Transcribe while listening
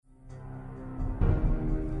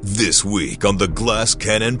This week on the Glass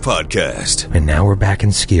Cannon Podcast. And now we're back in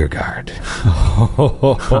Skiergard.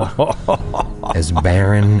 As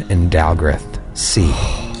Baron and Dalgrith see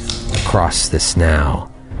across this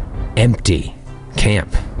now empty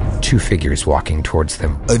camp, two figures walking towards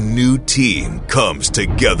them. A new team comes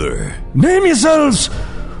together. Name yourselves!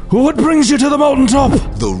 What brings you to the mountaintop?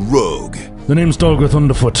 The Rogue. The name's Dalgrith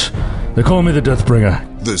Underfoot. They call me the Deathbringer.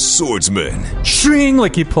 The Swordsman. Shring,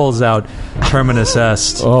 like he pulls out Terminus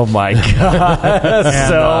Est. Oh my god, that's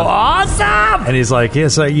so awesome! And he's like, I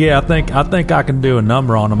think I can do a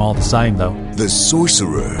number on them all the same, though. The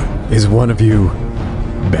Sorcerer. Is one of you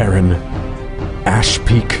Baron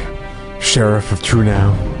Ashpeak, Sheriff of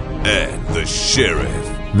Trunau? And the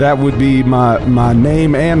Sheriff. That would be my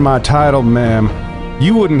name and my title, ma'am.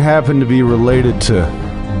 You wouldn't happen to be related to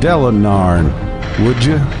Delanarn, would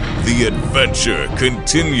you? The adventure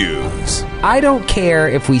continues. I don't care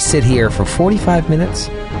if we sit here for 45 minutes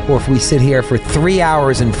or if we sit here for 3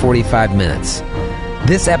 hours and 45 minutes.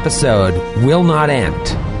 This episode will not end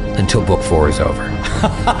until Book 4 is over.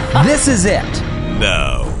 This is it.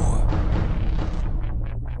 Now.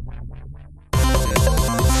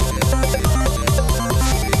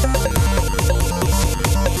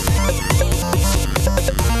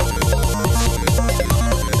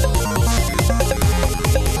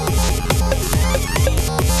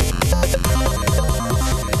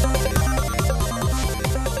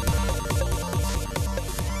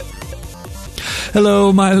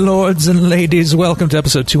 Hello, my lords and ladies. Welcome to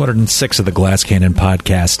episode 206 of the Glass Cannon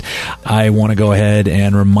Podcast. I want to go ahead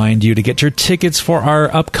and remind you to get your tickets for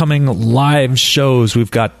our upcoming live shows.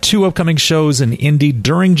 We've got 2 upcoming shows in Indy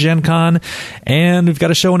during Gen Con, and we've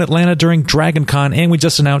got a show in Atlanta during Dragon Con, and we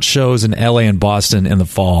just announced shows in LA and Boston in the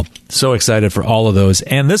fall. So excited for all of those.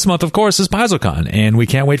 And this month, of course, is PaizoCon, and we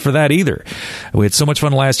can't wait for that either. We had so much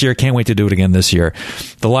fun last year. Can't wait to do it again this year.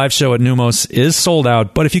 The live show at Numos is sold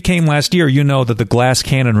out, but if you came last year, you know that the Glass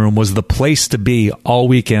Cannon Room was the place to be all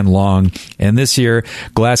weekend long. And this year,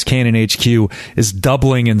 Glass Cannon HQ is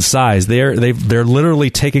doubling in size. They're literally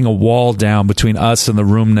taking a wall down between us and the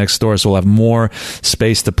room next door, so we'll have more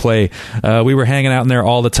space to play. We were hanging out in there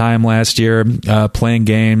all the time last year, playing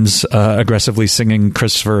games, aggressively singing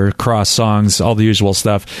Christopher Cross songs, all the usual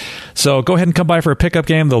stuff. So go ahead and come by for a pickup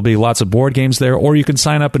game. There'll be lots of board games there, or you can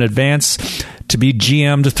sign up in advance to be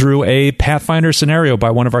GM'd through a Pathfinder scenario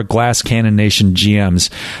by one of our Glass Cannon Nation GMs.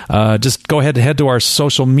 Just go ahead and head to our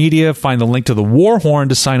social media, find the link to the Warhorn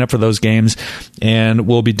to sign up for those games, and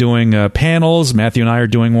we'll be doing panels. Matthew and I are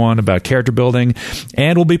doing one about character building,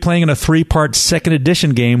 and we'll be playing in a 3-part second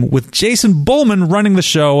edition game with Jason Bullman running the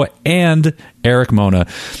show and Eric Mona.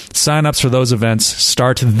 Sign-ups for those events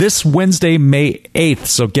start this Wednesday, May 8th,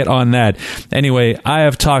 so get on that. Anyway, I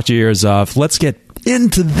have talked your ears off. Let's get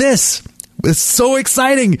into this. It's so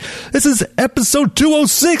exciting. This is episode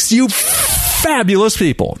 206, you fabulous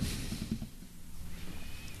people.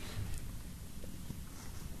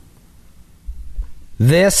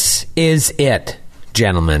 This is it,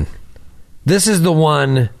 gentlemen. This is the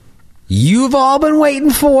one you've all been waiting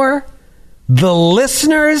for. The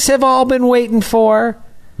listeners have all been waiting for.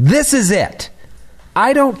 This is it.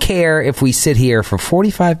 I don't care if we sit here for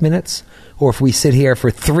 45 minutes or if we sit here for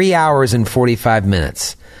 3 hours and 45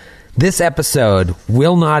 minutes. This episode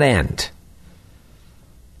will not end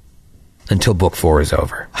until Book 4 is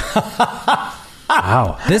over.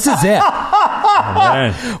 Wow. This is it. Oh,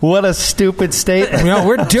 man. What a stupid statement. No,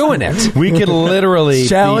 we're doing it. We could literally be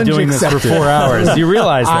doing this for 4 hours. You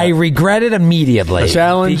realize that? I regret it immediately.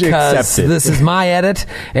 Challenge because accepted. This is my edit,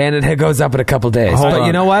 and it goes up in a couple days. Hold But on.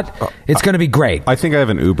 you know what? It's going to be great. I think I have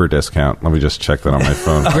an Uber discount. Let me just check that on my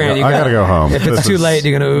phone. Grant, I gotta go home. If it's This too is- late,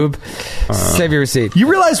 you're going to save your receipt. You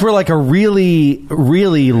realize we're like a really,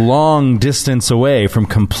 really long distance away from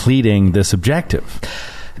completing this objective.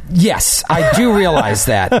 Yes, I do realize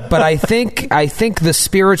that, but I think the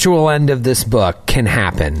spiritual end of this book can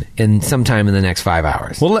happen in sometime in the next 5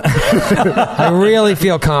 hours. Well, I really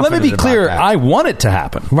feel confident. let me be clear. about that. I want it to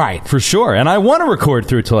happen, Right. for sure, and I want to record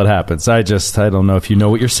through till it happens. I don't know if you know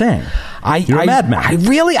what you're saying. You're a madman.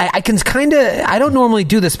 I can kind of. I don't normally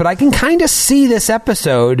do this, but I can kind of see this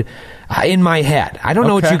episode in my head. I don't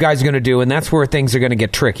know what Okay. you guys are going to do, and that's where things are going to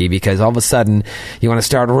get tricky, because all of a sudden you want to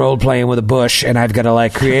start role playing with a bush, and I've got to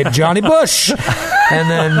create Johnny Bush, and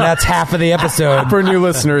then that's half of the episode. For new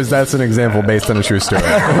listeners, that's an example based on a true story.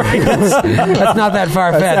 That's not that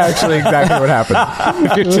far fetched. That's actually exactly what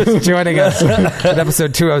happened. If you're just joining us at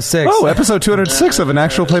episode 206. Oh, episode 206 of an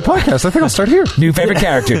actual play podcast. I think I'll start here. New favorite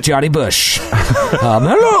character, Johnny Bush.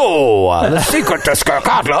 Hello! The secret to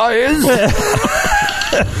Skirkatla is...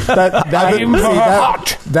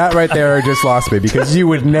 That right there just lost me because you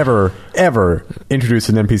would never, ever introduce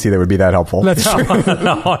an NPC that would be that helpful. That's true.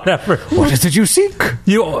 No, never. What is it you seek?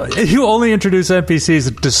 You only introduce NPCs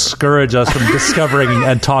that discourage us from discovering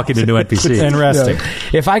and talking to new NPCs. And resting.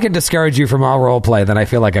 If I can discourage you from all role play, then I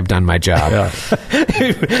feel like I've done my job.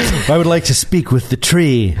 I would like to speak with the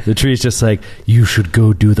tree. The tree's just like, you should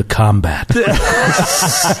go do the combat. What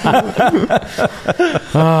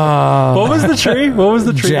was the tree?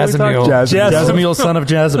 Jazamiel. Jazamiel, son of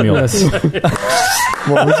Jazamiel.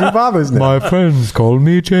 What was your father's name? My friends call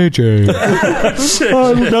me JJ.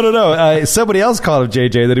 No. Somebody else called him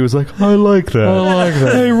JJ that he was like, I like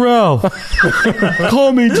that. Hey, Ralph.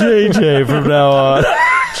 Call me JJ from now on.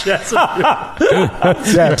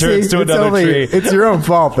 Turns to another tree. It's your own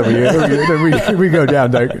fault that we go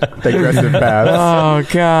down that aggressive path. Oh,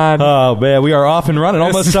 God. Oh, man, we are off and running.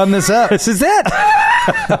 Almost done this up. This is it.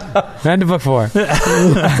 End of book 4. That's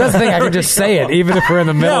the thing. I can just say it, even if we're in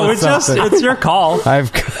the middle of something. It's your call.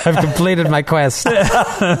 I've completed my quest.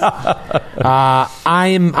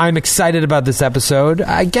 I'm excited about this episode.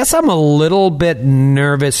 I guess I'm a little bit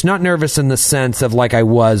nervous. Not nervous in the sense of like I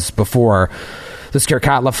was before the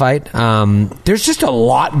Skirkatla fight. There's just a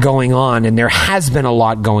lot going on, and there has been a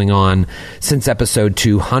lot going on since episode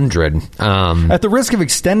 200. At the risk of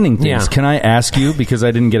extending things, can I ask you, because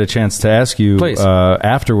I didn't get a chance to ask you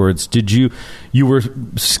afterwards, did you were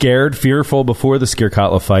scared, fearful before the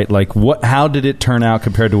Skirkatla fight? Like, how did it turn out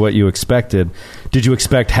compared to what you expected? Did you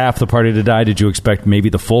expect half the party to die? Did you expect maybe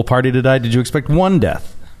the full party to die? Did you expect one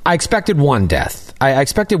death? I expected one death. I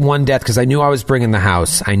expected one death because I knew I was bringing the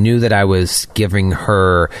house. I knew that I was giving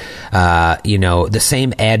her, the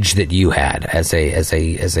same edge that you had as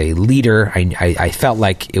a leader. I felt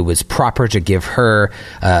like it was proper to give her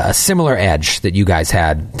a similar edge that you guys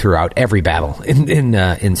had throughout every battle in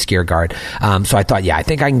Skirgard. So I thought, I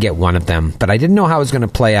think I can get one of them, but I didn't know how it was going to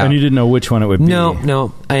play out. And you didn't know which one it would be.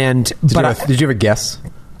 No. And did you have a guess?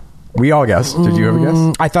 We all guessed. Did you have a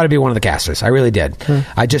guess? I thought it'd be one of the casters. I really did.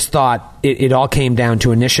 I just thought it all came down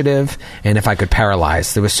to initiative, and if I could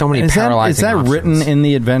paralyze. There was so many paralyzing Is that options. written in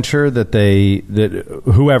the adventure that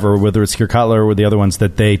whoever, whether it's Skirkatla or the other ones,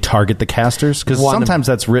 that they target the casters? Because sometimes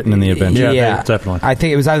that's written in the adventure. Yeah, definitely. I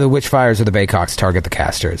think it was either the Witchfires or the Baycocks target the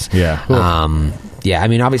casters. Yeah. Cool. I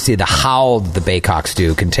mean, obviously the howl that the Baycocks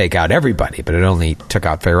do can take out everybody, but it only took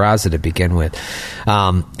out Feyraza to begin with.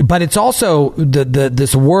 But it's also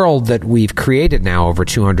this world that we've created now over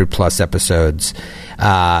 200 plus episodes,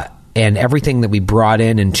 and everything that we brought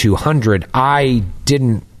in 200. I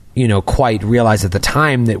didn't quite realize at the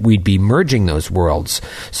time that we'd be merging those worlds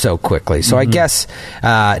so quickly. So I guess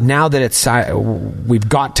now that we've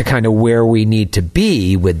got to kind of where we need to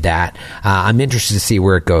be with that, I'm interested to see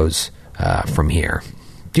where it goes from here.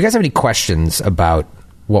 Do you guys have any questions about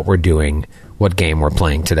what we're doing, what game we're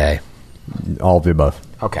playing today? All of the above.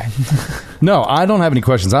 Okay. No, I don't have any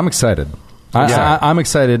questions. I'm excited. I'm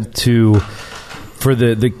excited for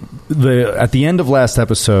the at the end of last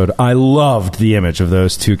episode. I loved the image of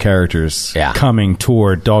those two characters coming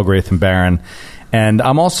toward Dalgraith and Baron. And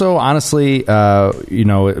I'm also honestly,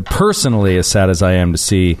 personally, as sad as I am to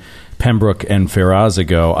see Pembroke and Feyraza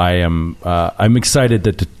go, I'm excited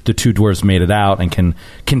that the two dwarves made it out and can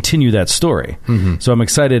continue that story. Mm-hmm. So I'm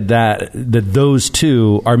excited that those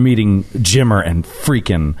two are meeting Jimmer and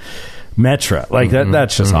freaking Metra. Like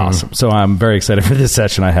that's just awesome. So I'm very excited for this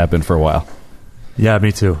session. I have been for a while. Yeah,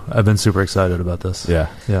 me too. I've been super excited about this. Yeah.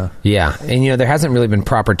 And there hasn't really been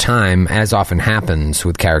proper time, as often happens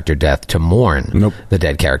with character death, to mourn the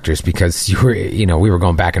dead characters, because we were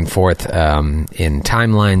going back and forth in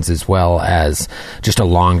timelines as well as just a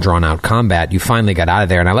long drawn out combat. You finally got out of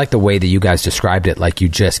there, and I like the way that you guys described it. Like, you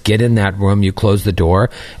just get in that room, you close the door,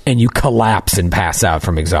 and you collapse and pass out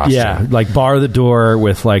from exhaustion. Yeah, like bar the door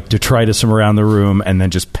with like detritus from around the room, and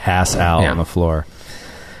then just pass out on the floor.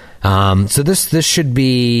 So this should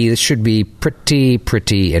be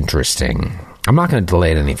pretty interesting. I'm not going to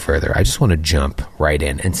delay it any further. I just want to jump right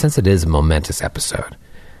in. And since it is a momentous episode,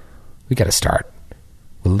 we got to start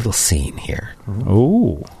with a little scene here.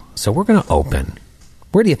 Ooh. So we're going to open.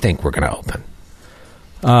 Where do you think we're going to open?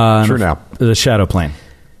 Trunau. The Shadow Plane.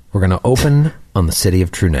 We're going to open on the city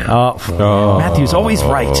of Trunau. Oh. Matthew's always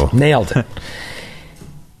right. Nailed it.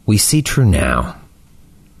 We see Trunau.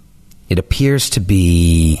 It appears to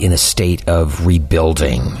be in a state of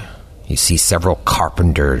rebuilding. You see several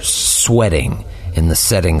carpenters sweating in the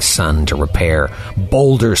setting sun to repair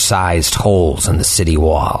boulder-sized holes in the city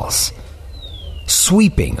walls.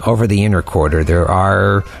 Sweeping over the inner quarter, there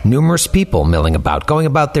are numerous people milling about, going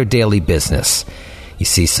about their daily business. You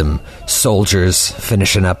see some soldiers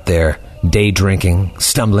finishing up their day drinking,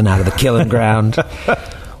 stumbling out of the killing ground,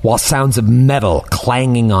 while sounds of metal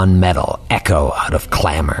clanging on metal echo out of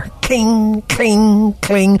clamor. Cling, cling,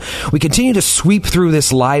 cling. We continue to sweep through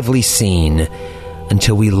this lively scene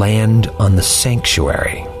until we land on the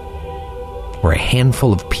sanctuary, where a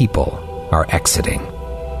handful of people are exiting.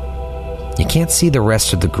 You can't see the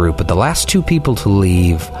rest of the group, but the last two people to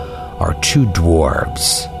leave are two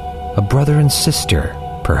dwarves, a brother and sister,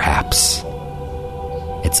 perhaps.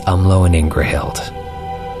 It's Umlo and Ingrahild,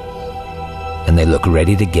 and they look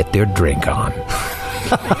ready to get their drink on.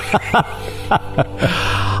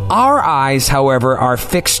 Our eyes, however, are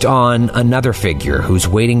fixed on another figure who's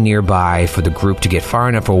waiting nearby for the group to get far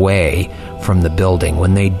enough away from the building.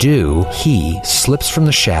 When they do, he slips from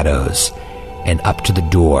the shadows and up to the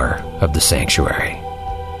door of the sanctuary.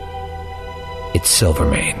 It's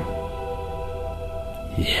Silvermane.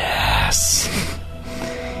 Yes.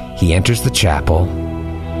 He enters the chapel,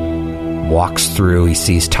 walks through. He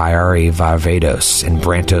sees Tyari Varvados and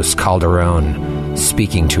Brantos Calderon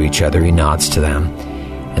speaking to each other. He nods to them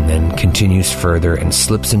and then continues further and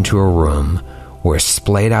slips into a room where,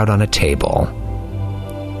 splayed out on a table,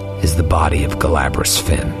 is the body of Galabras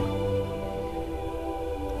Finn.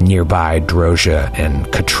 Nearby, Drozha and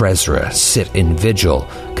Katrezra sit in vigil,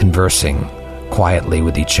 conversing quietly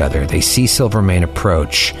with each other. They see Silvermane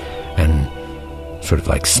approach and sort of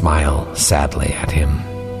like smile sadly at him.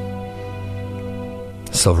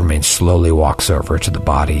 Silvermane slowly walks over to the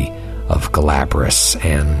body of Galabras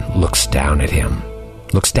and looks down at him.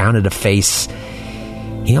 Looks down at a face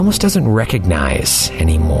he almost doesn't recognize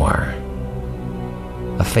anymore.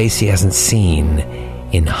 A face he hasn't seen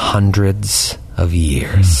in hundreds of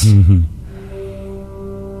years.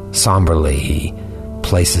 Somberly, he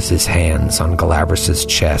places his hands on Galabras'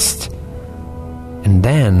 chest and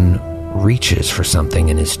then reaches for something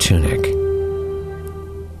in his tunic.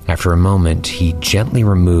 After a moment, he gently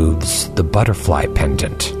removes the butterfly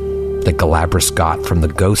pendant that Galabras got from the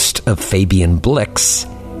ghost of Fabian Blix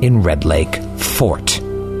in Red Lake Fort.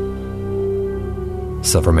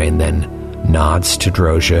 Silvermane then nods to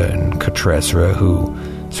Drozha and Katrezra, who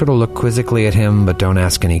sort of look quizzically at him but don't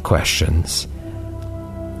ask any questions.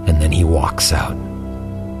 And then he walks out.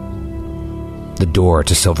 The door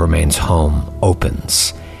to Silvermane's home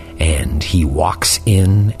opens, and he walks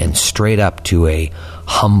in and straight up to a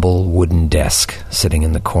humble wooden desk sitting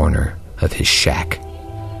in the corner of his shack.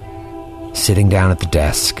 Sitting down at the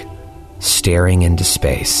desk, staring into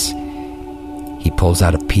space, he pulls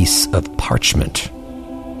out a piece of parchment,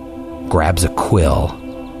 grabs a quill,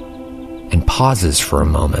 and pauses for a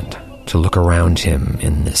moment to look around him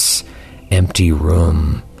in this empty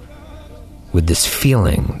room with this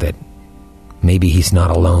feeling that maybe he's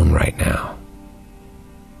not alone right now.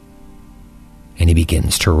 And he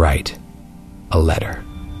begins to write a letter.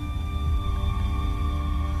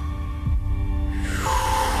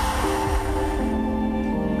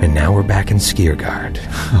 And now we're back in Skiergard.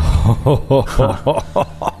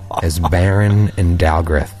 As Baron and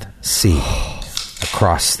Dalgrith see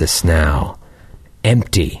across this now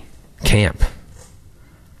empty camp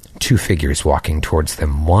two figures walking towards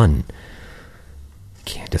them. One,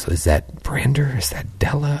 is that Brander? Is that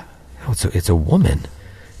Della? Oh, it's a woman.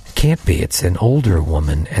 It can't be. It's an older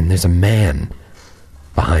woman, and there's a man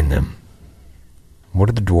behind them. What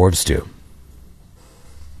do the dwarves do?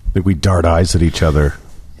 I think we dart eyes at each other.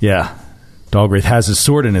 Yeah. Dalgrith has his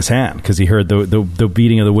sword in his hand because he heard the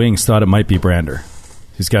beating of the wings, thought it might be Brander.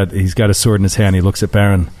 He's got a sword in his hand. He looks at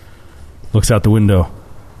Baron, looks out the window.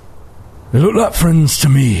 They look like friends to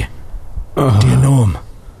me. Do you know them?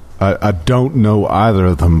 I don't know either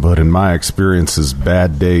of them, but in my experiences,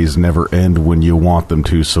 bad days never end when you want them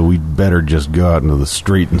to, so we'd better just go out into the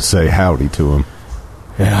street and say howdy to them.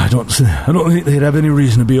 Yeah, I don't think they'd have any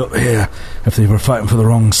reason to be up here if they were fighting for the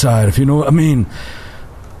wrong side, if you know what I mean.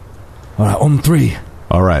 All right, on three.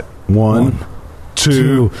 All right, one,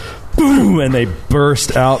 two, boom, and they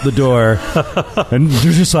burst out the door. And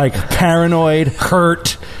they're just like paranoid,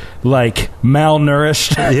 hurt, like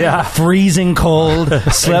malnourished, freezing cold,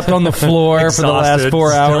 slept on the floor for the last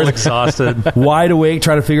 4 hours. Exhausted. Wide awake,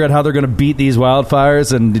 trying to figure out how they're going to beat these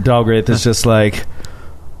wildfires. And Dalgrith is just like,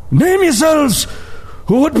 name yourselves!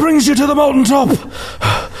 What brings you to the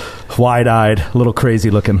mountaintop? Wide-eyed, a little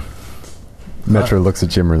crazy looking. Metro looks at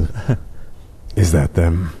Jimmer. Is that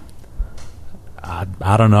them?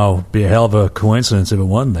 I don't know. Be a hell of a coincidence if it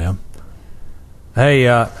wasn't them.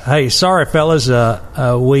 Hey, sorry, fellas.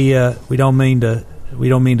 We don't mean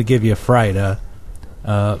to give you a fright.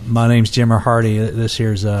 My name's Jimmer Hardy. This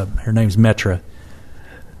here's her name's Metra.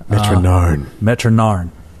 Metra Narn. Metra Narn.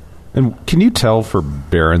 And can you tell, for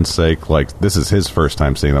Baron's sake, like, this is his first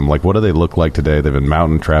time seeing them, like, what do they look like today? They've been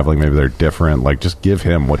mountain traveling, maybe they're different. Like, just give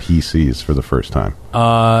him what he sees for the first time.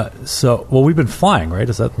 We've been flying, right?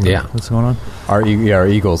 Is that what's going on? Our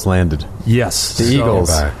eagles landed. Yes. The eagles.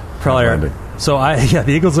 Probably landed. The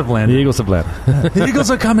Eagles have landed. The Eagles have landed. The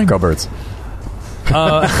Eagles are coming. Go Birds.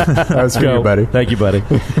 That was for you, buddy. Thank you, buddy.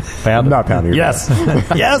 I'm not pounding your Yes.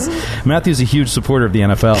 Yes. Matthew's a huge supporter of the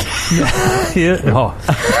NFL. He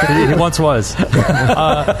once was.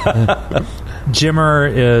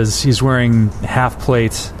 Jimmer he's wearing half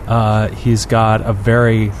plate. He's got a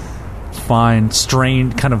very fine,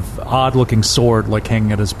 strained, kind of odd-looking sword like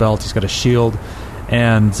hanging at his belt. He's got a shield.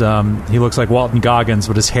 And he looks like Walton Goggins,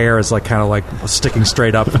 but his hair is like kind of like sticking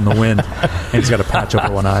straight up in the wind. And he's got a patch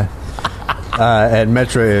over one eye. And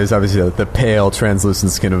Metra is obviously the pale,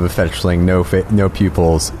 translucent skin of a fetchling, no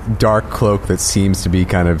pupils, dark cloak that seems to be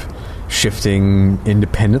kind of shifting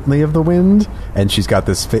independently of the wind. And she's got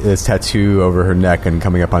this tattoo over her neck and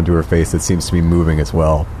coming up onto her face that seems to be moving as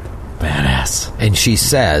well. Badass. And she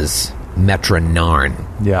says, Metra Narn.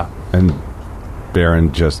 Yeah. And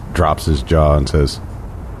Baron just drops his jaw and says,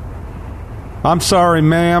 I'm sorry,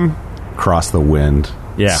 ma'am. Across the wind.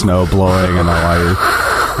 Yeah. Snow blowing and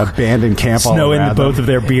abandoned camp all Snow around in both of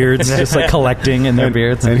their beards, just like collecting in their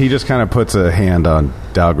beards. And he just kind of puts a hand on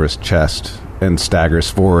Dalgra's chest and staggers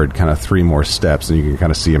forward kind of 3 more steps, and you can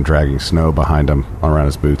kind of see him dragging snow behind him around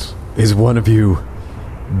his boots. Is one of you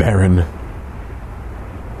Baron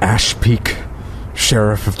Ashpeak,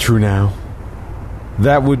 Sheriff of Trunau?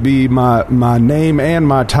 That would be my name and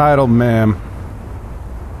my title, ma'am.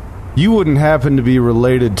 You wouldn't happen to be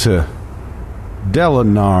related to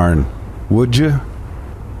Delanarn, would you?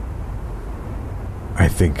 I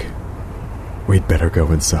think we'd better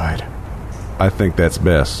go inside. I think that's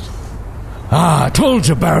best. I told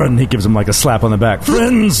you, Baron. He gives him like a slap on the back.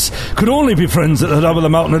 Friends could only be friends at the top of the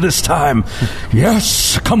mountain at this time.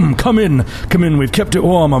 Yes, come in. We've kept it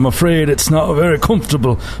warm. I'm afraid it's not very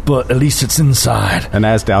comfortable, but at least it's inside. And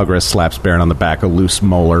as Dalgra slaps Baron on the back, a loose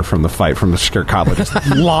molar from the fight from the Skirkatla just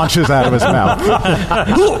launches out of his mouth.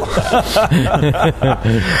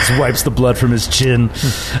 Just wipes the blood from his chin.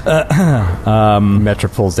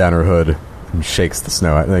 Metra pulls down her hood and shakes the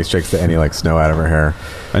snow out. Shakes any snow out of her hair.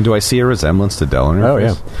 And do I see a resemblance to Delanar? Oh,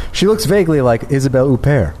 yeah. She looks vaguely like Isabelle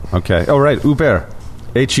Huppert. Okay. Oh, right. Huppert.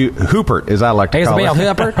 Huppert, as I like to call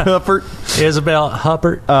Isabelle it. Huppert? Isabelle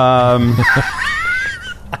Huppert.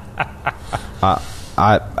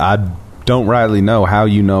 I don't rightly know how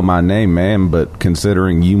you know my name, ma'am, but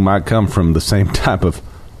considering you might come from the same type of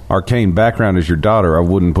arcane background as your daughter, I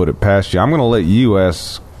wouldn't put it past you. I'm going to let you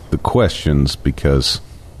ask the questions because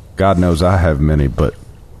God knows I have many, but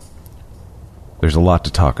there's a lot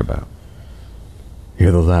to talk about.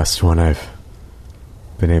 You're the last one I've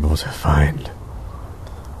been able to find.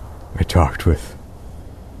 I talked with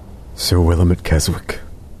Sir Willamette Keswick.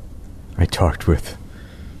 I talked with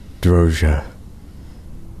Droja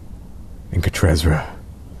and Katrezra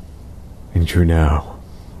in Trunau.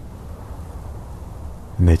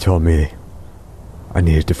 And they told me I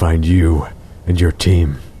needed to find you and your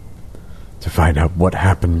team to find out what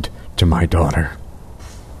happened to my daughter.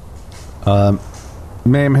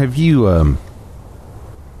 Ma'am, have you,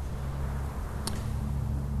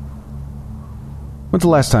 when's the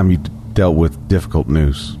last time you dealt with difficult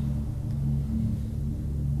news?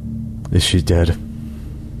 Is she dead?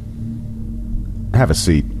 Have a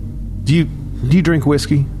seat. Do you drink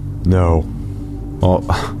whiskey? No. Well,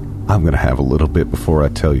 I'm going to have a little bit before I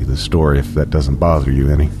tell you the story, if that doesn't bother you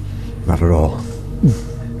any. Not at all.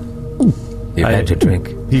 You've had your drink.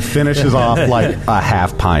 He finishes off like a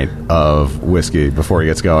half pint of whiskey before he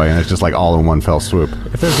gets going, and it's just like all in one fell swoop.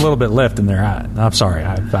 If there's a little bit left in there, I'm sorry.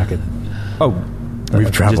 I could. Oh,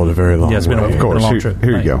 we've traveled a very long way. Yeah, it's been a long trip.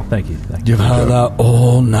 Here you go. Thank you. You've had that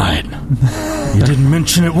all night. You didn't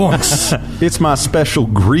mention it once. It's my special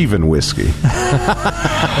grieving whiskey.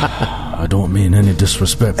 I don't mean any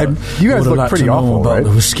disrespect. And you guys look pretty awful, about right?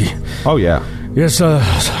 the whiskey. Oh, yeah. Yes,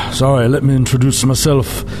 sorry, let me introduce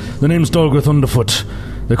myself. The name's Dalgrith Underfoot.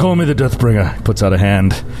 They call me the Deathbringer. Puts out a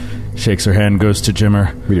hand, shakes her hand, goes to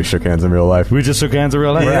Jimmer. We just shook hands in real life. We just shook hands in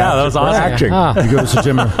real life? Yeah, that was awesome. Acting. He goes to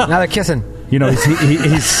Jimmer. Now they're kissing. You know,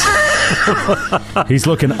 he's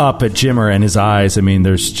looking up at Jimmer, and his eyes, I mean,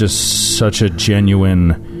 there's just such a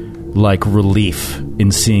genuine, relief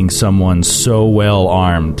in seeing someone so well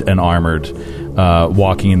armed and armored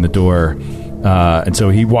walking in the door. And so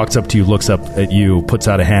he walks up to you, looks up at you, puts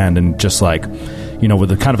out a hand, and just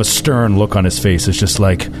with a kind of a stern look on his face, it's just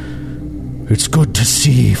like, it's good to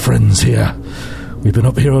see friends here. We've been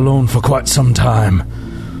up here alone for quite some time.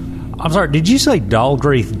 I'm sorry, did you say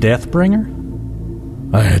Dalgrith Deathbringer?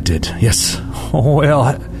 I did, yes. Oh,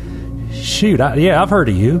 well, shoot, I've heard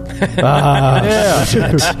of you. Yeah,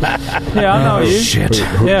 I know you. Shit.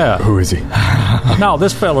 Who is he? No,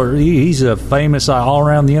 this fella, he's a famous all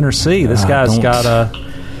around the inner sea. This guy's he's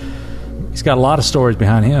got a lot of stories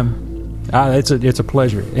behind him. It's a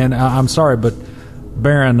pleasure, and I'm sorry, but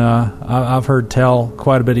Baron, I've heard tell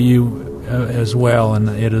quite a bit of you as well, and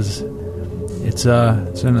it's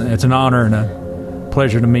an honor and a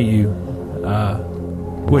pleasure to meet you.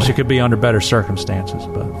 Wish it could be under better circumstances,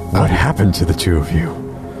 but What happened to the two of you?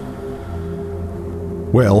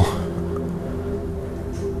 Well,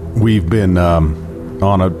 we've been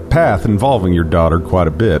on a path involving your daughter quite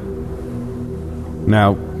a bit.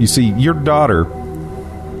 Now, you see, your daughter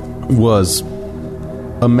was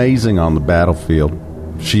amazing on the battlefield.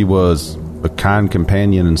 She was a kind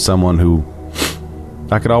companion and someone who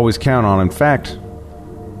I could always count on. In fact,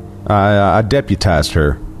 I deputized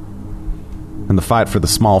her in the fight for the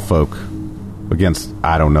small folk against,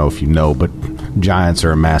 I don't know if you know, but giants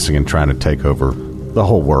are amassing and trying to take over the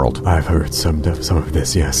whole world. I've heard some of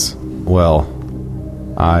this, yes. Well,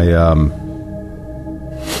 I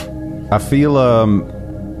feel a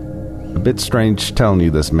bit strange telling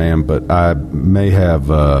you this, ma'am, but I may have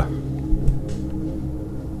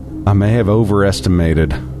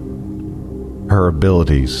overestimated her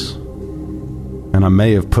abilities, and I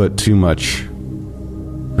may have put too much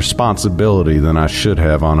responsibility than I should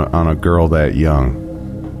have on a girl that young.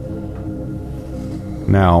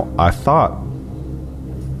 Now, I thought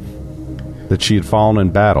that she had fallen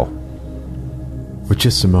in battle. But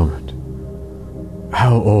just a moment.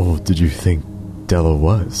 How old did you think Della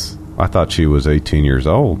was? I thought she was 18 years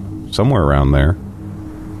old, somewhere around there.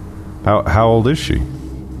 How old is she?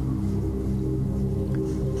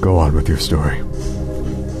 Go on with your story.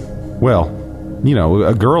 Well, you know,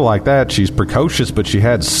 a girl like that, she's precocious, but she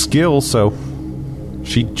had skill, so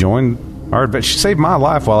she joined our adventure. She saved my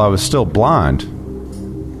life while I was still blind.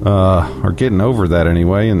 Or getting over that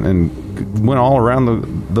anyway, and went all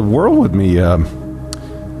around the world with me,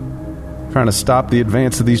 trying to stop the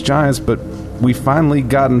advance of these giants, but we finally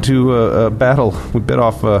got into a battle. We bit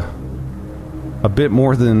off a bit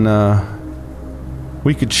more than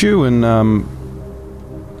we could chew, and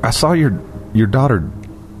I saw your daughter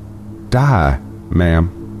die, ma'am.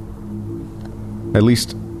 At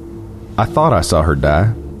least I thought I saw her die.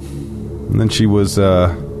 And then she was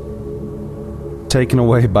taken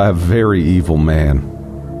away by a very evil man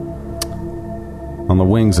on the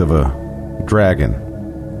wings of a dragon.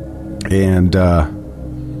 And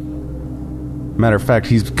matter of fact,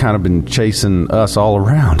 he's kind of been chasing us all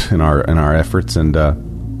around in our efforts, and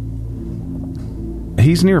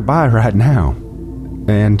he's nearby right now.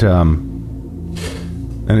 And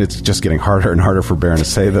it's just getting harder and harder for Baron to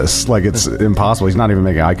say this. Like, it's impossible. He's not even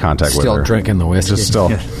making eye contact with her. Still drinking the whiskey. Just still.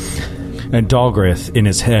 And Dalgrith, in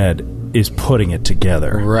his head, is putting it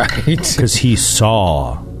together. Right. Because he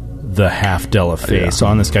saw the half Della face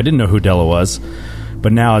on this guy. Didn't know who Della was.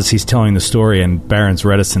 But now as he's telling the story and Baron's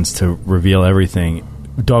reticence to reveal everything,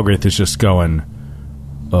 Dalgrith is just going,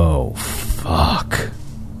 oh, fuck.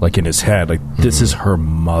 Like, in his head. Like, this is her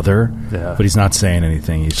mother? Yeah. But he's not saying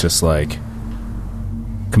anything. He's just, like,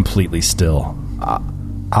 completely still.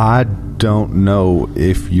 I don't know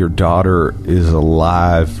if your daughter is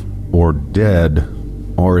alive or dead,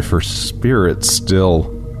 or if her spirit's still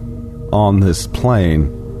on this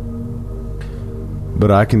plane. But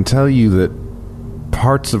I can tell you that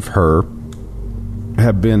parts of her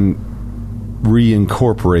have been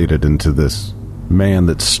reincorporated into this man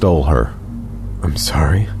that stole her. I'm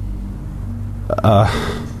sorry?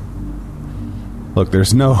 Look,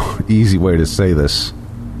 there's no easy way to say this.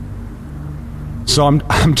 So I'm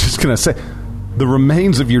just going to say, the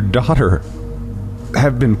remains of your daughter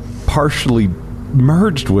have been partially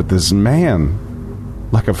merged with this man,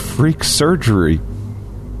 like a freak surgery.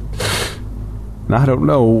 And I don't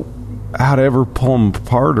know how to ever pull him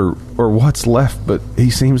apart or what's left, but he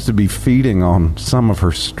seems to be feeding on some of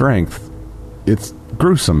her strength. It's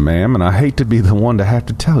gruesome, ma'am, and I hate to be the one to have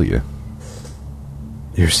to tell you.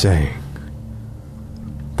 You're saying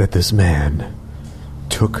that this man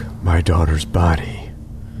took my daughter's body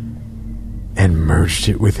and merged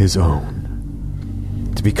it with his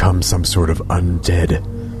own to become some sort of undead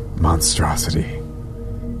monstrosity.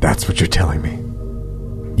 That's what you're telling me?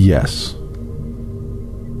 Yes.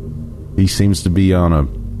 He seems to be on a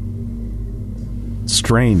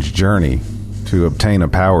strange journey to obtain a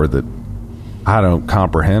power that I don't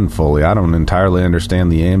comprehend fully. I don't entirely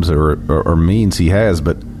understand the aims or means he has,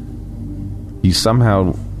 but he's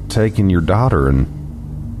somehow taken your daughter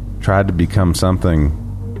and tried to become something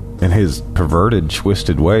in his perverted,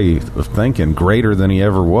 twisted way of thinking, greater than he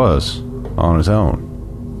ever was on his own.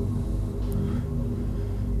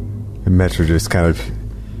 And Metra just kind of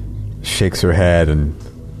shakes her head and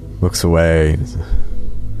looks away.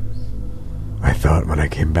 I thought when I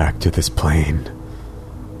came back to this plane,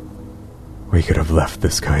 we could have left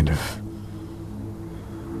this kind of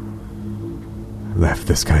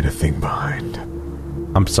thing behind.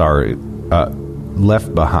 I'm sorry.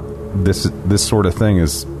 Left behind. This sort of thing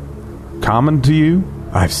is common to you?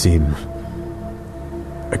 I've seen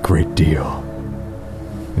a great deal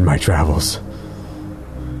in my travels.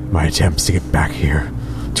 My attempts to get back here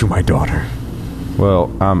to my daughter.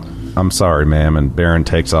 Well, I'm sorry, ma'am. And Baron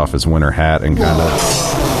takes off his winter hat and kind of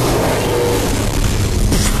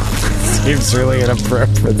seems really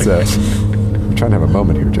inappropriate. I'm trying to have a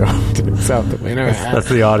moment here, Joe. It's out the winter hat. That's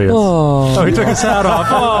the audience. Oh, he took his hat off.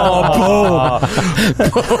 Oh,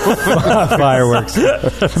 boom. Fireworks.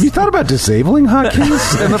 Have you thought about disabling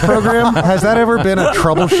hotkeys in the program? Has that ever been a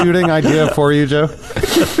troubleshooting idea for you, Joe?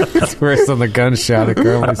 It's worse than the gunshot at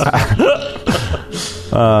Curly's.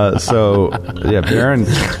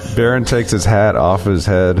 Baron takes his hat off his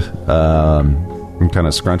head and kind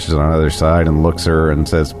of scrunches it on the other side and looks at her and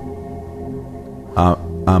says,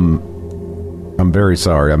 I'm very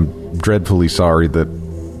sorry. I'm dreadfully sorry that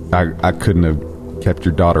I couldn't have kept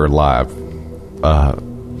your daughter alive.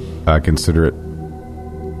 I consider it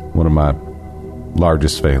one of my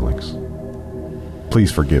largest failings.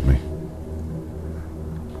 Please forgive me.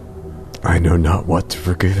 I know not what to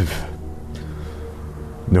forgive,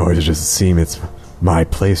 nor does it seem it's my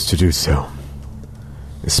place to do so,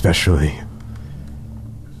 especially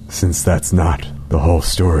since that's not the whole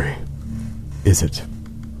story, is it?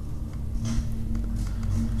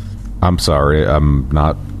 I'm sorry, I'm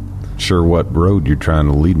not sure what road you're trying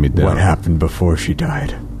to lead me down. What happened before she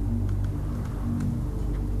died?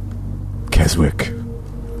 Keswick.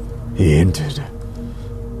 He hinted,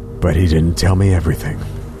 but he didn't tell me everything.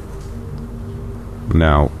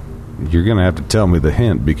 Now, you're going to have to tell me the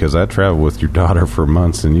hint, because I traveled with your daughter for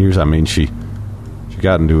months and years. I mean, she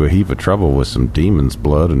got into a heap of trouble with some demon's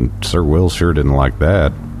blood, and Sir Will sure didn't like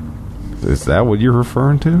that. Is that what you're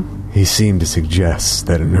referring to? He seemed to suggest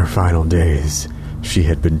that in her final days, she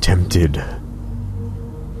had been tempted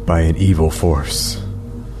by an evil force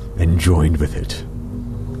and joined with it.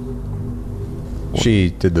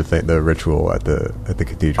 She did the ritual at the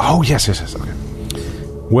cathedral. Oh, yes. Okay.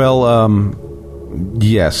 Well,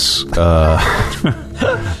 yes.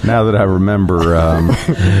 Now that I remember,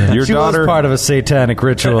 your she daughter was part of a satanic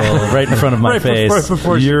ritual right in front of my face.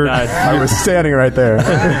 Before she died. I was standing right there.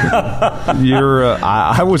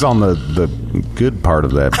 I was on the good part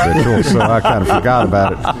of that ritual, so I kind of forgot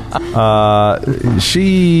about it.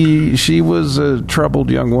 She was a troubled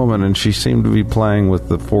young woman, and she seemed to be playing with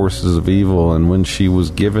the forces of evil. And when she was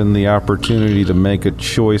given the opportunity to make a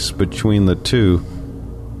choice between the two,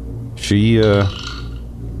 she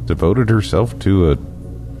devoted herself to a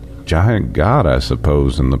giant god, I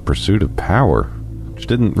suppose, in the pursuit of power, which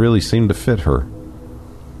didn't really seem to fit her.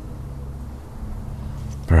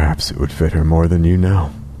 Perhaps it would fit her more than you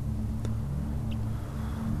know.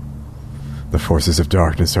 The forces of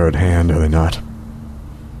darkness are at hand, are they not?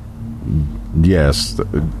 Yes.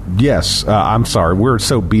 I'm sorry. We're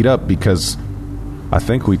so beat up because I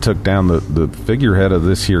think we took down the figurehead of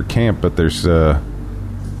this here camp, but there's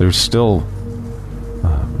still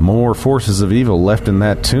more forces of evil left in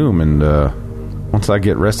that tomb, and once I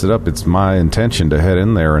get rested up, it's my intention to head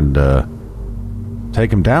in there and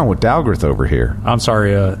take him down with Dalgrith over here. I'm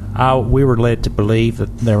sorry, we were led to believe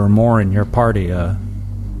that there were more in your party.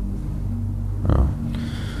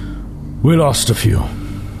 We lost a few.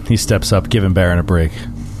 He steps up, giving Baron a break.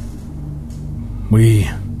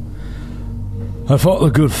 I fought a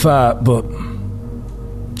good fight, but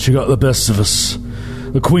she got the best of us.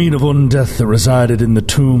 The Queen of Undeath that resided in the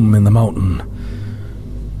tomb in the mountain.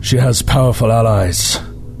 She has powerful allies.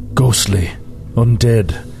 Ghostly,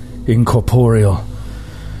 undead, incorporeal.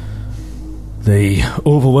 They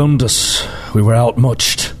overwhelmed us. We were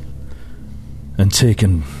outmatched and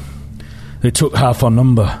taken. They took half our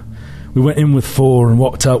number. We went in with 4 and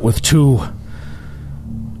walked out with 2.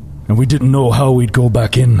 And we didn't know how we'd go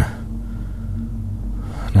back in.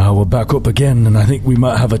 Now we're back up again, and I think we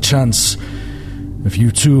might have a chance if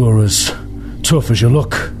you two are as tough as you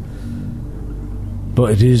look.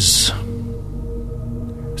 But it's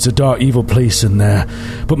a dark, evil place in there.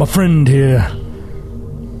 But my friend here,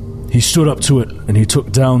 he stood up to it, and he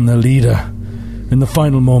took down their leader in the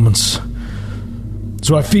final moments.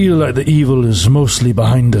 So I feel like the evil is mostly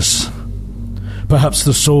behind us. Perhaps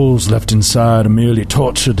the souls left inside are merely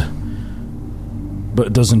tortured. But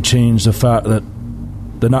it doesn't change the fact that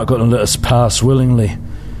they're not going to let us pass willingly.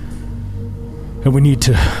 And we need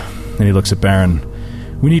to... And he looks at Baron.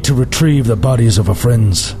 We need to retrieve the bodies of our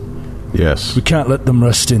friends. Yes. We can't let them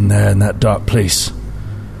rest in there in that dark place.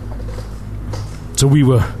 So we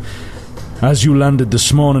were... As you landed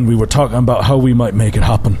this morning, we were talking about how we might make it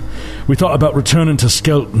happen. We thought about returning to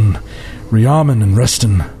Skelton, rearming and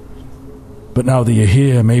resting. But now that you're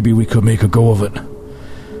here, maybe we could make a go of it.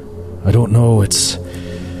 I don't know,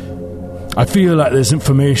 I feel like there's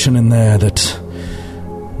information in there that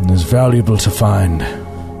is valuable to find.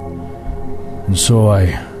 And so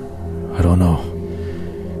I don't know.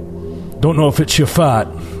 Don't know if it's your fight,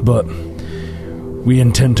 but we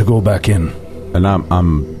intend to go back in. And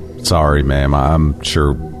I'm sorry, ma'am. I'm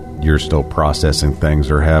sure you're still processing things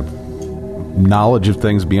or have knowledge of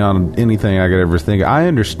things beyond anything I could ever think. I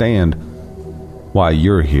understand why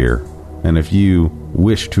you're here. And if you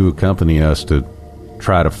wish to accompany us to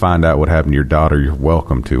try to find out what happened to your daughter, you're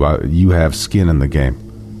welcome to. You have skin in the game.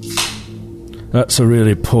 That's a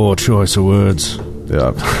really poor choice of words.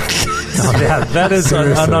 Yeah. Yeah, that is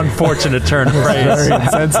an unfortunate turn of phrase. Very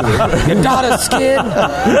insensitive. Your daughter's skin.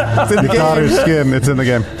 It's in the daughter's skin. It's in the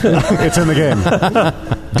game. It's in the game.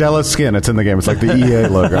 Della's skin. It's in the game. It's like the EA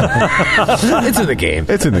logo. It's in the game.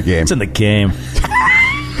 It's in the game. It's in the game.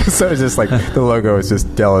 So it's just like the logo is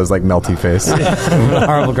just Della's like melty face.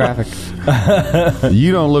 Horrible graphic.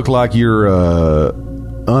 You don't look like you're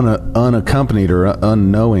unaccompanied or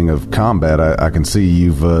unknowing of combat. I can see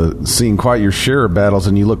you've seen quite your share of battles,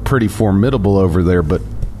 and you look pretty formidable over there. But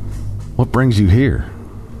what brings you here?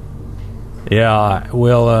 Yeah,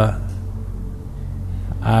 well,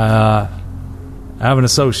 I have an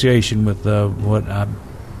association with what I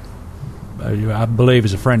believe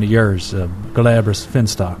is a friend of yours, Galabras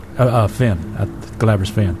Finstock.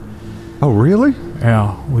 Galabras Finn. Oh, really?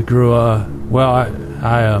 Yeah, we grew.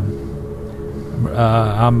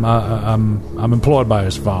 I'm employed by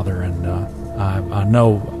his father, and I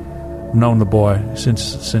known the boy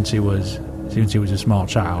since he was a small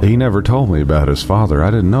child. He never told me about his father.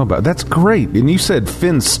 I didn't know about it. That's great. And you said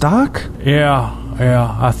Finstock? Yeah.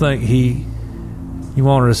 I think he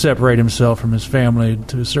wanted to separate himself from his family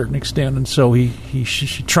to a certain extent, and so he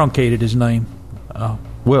truncated his name.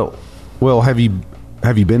 Well, have you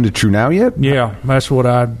been to True Now yet? Yeah, that's what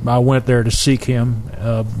I went there to seek him,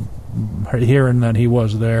 hearing that he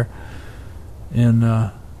was there, and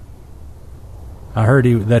I heard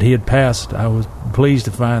that he had passed. I was pleased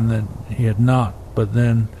to find that he had not, but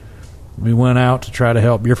then we went out to try to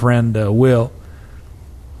help your friend Will,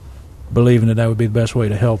 believing that would be the best way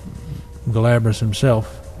to help Galabras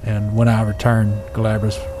himself, and when I returned,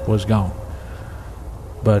 Galabras was gone.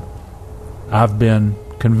 But I've been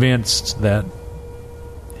convinced that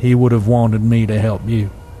he would have wanted me to help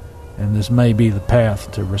you, and this may be the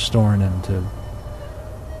path to restoring him to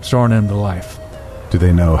life. Do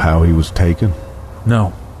they know how he was taken?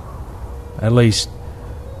 No. At least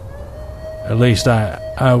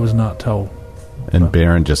I was not told. And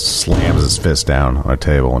Baron just slams his fist down on a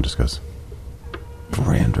table and just goes,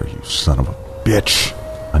 Brander, you son of a bitch.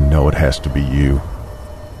 I know it has to be you.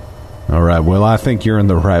 All right, well, I think you're in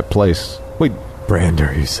the right place. Wait.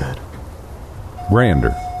 Brander, you said.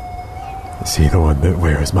 Brander. Is he the one that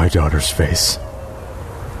wears my daughter's face?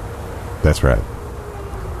 That's right.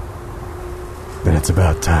 Then it's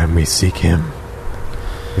about time we seek him.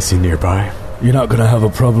 Is he nearby? You're not going to have a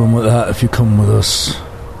problem with that if you come with us.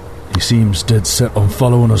 He seems dead set on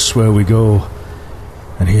following us where we go,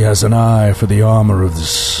 and he has an eye for the armor of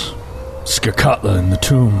this Skakatla in the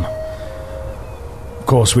tomb. Of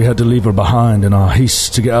course, we had to leave her behind in our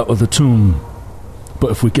haste to get out of the tomb,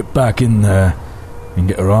 but if we get back in there and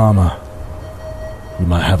get her armor, we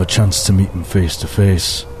might have a chance to meet him face to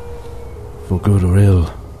face, for good or ill.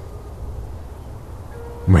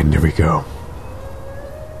 When do we go?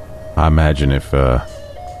 I imagine if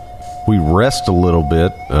we rest a little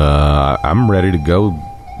bit, I'm ready to go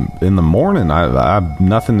in the morning.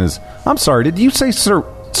 I'm sorry, did you say Sir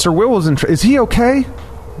Will was is he okay?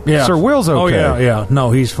 Yeah. Sir Will's okay. Oh, yeah. No,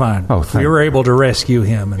 he's fine. Oh, thank we were able to rescue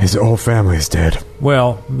him. His whole family's dead.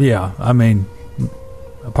 Well, yeah, I mean,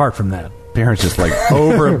 apart from that. Baron's just like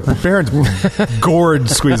Baron's gourd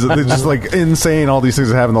squeezes. They're just like insane. All these things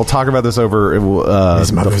that happen. They'll talk about this over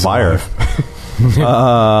the fire.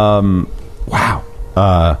 Wow.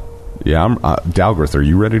 Yeah, Dalgrith, are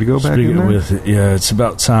you ready to go back in there? With it, yeah, it's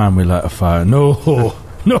about time we light a fire.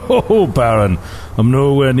 No, Baron, I'm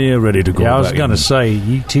nowhere near ready to go. Yeah, I was going to say,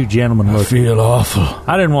 you two gentlemen look. I feel awful.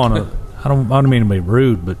 I didn't want to. I don't mean to be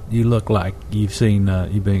rude, but you look like you've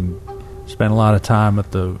spent a lot of time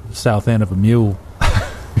at the south end of a mule.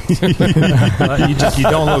 You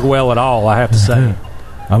don't look well at all, I have to say.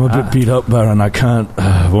 I'm a bit beat up, Baron. I can't.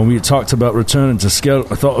 When we talked about returning to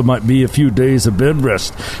Skelt, I thought it might be a few days of bed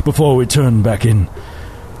rest before we turn back in.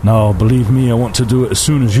 Now, believe me, I want to do it as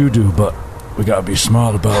soon as you do, but we gotta be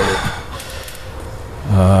smart about it.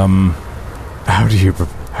 How do you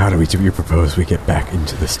propose we get back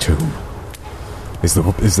into this tomb? Is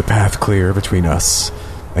the path clear between us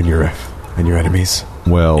and your enemies?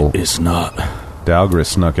 Well, It's not. Dalgris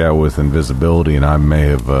snuck out with invisibility, and I may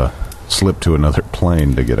have slipped to another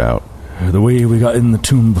plane to get out. The way we got in the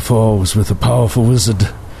tomb before was with a powerful wizard.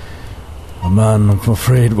 A man I'm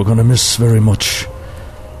afraid we're going to miss very much.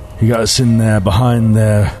 He got us in there behind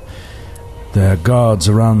their guards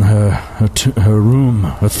around her room,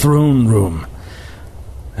 her throne room.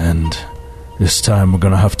 And this time we're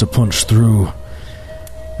going to have to punch through.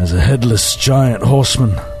 There's a headless giant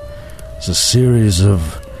horseman. There's a series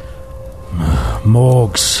of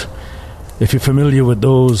morgues, if you're familiar with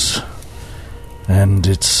those. And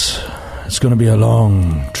it's going to be a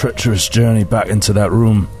long, treacherous journey back into that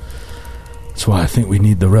room. That's why I think we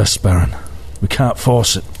need the rest, Baron. We can't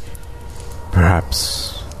force it.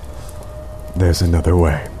 Perhaps there's another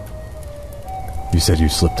way. You said you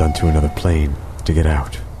slipped onto another plane to get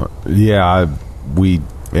out. We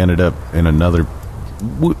ended up in another...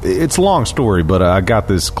 It's a long story, but I got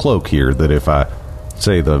this cloak here that if I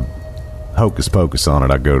say the hocus pocus on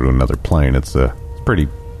it, I go to another plane. It's pretty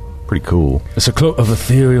cool. It's a cloak of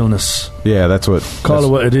etherealness. Yeah, that's what... Call her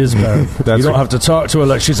what it is, Baron. You don't have to talk to her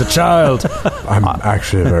like she's a child. I'm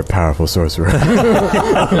actually a very powerful sorcerer.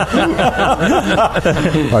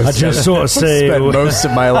 I just sort of say... spent most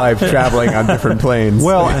of my life traveling on different planes.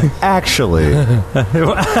 Well, actually...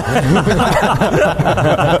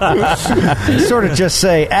 Sort of just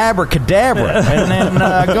say abracadabra and then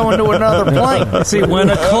go into another plane. See, when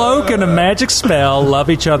a cloak and a magic spell love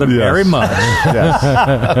each other very much. Yes.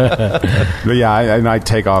 But yeah, I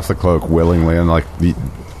take off the cloak willingly, and like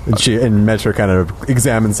and Metro kind of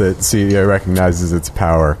examines it, recognizes its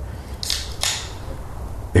power.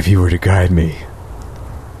 If you were to guide me,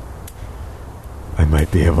 I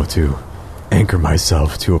might be able to anchor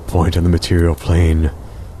myself to a point on the material plane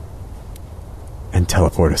and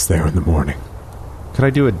teleport us there in the morning. Could I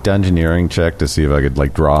do a dungeoneering check to see if I could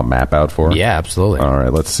like draw a map out for her? Yeah, absolutely. All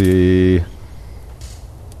right, let's see.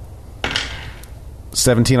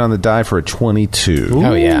 17 on the die for a 22.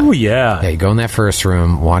 Oh, yeah. Ooh, yeah. Hey, go in that first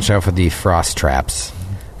room. Watch out for the frost traps.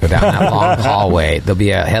 Go down that long hallway. There'll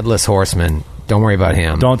be a headless horseman. Don't worry about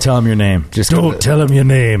him. Don't tell him your name. Just don't tell him your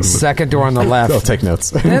name. Second door on the left. I'll take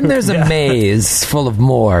notes. Then there's a maze full of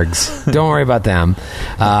morgues. Don't worry about them.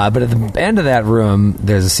 But at the end of that room,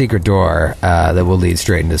 there's a secret door that will lead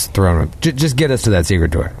straight into this throne room. Just get us to that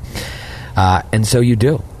secret door. And so you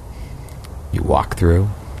do. You walk through.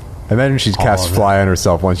 I imagine she's cast fly on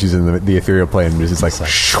herself once she's in the ethereal plane. It's just like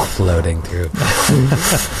floating through,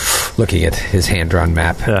 looking at his hand-drawn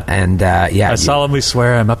map. Yeah. And I solemnly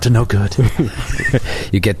swear I'm up to no good.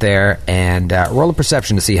 You get there and roll a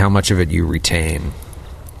perception to see how much of it you retain.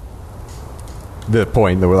 The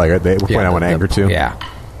point that we're like, the point I want to anchor to. Yeah.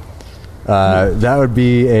 That would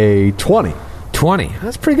be a 20. 20.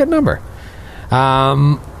 That's a pretty good number.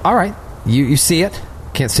 All right. You see it.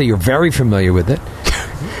 Can't say you're very familiar with it.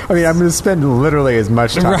 I mean, I'm going to spend literally as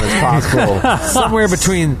much time as possible. Somewhere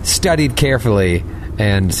between studied carefully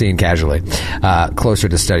and seen casually. Closer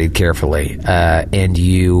to studied carefully. And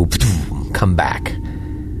you come back.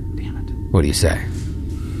 Damn it. What do you say?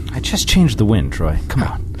 I just changed the wind, Troy. Come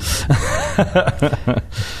on.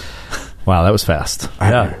 Wow, that was fast.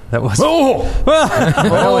 Yeah, that was... Oh,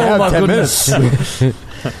 my 10 goodness.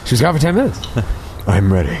 She's gone for 10 minutes.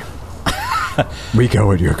 I'm ready. We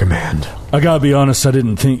go at your command. I gotta be honest, I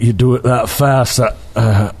didn't think you'd do it that fast.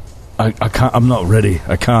 I can't. I'm not ready.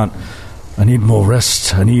 I can't. I need more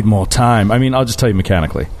rest. I need more time. I mean, I'll just tell you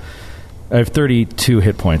mechanically. I have 32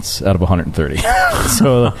 hit points out of 130.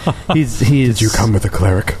 So he's. Did you come with a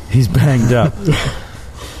cleric? He's banged up.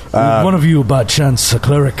 One of you, by chance, a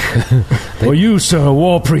cleric, or you, sir, a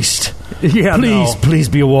war priest? Yeah, please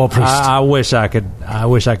be a war priest. I wish I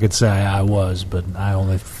could say I was, but I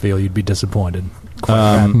only feel you'd be disappointed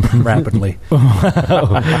quite rapidly.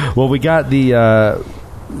 Well, we got the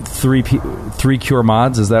three cure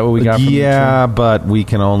mods. Is that what we got? Yeah, but we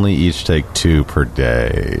can only each take 2 per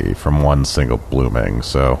day from one single blooming.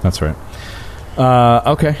 So that's right.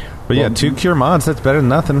 Okay, but yeah, 2 cure mods. That's better than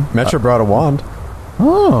nothing. Metro brought a wand.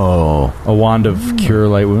 Oh, a wand of cure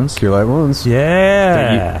light wounds. Cure light wounds.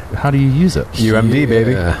 Yeah. How do you use it? UMD,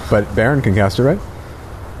 baby. But Baron can cast it, right?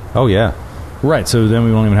 Oh yeah. Right, so then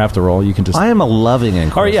we won't even have to roll. You can just... I am a loving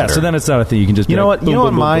Inquisitor. Oh, yeah, so then it's not a thing. You can just... You know be what? like, You know what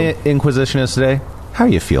boom, my boom. Inquisition is today? How are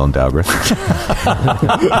you feeling, Dalgrith?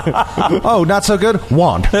 Oh, not so good.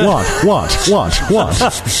 Wand.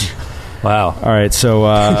 Wow. All right, so...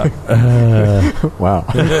 Wow.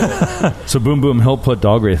 so Boom Boom, he'll put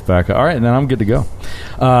Dalgraith back. All right, and then I'm good to go.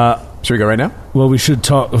 Should we go right now? Well, we should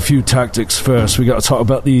talk a few tactics first. We got to talk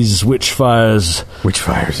about these witch fires. Which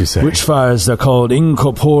fires, you say? Witch fires, they're called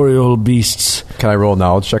incorporeal beasts. Can I roll a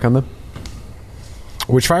knowledge check on them?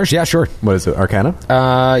 Which fires? Yeah, sure. What is it? Arcana?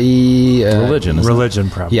 Religion, isn't it? Religion,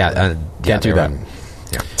 probably. Yeah, Can't do that.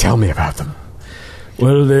 Tell me about them.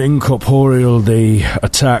 Well, they're incorporeal. They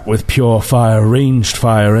attack with pure fire, ranged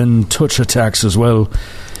fire, and touch attacks as well.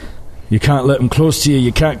 You can't let them close to you.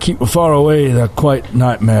 You can't keep them far away. They're quite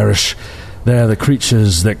nightmarish. They're the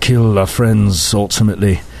creatures that kill our friends,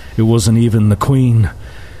 ultimately. It wasn't even the queen.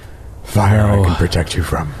 Fire No. I can protect you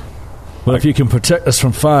from. Well, if you can protect us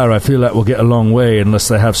from fire, I feel like we'll get a long way, unless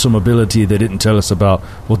they have some ability they didn't tell us about.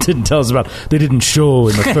 Well, didn't tell us about. They didn't show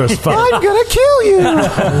in the first fight. I'm gonna kill you.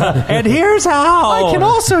 And here's how. I can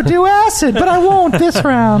also do acid, but I won't this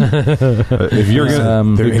round. If you're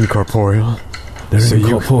gonna, They're incorporeal. They're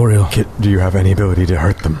incorporeal. Do you have any ability to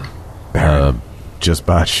hurt them? Baron? just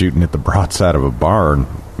by shooting at the broadside of a barn,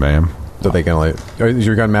 ma'am. So they can only... Is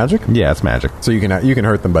your gun magic? Yeah, it's magic. So you can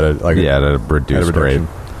hurt them, but at a reduced rate.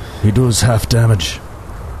 He does half damage.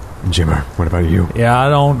 Jimmer, what about you? Yeah,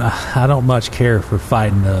 I don't much care for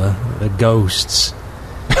fighting the ghosts.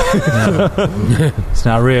 It's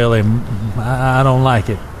not really. I don't like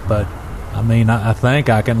it, but I mean, I think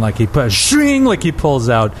I can. Like he pulls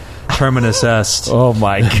out Terminus Est. Oh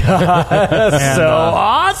my god, that's so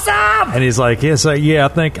awesome! And he's like, I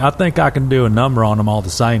think I can do a number on them all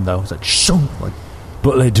the same though. It's like, shoo, like,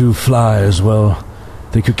 but they do fly as well.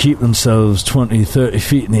 They could keep themselves 20, 30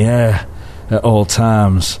 feet in the air at all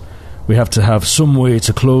times. We have to have some way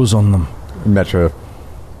to close on them. Metra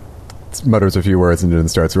mutters a few words and then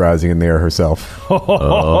starts rising in the air herself.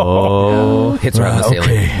 Hits her on the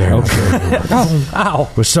ceiling. Okay. Ow.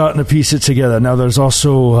 We're starting to piece it together. Now there's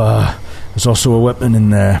also a weapon in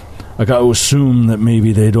there. I got to assume that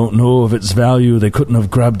maybe they don't know of its value. They couldn't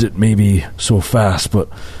have grabbed it maybe so fast, but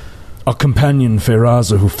our companion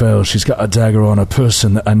Feyraza who fell, she's got a dagger on her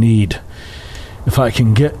person that I need. If I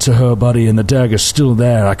can get to her body and the dagger's still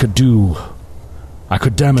there, I could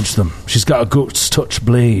damage them. She's got a goat's touch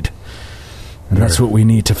blade, and that's what we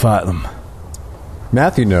need to fight them.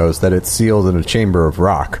 Matthew knows that it's sealed in a chamber of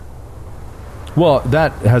rock. Well,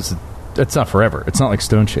 it's not forever. It's not like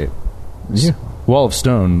stone shape. Yeah. Wall of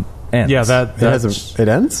stone ends. yeah, It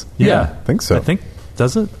ends? Yeah, I think so. I think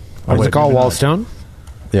does it? What's it called? Wall of Stone?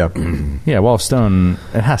 Yeah. Yeah, wall of stone.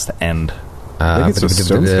 It has to end. I think it's just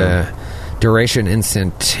stone. Duration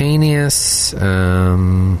instantaneous.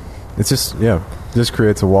 It's just, just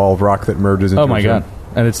creates a wall of rock that merges into Oh my god!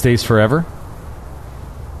 And it stays forever.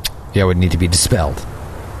 Yeah, it would need to be dispelled.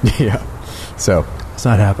 Yeah. So, It's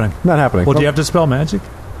not happening. not happening. Well, do you have to spell magic?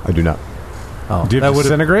 I do not. Oh, Do you have to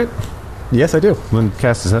disintegrate? Yes, I do. Then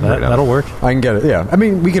cast disintegrate. that'll work. I can get it, yeah. I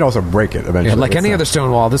mean, we can also break it eventually. Yeah, like any other stone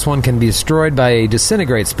wall, this one can be destroyed by a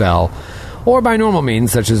disintegrate spell or by normal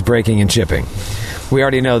means such as breaking and chipping. We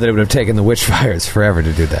already know that it would have taken the witch fires forever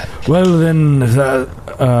to do that. Well, then,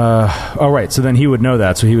 all right. So then he would know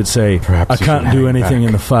that. So he would say, Perhaps "I you should can't do hang anything back.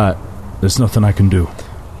 in the fight. There's nothing I can do."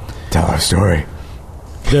 Tell our story.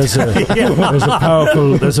 There's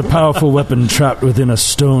a powerful weapon trapped within a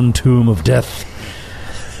stone tomb of death.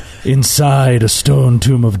 Inside a stone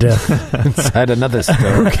tomb of death. Inside another stone.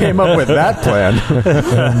 Who came up with that plan?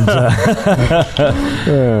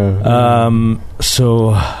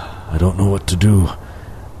 So I don't know what to do.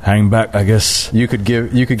 Hang back, I guess. You could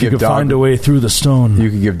give Find a way through the stone. You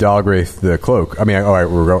could give Dalgraith the cloak. I mean, all right, if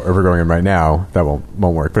we're going in right now, that won't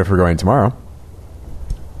work. But if we're going tomorrow,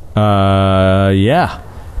 Yeah.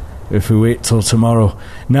 If we wait till tomorrow.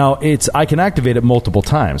 Now I can activate it multiple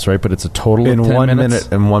times, right? But it's a total In of 10 1 minutes.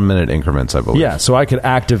 minute, in 1 minute increments, I believe. Yeah, so I could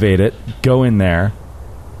activate it, go in there.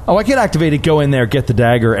 Oh, I could activate it, go in there, get the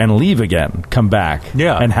dagger, and leave again. Come back.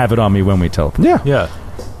 Yeah. And have it on me when we teleport. Yeah,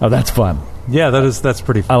 Oh, that's fun. yeah. That's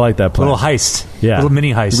pretty. I like that plan. Little heist. Yeah. Little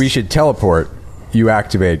mini heist. we should teleport. You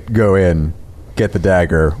activate, go in, get the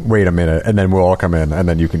dagger, wait a minute, and then we'll all come in, and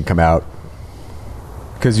then you can come out.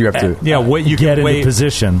 Because you have to, Yeah, wait. You get can into wait.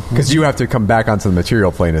 position. because you have to come back onto the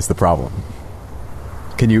material plane. Is the problem?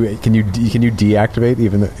 Can you deactivate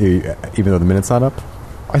even though the minute's not up?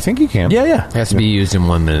 I think you can. Yeah. It has to be used in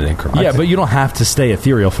 1 minute increments. Yeah, but you don't have to stay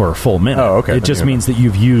ethereal for a full minute. Oh, okay. It just means that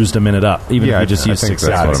you've used a minute up, even if you just use I think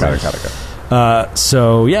 6 that's seconds. what I meant.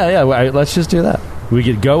 So, let's just do that. We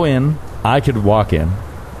could go in, I could walk in,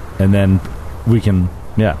 and then we can,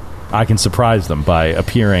 I can surprise them by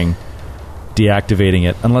appearing, deactivating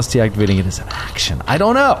it, unless deactivating it is an action. I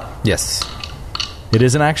don't know. Yes. It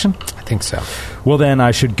is an action? I think so. Well, then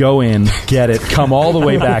I should go in, get it, come all the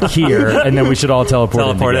way back here, and then we should all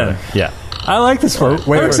teleport in. Yeah. I like this part.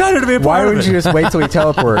 Wait, I'm excited to be a part Why of wouldn't it. you just wait till we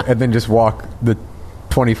teleport and then just walk the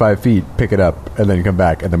 25 feet, pick it up, and then come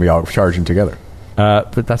back, and then we all charge in together?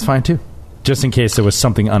 But that's fine, too. Just in case there was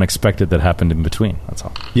something unexpected that happened in between. That's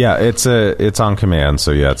all. Yeah, it's on command,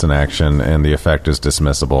 so yeah, it's an action, and the effect is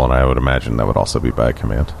dismissible, and I would imagine that would also be by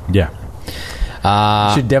command. Yeah.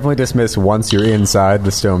 You should definitely dismiss once you're inside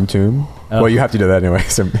the stone tomb. Well, you have to do that anyway.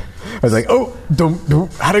 So I was like, don't,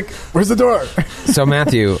 where's the door? So,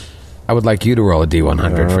 Matthew, I would like you to roll a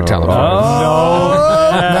D100 for teleporting.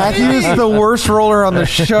 Matthew is the worst roller on the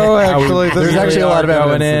show, actually. There's actually a lot of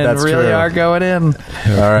evidence that's really true. are going in. All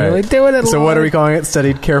right. Really doing it. So what are we calling it?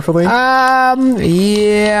 Studied carefully?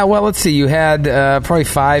 Yeah, well, let's see. You had probably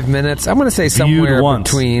 5 minutes. I'm going to say somewhere Viewed once.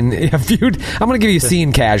 between... Yeah, viewed. I'm going to give you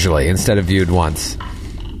seen casually instead of viewed once.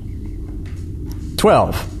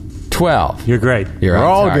 12. You're great. You're We're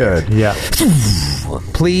on all target. good. Yeah.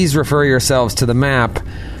 Please refer yourselves to the map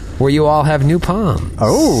where you all have new palms.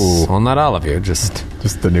 Oh. Well, not all of you. Just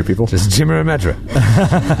the new people? Just Jimmer and Medra.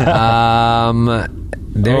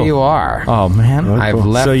 There you are. Oh, man. I've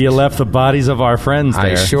left. So you left the bodies of our friends there.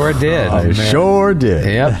 I sure did. Sure did.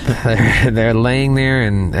 Yep. They're laying there,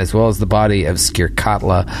 and as well as the body of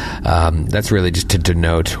Skirkatla. That's really just to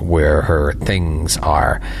denote where her things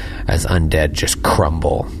are as undead just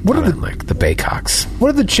crumble. What are like the Baycocks? What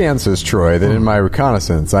are the chances, Troy, that in my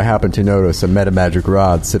reconnaissance I happen to notice a metamagic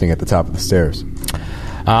rod sitting at the top of the stairs?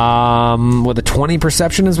 With a 20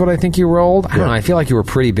 perception is what I think you rolled. I don't know. I feel like you were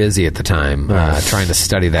pretty busy at the time trying to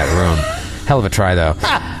study that room. Hell of a try, though.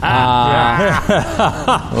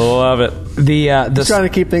 Love it. Just trying to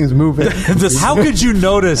keep things moving. How could you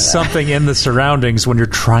notice something in the surroundings when you're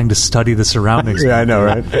trying to study the surroundings? Yeah, I know,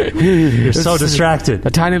 right? You're so distracted.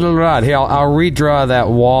 A tiny little rod. Here, I'll redraw that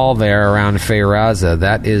wall there around Feyraza.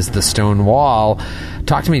 That is the stone wall.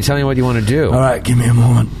 Talk to me. Tell me what you want to do. All right, give me a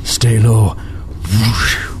moment. Stay low.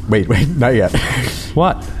 Wait, not yet.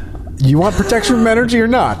 What? You want protection from energy or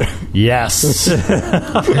not? Yes. Too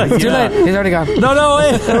late. He's already gone. No,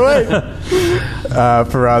 wait.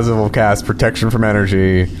 Peraza will cast protection from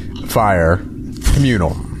energy, fire,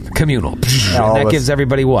 communal. That gives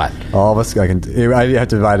everybody what? All of us. I have to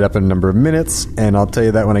divide it up in a number of minutes, and I'll tell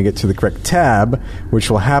you that when I get to the correct tab, which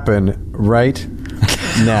will happen right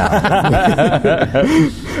now.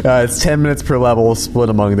 It's 10 minutes per level, split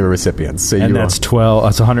among the recipients. So and that's 12.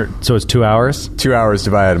 That's 100. So it's 2 hours. 2 hours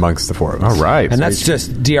divided amongst the four of us. All right. And that's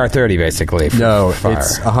just DR30 basically. No, fire.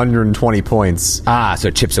 it's 120 points. So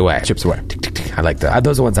it chips away. I like that.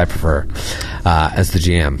 Those are the ones I prefer as the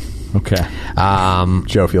GM. Okay.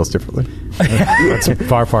 Joe feels differently. That's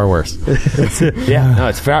far, far worse. No,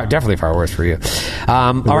 it's definitely far worse for you.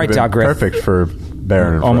 All right, Dalgrith. Perfect for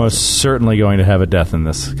Baron. And Almost certainly going to have a death in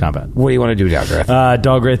this combat. What do you want to do, Dalgrith?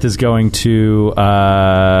 Dalgrith is going to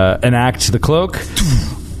enact the cloak,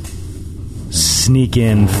 sneak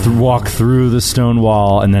in, walk through the stone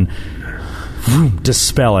wall, and then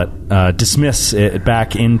dispel it, dismiss it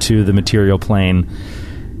back into the material plane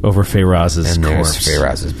over Feyraz's and corpse. there's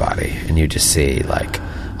Feyraz's body, and you just see like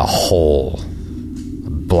a hole, a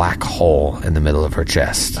black hole in the middle of her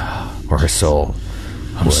chest, where her soul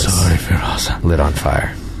was sorry, Feyraz. lit on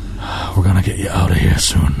fire. We're gonna get you out of here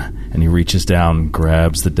soon. And he reaches down,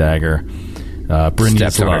 grabs the dagger.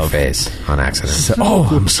 Brynya's Steps on her love. face on accident.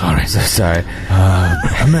 I'm sorry. So sorry.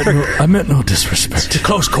 I meant no disrespect.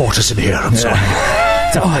 Close quarters in here. I'm sorry.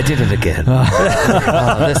 I did it again.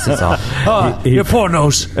 This is all. Your poor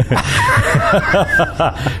nose.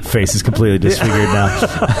 Face is completely disfigured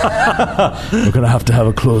now. We're gonna have to have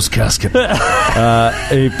a closed casket.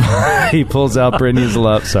 He pulls out Brynya's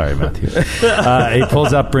love. Sorry, Matthew. He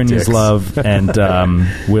pulls out Brynya's love and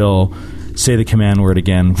will say the command word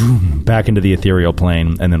again, back into the ethereal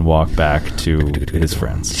plane, and then walk back to his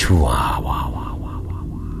friends.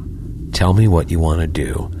 Tell me what you want to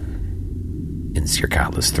do in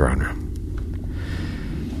Skirkatla's throne room.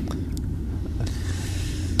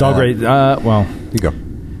 Dalgraith, you go.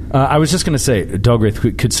 I was just going to say,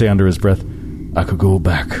 Dalgraith could say under his breath, I could go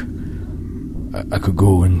back. I could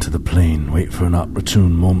go into the plane, wait for an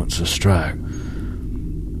opportune moment to strike.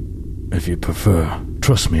 If you prefer,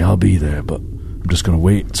 trust me, I'll be there, but I'm just going to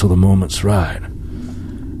wait till the moment's right.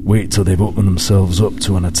 Wait till they've opened themselves up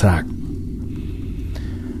to an attack.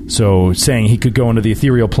 So saying he could go into the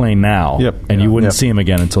ethereal plane now, and you wouldn't see him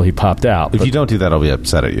again until he popped out. If you don't do that, I'll be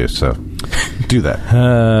upset at you. So Do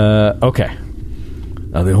that. Okay.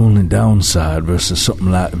 Now, the only downside versus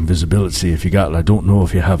something like invisibility, if you got it, I don't know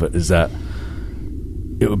if you have it, is that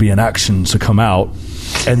it would be an action to come out,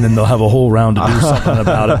 and then they'll have a whole round to do something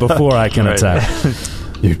about it before I can attack.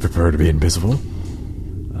 You'd prefer to be invisible?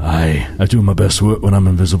 I do my best work when I'm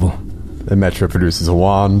invisible. Then Metra produces a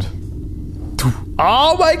wand.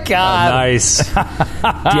 Oh my God! Nice. Do you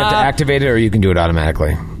have to activate it, or you can do it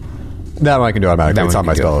automatically? That one I can do automatically. That It's one on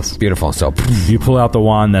my you can do spell it. list. Beautiful. So, You pull out the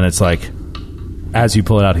wand, then it's like, as you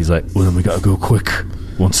pull it out, he's like, Well, then we gotta go quick.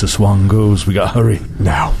 Once this wand goes, we gotta hurry.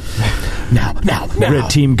 Now.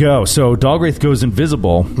 Red team go. So Dalgraith goes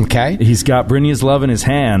invisible. Okay. He's got Brynja's love in his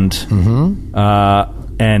hand.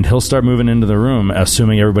 And he'll start moving into the room,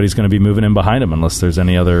 assuming everybody's going to be moving in behind him, unless there's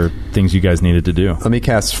any other things you guys needed to do. Let me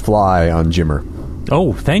cast Fly on Jimmer.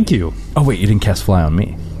 Oh, thank you. Oh, wait, you didn't cast Fly on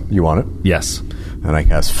me. You want it? Yes. And I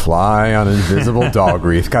cast Fly on Invisible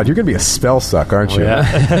Dalgraith. God, you're going to be a spell suck, aren't you?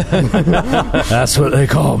 That's what they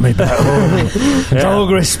call me back home.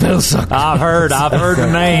 Dalgraith spell suck. I've heard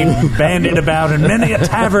the name bandied about in many a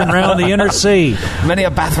tavern round the inner sea. many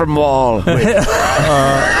a bathroom wall. Is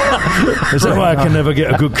that why I can never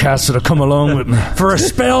get a good caster to come along with me? For a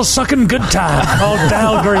spell-sucking good time called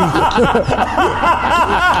Dalgraith.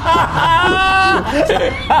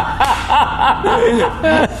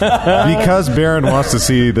 Because Baron wants to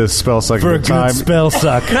see this spell sucking For a good good time. spell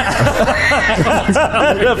suck.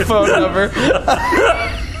 The phone number.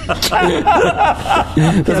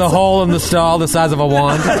 There's a hole in the stall the size of a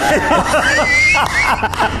wand.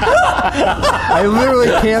 I literally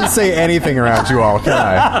can't say anything around you all, can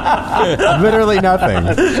I? Literally nothing.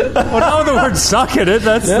 Well, now the word suck in it,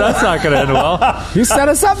 that's not going to end well. You set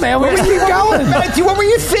us up, man. Where were you going? What were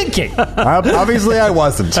you thinking? Obviously, I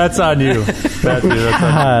wasn't. That's on you. That's you.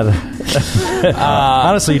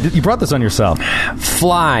 Honestly, you brought this on yourself.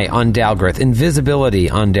 Fly on Dalgrith. Invisibility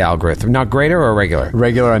on Dalgrith. Not greater or regular?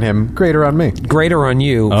 Regular on him, greater on me. Greater on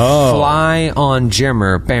you. Oh. Fly on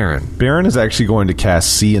Jimmer. Baron. Baron is actually going to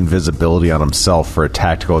cast See Invisibility on himself for a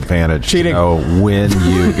tactical advantage. Cheating. To know when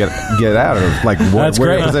you get out of That's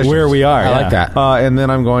where great. positions. Where we are. I like that. And then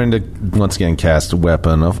I'm going to once again cast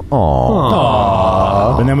Weapon of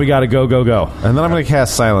Awe. And then we got to go. And then I'm going to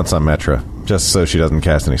cast Silence on Metra, just so she doesn't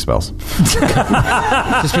cast any spells.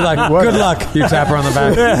 Just be like, good luck. You tap her on the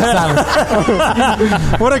back. Silence.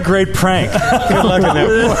 What a great prank. Good luck in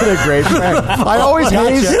there. What a great prank. I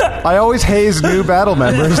always haze new battle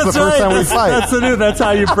members the first time we fight. That's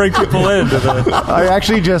how you bring people in. I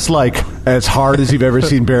actually just as hard as you've ever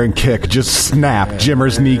seen Baron kick, just snap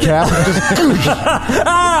Jimmer's kneecap.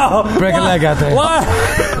 Ow! Break a leg out there.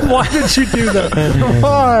 Why did you do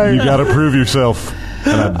that? You got to prove yourself.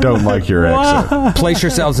 And I don't like your accent. Place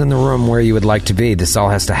yourselves in the room where you would like to be. This all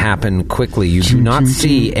has to happen quickly. You do not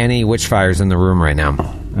see any witchfires in the room right now.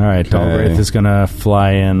 All right, Dalgraith is going to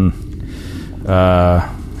fly in.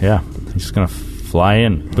 He's just going to fly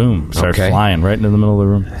in. Boom. Start flying right into the middle of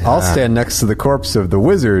the room. I'll stand next to the corpse of the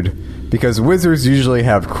wizard because wizards usually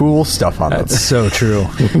have cool stuff on them. That's so true.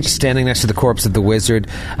 Standing next to the corpse of the wizard.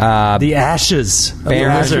 The ashes. The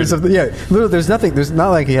ashes of the there's nothing. There's not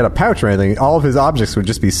like he had a pouch or anything. All of his objects would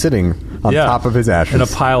just be sitting on top of his ashes in a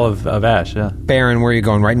pile of ash. Yeah. Baron, where are you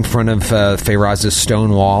going? Right in front of Feyraz's stone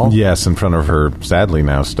wall. Yes, in front of her, sadly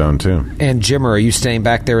now stone too. And Jimmer, are you staying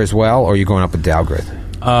back there as well, or are you going up with Dalgrith?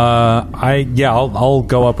 I'll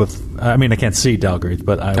go up with. I mean, I can't see Dalgraith,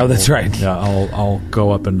 but I. Oh, that's right. Yeah, I'll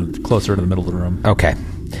go up and closer to the middle of the room. Okay.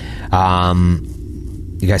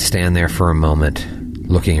 You guys stand there for a moment,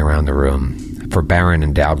 looking around the room. For Baron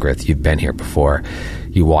and Dalgrith, you've been here before.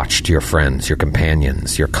 You watched your friends, your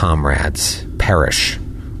companions, your comrades perish.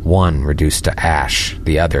 One reduced to ash.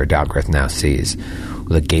 The other, Dalgrith now sees,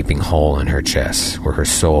 with a gaping hole in her chest, where her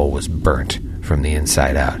soul was burnt from the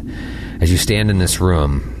inside out. As you stand in this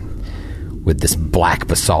room with this black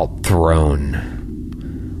basalt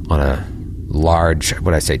throne on a large,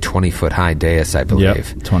 20-foot high dais, I believe. Yep,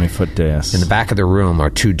 20-foot dais. In the back of the room are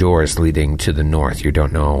two doors leading to the north. You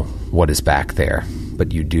don't know what is back there,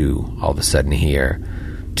 but you do all of a sudden hear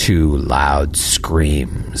two loud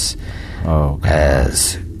screams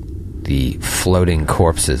as the floating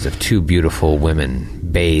corpses of two beautiful women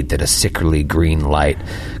bathed in a sickly green light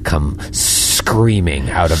come screaming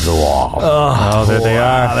out of the wall. Oh, there they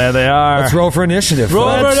are. There they are. Let's roll for initiative.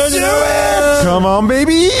 Let's do it! Come on,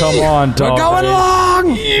 baby. Come on, dog. We're going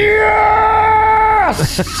along.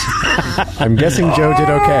 Yes. I'm guessing Joe did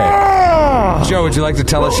okay. Joe, would you like to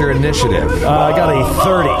tell us your initiative? I got a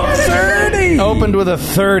 30. Opened with a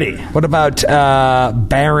 30. What about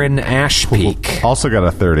Baron Ashpeak? Also got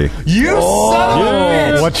a 30. You son of a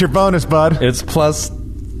bitch! What's your bonus, bud? It's plus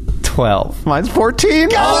 12. Mine's 14.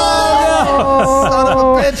 Oh, son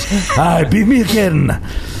of a bitch. Beat me again.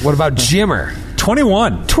 What about Jimmer?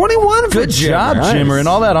 21. 21 for Good job, Jimmer. Jimmer, and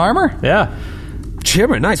all that armor. Yeah.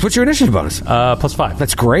 Jimmer, nice. What's your initiative bonus? +5.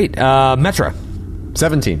 That's great. Metra.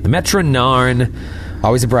 17. Metra Narn,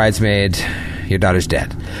 always a bridesmaid. Your daughter's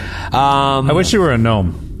dead. I wish you were a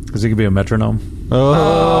gnome, because you could be a metronome. Get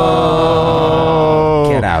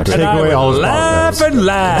out. And I would laugh and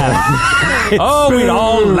laugh. We'd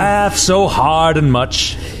all laugh so hard and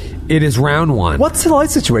much. It is round 1. What's the light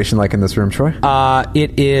situation like in this room, Troy?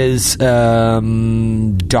 It is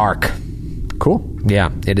dark. Cool. Yeah,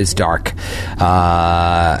 it is dark.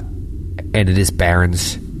 And it is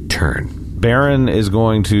Baron's turn. Baron is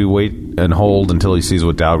going to wait and hold until he sees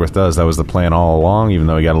what Dalgrith does. That was the plan all along, even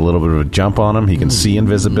though he got a little bit of a jump on him. He can see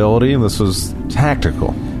invisibility, and this was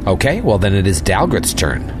tactical. Okay, well then it is Dalgrith's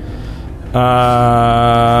turn. It's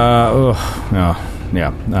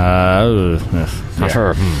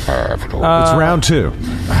round 2.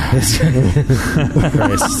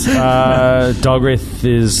 Dalgrith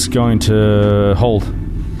is going to hold.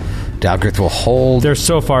 Dalgrith will hold. They're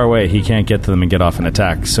so far away, he can't get to them and get off an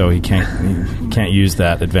attack, so he can't use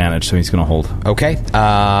that advantage, so he's going to hold. Okay.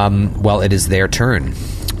 Well, it is their turn.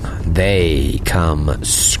 They come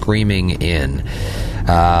screaming in.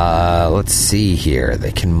 Let's see here.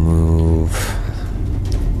 They can move.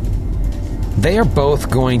 They are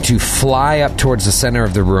both going to fly up towards the center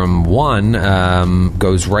of the room. One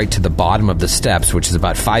goes right to the bottom of the steps, which is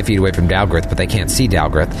about 5 feet away from Dalgrith, but they can't see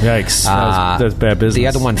Dalgrith. Yikes. That's bad business. The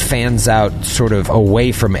other one fans out sort of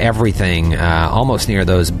away from everything, almost near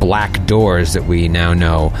those black doors that we now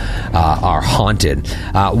know are haunted.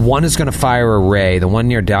 One is going to fire a ray. The one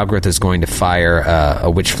near Dalgrith is going to fire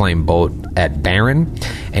a witch flame bolt at Baron,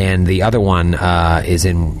 and the other one is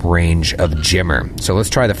in range of Jimmer. So let's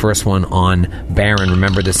try the first one on Baron.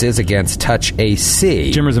 Remember, this is against touch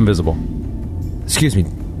AC. Jimmer's invisible. Excuse me.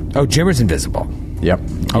 Oh, Jimmer's invisible. Yep.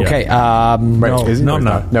 Okay. Right. No, Is he? no, Or I'm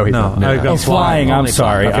not. No, he's No, not. I've got He's flying. I'm Only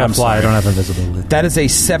sorry. I've got I'm fly. I sorry. don't have invisibility. That is a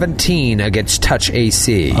 17 against touch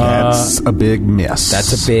AC. That's a big miss.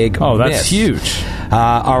 That's a big Oh, that's miss. huge.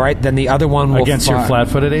 All right, then the other one will Against your fire-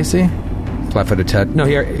 flat-footed AC? flat-footed touch. No,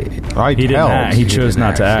 here. I He didn't held. act. He chose didn't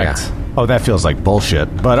not to act, act. yeah. Oh, that feels like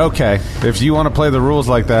bullshit. But okay, if you want to play the rules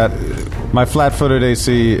like that, my flat-footed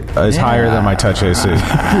AC is higher than my touch AC.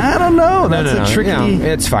 I don't know. That's No, a tricky... you know,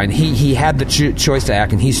 it's fine. He had the choice to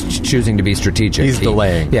act, and he's choosing to be strategic. He's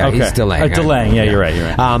delaying. Yeah, Okay. he's delaying. Delaying. Yeah, you're right. You're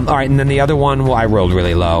right. All right, and then the other one, I rolled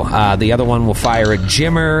really low. The other one will fire at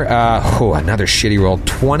Jimmer. Another shitty roll.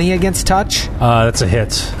 20 against touch? That's a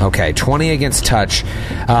hit. Okay, 20 against touch.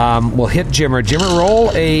 We'll hit Jimmer. Jimmer,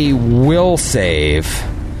 roll a will save.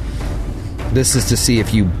 This is to see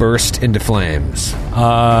if you burst into flames.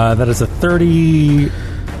 That is a 38.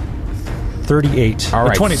 All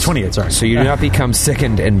right. 28, sorry. So you do not become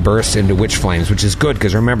sickened and burst into witch flames, which is good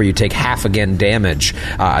because remember you take half again damage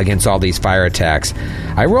against all these fire attacks.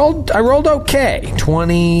 I rolled okay.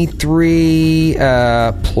 23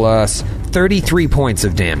 plus 33 points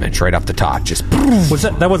of damage right off the top. Just Was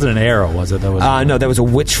that wasn't an arrow, was it? That was no, that was a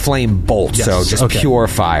witch flame bolt. Yes, So just okay. pure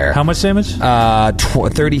fire. How much damage?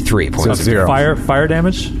 33 points. So of 0. Fire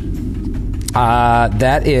damage?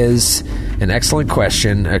 That is an excellent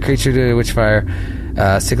question. A creature to which fire,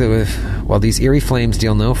 sickly with, while these eerie flames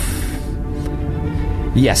deal no.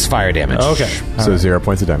 Yes, fire damage. Okay. So 0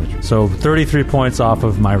 points of damage. So 33 points off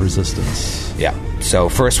of my resistance. Yeah. So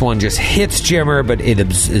first one just hits Jimmer, but it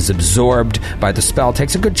is absorbed by the spell.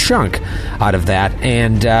 Takes a good chunk out of that.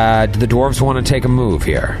 And do the dwarves want to take a move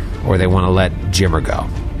here, or they want to let Jimmer go?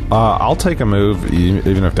 I'll take a move,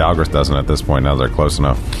 even if Dalgrith doesn't at this point. Now they're close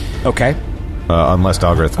enough. Okay. Unless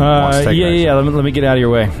Dalgrith wants to take an action. Let me get out of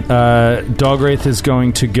your way. Dalgraith is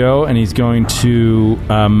going to go, and he's going to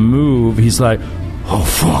move. He's like, oh,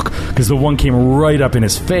 fuck, because the one came right up in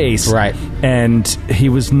his face. Right. And he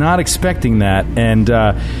was not expecting that. And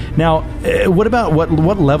now, what about,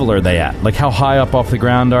 what level are they at? Like, how high up off the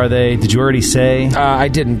ground are they? Did you already say? I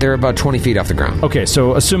didn't. They're about 20 feet off the ground. Okay,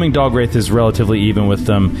 so assuming Dalgraith is relatively even with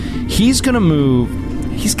them, he's going to move.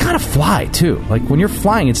 He's got to fly too. Like when you're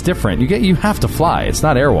flying, it's different. You have to fly. It's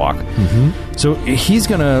not airwalk. Mm-hmm. So he's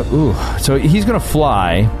gonna. He's gonna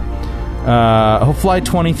fly. He'll fly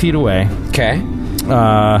 20 feet away. Okay.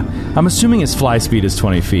 I'm assuming his fly speed is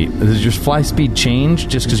 20 feet. Does your fly speed change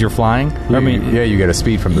just because you're flying? You get a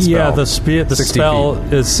speed from the spell. Yeah, the spell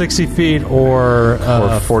feet. is 60 feet or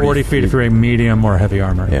 40 feet if you're a medium or heavy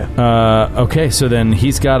armor. Yeah. Okay, so then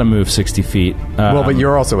he's got to move 60 feet. Well, but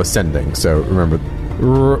you're also ascending, so remember.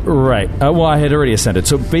 Right. Well, I had already ascended.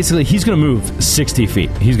 So basically, he's going to move 60 feet.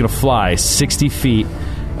 He's going to fly 60 feet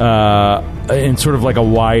in sort of like a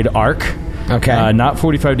wide arc. Okay. Not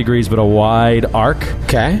 45 degrees, but a wide arc.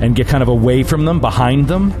 Okay. And get kind of away from them, behind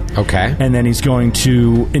them. Okay. And then he's going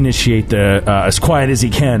to initiate the, as quiet as he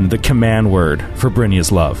can, the command word for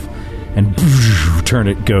Brynja's love. And turn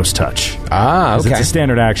it ghost touch. Ah, okay. It's a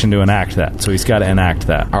standard action to enact that, so he's got to enact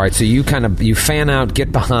that. All right, so you fan out,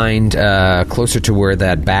 get behind, closer to where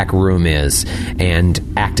that back room is, and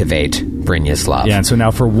activate Brynja's love. Yeah, and so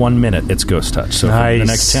now for 1 minute, it's ghost touch. So for the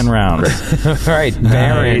next 10 rounds. All right,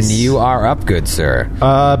 Baron, you are up, good sir.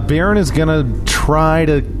 Baron is going to try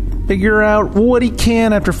to figure out what he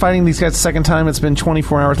can after fighting these guys the second time. It's been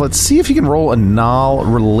 24 hours. Let's see if he can roll a Null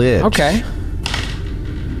Religion. Okay.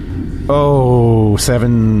 Oh,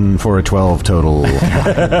 7 for a 12 total. This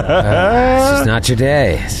is not your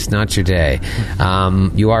day. It's not your day.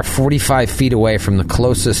 You are 45 feet away from the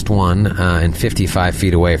closest one and 55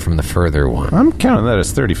 feet away from the further one. I'm counting that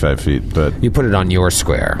as 35 feet, but... You put it on your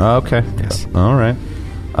square. Okay. Yes. All right.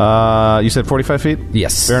 You said 45 feet?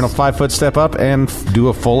 Yes. Baron will 5-foot step up and do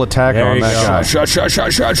a full attack on that guy.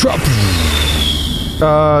 Shot.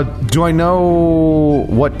 Do I know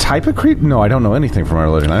what type of creature? No, I don't know anything from our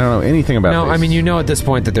religion. I don't know anything about No, these. I mean, you know at this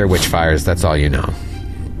point that they're witchfires. That's all you know.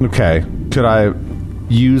 Okay. Could I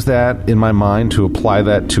use that in my mind to apply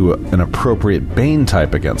that to an appropriate Bane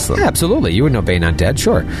type against them? Yeah, absolutely. You would know Bane Undead,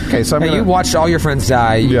 sure. Okay, so you watched all your friends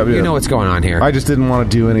die. Yeah. You know what's going on here. I just didn't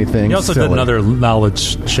want to do anything You also silly. did another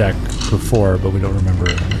knowledge check before, but we don't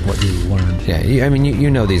remember what you learned. Yeah, you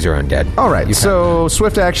know these are undead. All right, so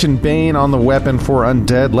swift action Bane on the weapon for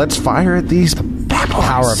undead. Let's fire at these bad boys.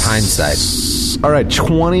 Power of hindsight. All right,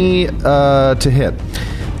 20 to hit.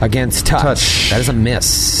 Against touch. That is a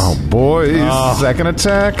miss. Oh, boys. Second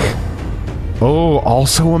attack. Oh,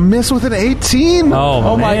 also a miss with an 18.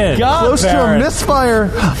 Oh my God, Close Baron. to a misfire.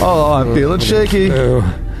 Oh, I'm feeling shaky.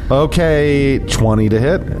 Okay, 20 to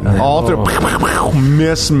hit. All through.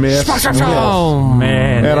 Miss. Oh,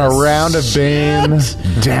 man. And a round of Bane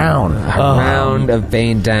down. A round of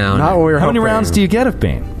Bane down. Not what we were How many hoping. rounds do you get of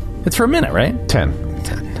Bane? It's for a minute, right? 10.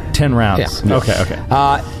 10 rounds. Yeah. Okay.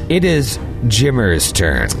 It is Jimmer's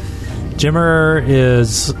turn. Jimmer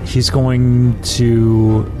he's going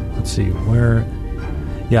to, let's see, where,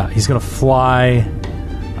 yeah, he's going to fly,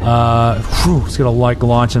 he's going to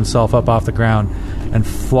launch himself up off the ground and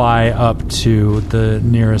fly up to the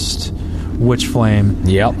nearest witch flame.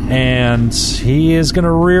 Yep. And he is going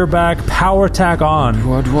to rear back, power attack on.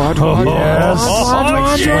 What? Yes.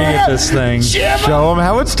 Swing at this thing. Show him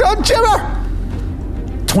how it's done, Jimmer.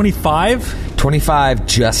 25? 25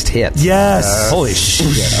 just hits. Yes. Holy shit.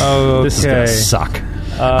 Okay. This is going to suck.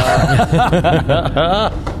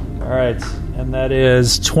 All right. And that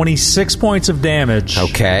is 26 points of damage.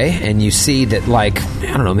 Okay, and you see that,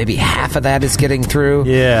 maybe half of that is getting through.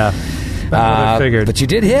 Yeah. That's what I figured. But you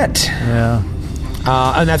did hit. Yeah.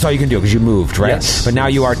 And that's all you can do because you moved, right? Yes. But now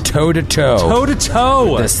you are toe-to-toe.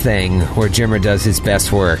 Toe-to-toe. This thing where Jimmer does his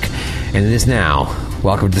best work. And it is now.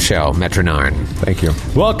 Welcome to the show, Metronarn. Thank you.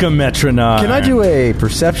 Welcome, Metronar. Can I do a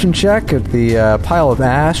perception check at the pile of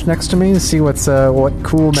ash next to me to see what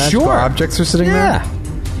cool magical objects are sitting there?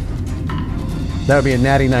 That would be a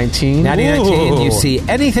natty 19. Natty 19, you see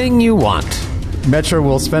anything you want. Metro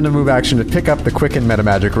will spend a move action to pick up the Quicken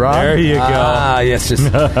Metamagic Rod. There you go. Yes,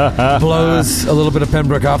 just blows a little bit of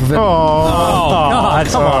Pembroke off of it. Oh, God.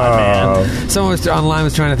 Come on, man. Someone online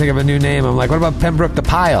was trying to think of a new name. I'm like, what about Pembroke the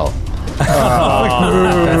Pile?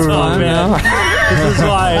 That's fun, man. This is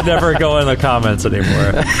why I never go in the comments anymore.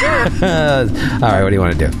 All right, what do you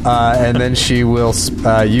want to do? And then she will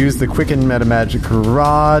use the Quicken Metamagic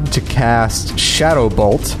Rod to cast Shadow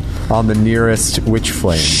Bolt on the nearest witch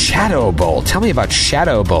flame. Shadow Bolt. Tell me about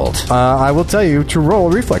Shadow Bolt. I will tell you to roll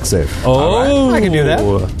a reflex save. Oh, right. I can do that.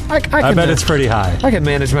 I I bet it's pretty high. I can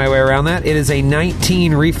manage my way around that. It is a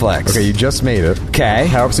 19 reflex. Okay, you just made it. Okay.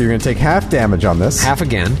 So you're going to take half damage on this. Half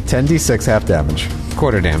again. 10d6 half damage.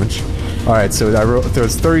 Quarter damage. All right, so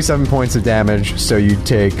it's 37 points of damage, so you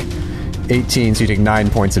take 18, so you take 9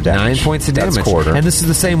 points of damage. 9 points of damage. That's quarter. And this is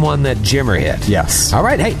the same one that Jimmer hit. Yes. All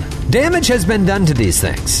right, hey, damage has been done to these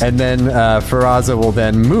things. And then Faraza will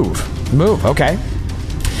then move. Move, okay.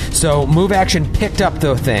 So move action picked up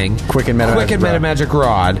the thing. Quicken Metamagic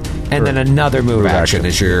Rod. And then another move action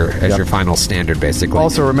as your final standard, basically.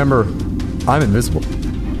 Also, remember, I'm invisible.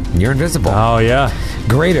 You're invisible. Oh, yeah.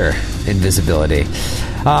 Greater invisibility.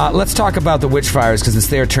 Let's talk about the Witchfires because it's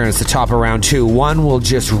their turn. It's the top of round 2. One will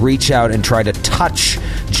just reach out and try to touch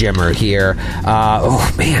Jimmer here.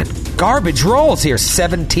 Oh, man. Garbage rolls here.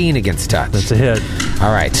 17 against touch. That's a hit.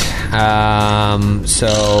 All right.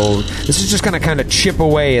 So this is just going to kind of chip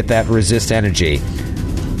away at that resist energy.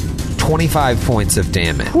 25 points of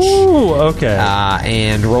damage. Ooh, okay.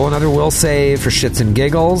 And roll another will save for shits and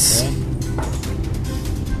giggles.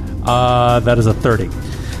 That is a 30.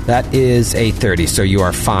 That is a 30, so you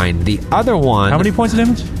are fine. The other one... How many points of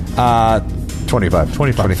damage? 25.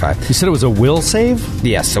 25. You said it was a will save?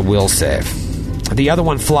 Yes, a will save. The other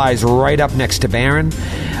one flies right up next to Baron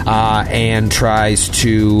and tries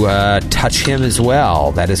to touch him as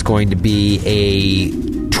well. That is going to be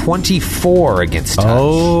a 24 against touch.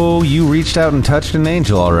 Oh, you reached out and touched an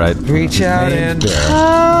angel, all right. Reach out and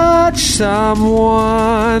touch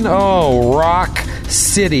someone. Oh, Rock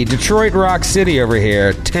City. Detroit Rock City over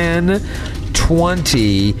here. 10,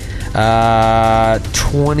 20,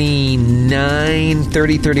 29,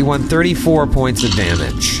 30, 31, 34 points of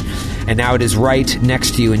damage. And now it is right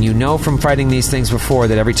next to you, and you know from fighting these things before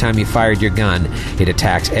that every time you fired your gun, it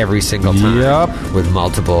attacks every single time with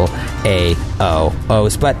multiple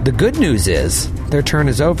AOs. But the good news is, their turn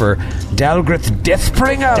is over. Dalgrith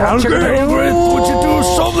Deathbringer! Dalgrith, would you do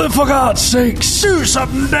something for God's sakes? Do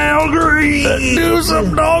something, Dalgrith! Do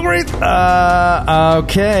something, Dalgrith!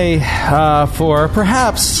 Okay. For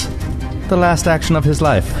perhaps the last action of his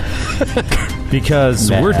life. Because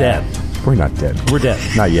we're dead. We're not dead. We're dead.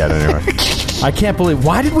 Not yet, anyway. I can't believe...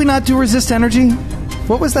 Why did we not do resist energy?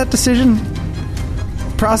 What was that decision?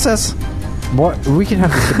 Process? What? We can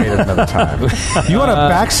have this debate another time. You want a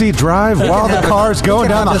backseat drive while the car's going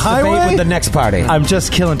down the highway? With the next party. I'm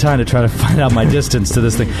just killing time to try to find out my distance to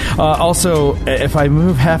this thing. Also, if I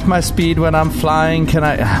move half my speed when I'm flying, can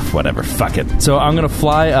I... whatever, fuck it. So I'm going to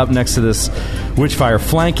fly up next to this Witchfire,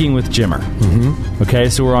 flanking with Jimmer. Mm-hmm. Okay,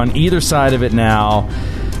 so we're on either side of it now.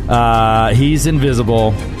 He's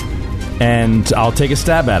invisible, and I'll take a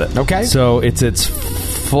stab at it. Okay. So it's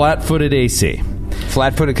flat-footed AC.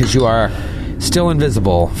 Flat-footed because you are still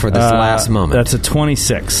invisible for this last moment. That's a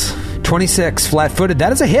 26. 26, flat-footed.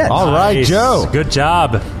 That is a hit. All right, Nice. Joe. Good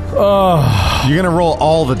job. You're going to roll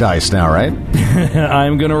all the dice now, right?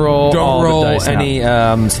 I'm going to roll Don't all roll the dice any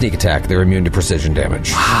sneak attack. They're immune to precision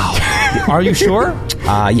damage. Wow. Are you sure?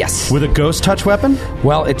 Yes. With a ghost touch weapon?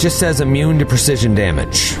 Well, it just says immune to precision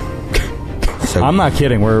damage. So I'm not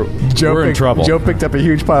kidding. We're in trouble. Joe picked up a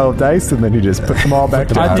huge pile of dice, and then he just put them all back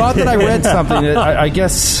down. I thought that I read something. That I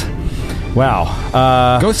guess...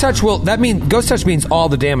 Wow. Ghost touch Ghost touch means all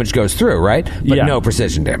the damage goes through, right? But Yeah. no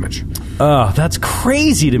precision damage. Oh, that's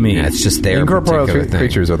crazy to me. Yeah, it's just their Incorporeal particular thing.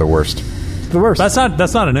 creatures are the worst. The worst. That's not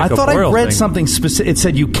an I thought I incorporeal read thing. something specific. It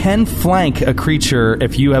said you can flank a creature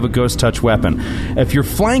if you have a ghost touch weapon. If you're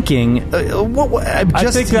flanking, I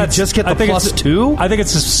think that's just get the +2. I think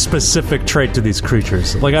it's a specific trait to these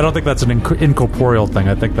creatures. Like, I don't think that's an incorporeal thing.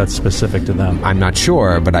 I think that's specific to them. I'm not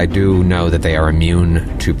sure, but I do know that they are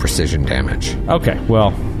immune to precision damage. Okay,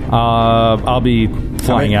 well, I'll be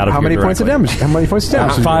flying out of How here many points of directly. damage? How many points of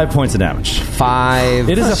damage? 5 points of damage. 5.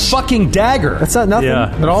 It is a fucking dagger. That's not nothing.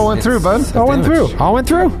 Yeah. It all went through, bud. All went through. All went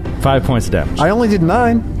through. 5 points of damage. I only did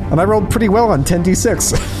 9, and I rolled pretty well on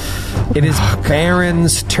 10d6. It is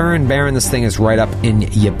Baron's turn. Baron, this thing is right up in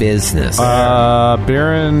your business.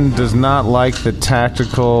 Baron does not like the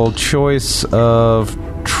tactical choice of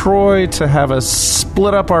Troy to have us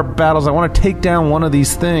split up our battles. I want to take down one of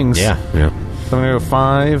these things. yeah. So I'm going to go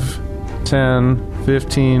 5, 10,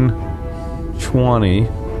 15, 20.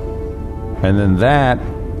 And then that...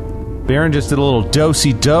 Baron just did a little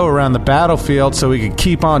do-si-do around the battlefield so we could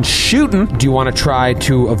keep on shooting. Do you want to try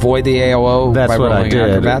to avoid the AOO That's by what I rolling did.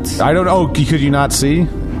 acrobats? I don't... Oh, could you not see?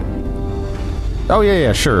 Oh,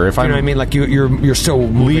 yeah, sure. If You know I'm what I mean? Like you're still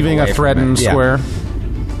moving leaving away a from threatened it. Yeah. square.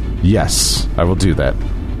 Yes, I will do that.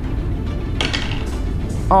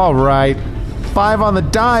 All right. 5 on the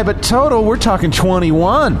die, but total, we're talking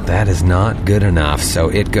 21. That is not good enough. So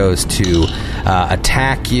it goes to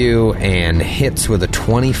attack you and hits with a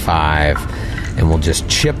 25, and will just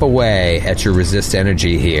chip away at your resist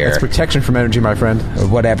energy here. That's protection from energy, my friend. Or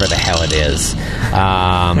whatever the hell it is.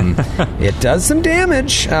 It does some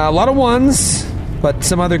damage. A lot of ones, but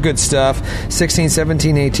some other good stuff. 16,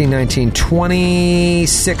 17, 18, 19,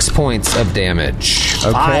 26 points of damage.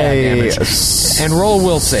 Okay. And roll a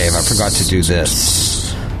will save. I forgot to do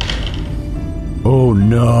this. Oh,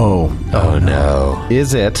 no. Oh, no.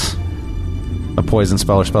 Is it a poison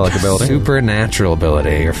spell or spell-like ability? Supernatural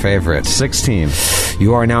ability, your favorite. 16.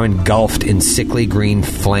 You are now engulfed in sickly green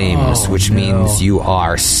flames, which means you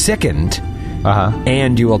are sickened.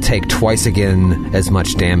 And you will take twice again as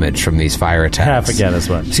much damage from these fire attacks. Half again as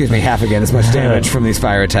much. Excuse me, half again as much damage from these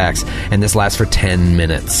fire attacks. And this lasts for 10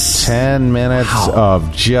 minutes. 10 minutes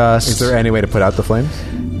of just... Is there any way to put out the flames?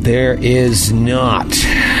 There is not.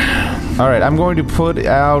 All right, I'm going to put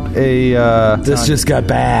out a... This just got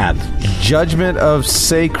bad. Judgment of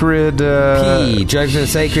Sacred... Judgment of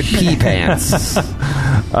Sacred Pee Pants.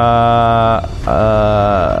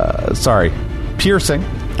 Sorry. Piercing.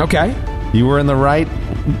 Okay. You were in the right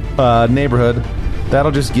neighborhood.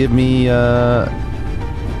 That'll just give me...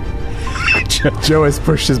 Joe has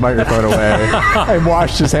pushed his microphone away and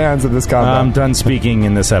washed his hands of this combat. I'm done speaking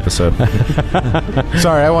in this episode.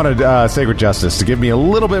 Sorry, I wanted Sacred Justice to give me a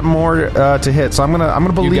little bit more to hit, so I'm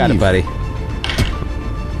gonna believe. You got it, buddy.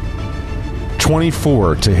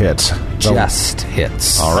 24 to hit. Just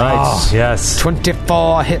hits. All right. Oh, yes.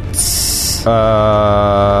 24 hits.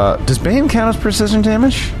 Does Bane count as precision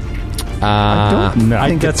damage? I don't I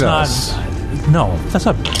think think that's it does. not. No, that's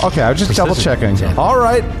not. Okay, I was just double checking. All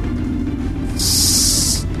right.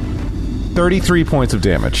 33 points of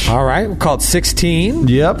damage. All right, we'll call it 16.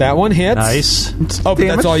 Yep. That one hits. Nice. Oh, but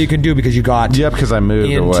that's all you can do because you got Yep, because I moved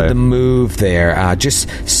into away. the move there. Just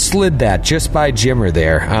slid that just by Jimmer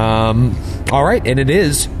there. All right, and it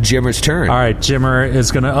is Jimmer's turn. All right, Jimmer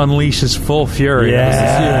is going to unleash his full fury.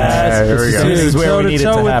 Yeah, there we go. This is where we need it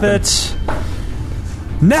to happen. With it.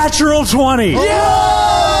 Natural 20.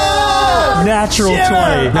 Natural 20.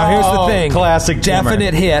 Now, here's the thing. Classic Jimmer.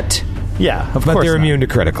 Definite hit, Yeah, of but course they're not. immune to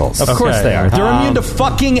criticals. Of course they are. They're immune to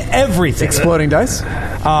fucking everything. Exploding dice?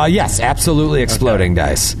 Yes, absolutely exploding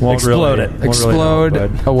dice. Explode it.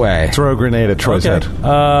 Explode away. Throw a grenade at Troy's head.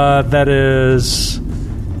 That is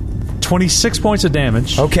 26 points of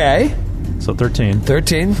damage. Okay. So 13.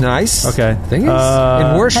 13. Nice. Okay. Thing is,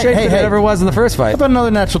 in worse shape than it ever was in the first fight. How about another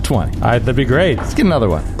natural 20? That'd be great. Let's get another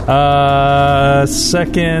one.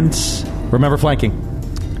 Second. Remember flanking.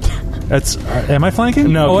 That's. Am I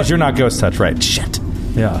flanking? No, Oh, because you're not ghost touch, right? Shit.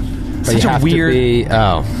 Yeah. But you have weird- to be...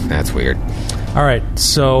 Oh, that's weird. All right.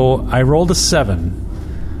 So I rolled a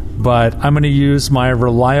 7, but I'm going to use my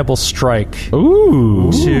reliable strike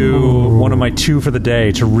to one of my 2 for the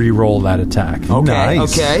day to re-roll that attack. Okay.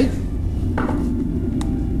 Nice. Okay.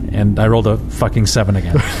 And I rolled a fucking 7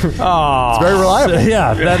 again. It's very reliable.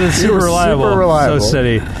 Yeah, that is super reliable. super reliable. So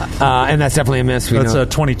steady. And that's definitely a miss. We That's know. a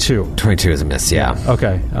 22. 22 is a miss, yeah.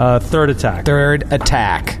 Okay. Third attack. Third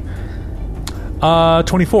attack.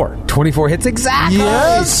 24. 24 hits exactly.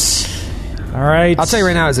 Yes. All right. I'll tell you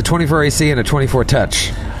right now, it's a 24 AC and a 24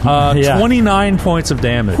 touch. 29 points of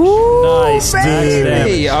damage. Nice,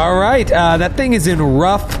 damage. All right. That thing is in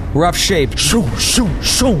rough shape.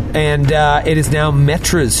 And it is now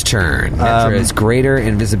Metra's turn. Metra is greater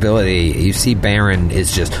invisibility. You see Baron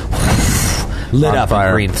is just lit up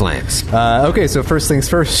in green flames. Okay, so first things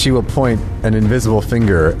first, she will point an invisible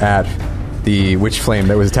finger at the witch flame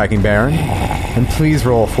that was attacking Baron. And please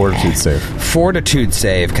roll a fortitude save. Fortitude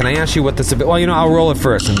save. Can I ask you what this... Well, I'll roll it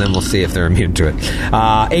first, and then we'll see if they're immune to it.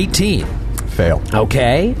 18. Fail.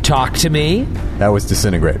 Okay. Talk to me. That was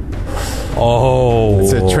disintegrate. Oh.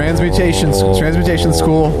 It's a transmutation school.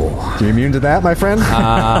 Are you immune to that, my friend?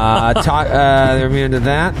 They're immune to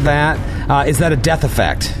that. Is that a death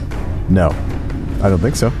effect? No. I don't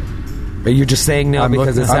think so. You're just saying no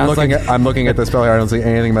because it sounds like... I'm looking at the spell here. I don't see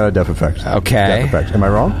anything about a death effect. Okay. Death effect. Am I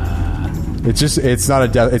wrong? It's not a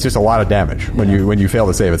death. It's just a lot of damage. When you fail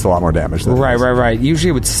to save, it's a lot more damage. Right. Usually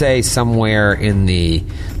it would say somewhere in the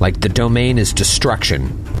domain is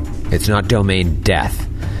destruction. It's not domain death.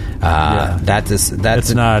 That's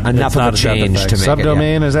not enough of a change to make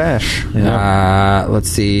Subdomain is ash. Let's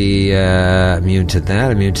see. Immune to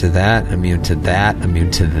that. Immune to that. Immune to that.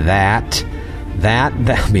 Immune to that. That.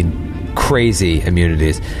 I mean, crazy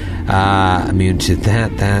immunities. Immune to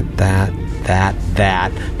that.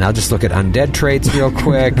 Now I'll just look at undead traits real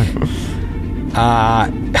quick.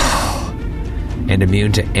 And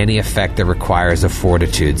immune to any effect that requires a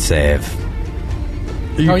fortitude save.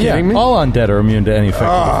 Are you kidding me? All undead are immune to any effect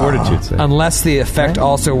of the fortitude save. Unless the effect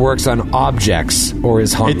also works on objects or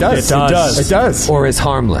is harmless. It does. Or is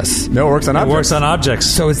harmless. No, it works on It objects. works on objects.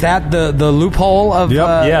 So is that the loophole of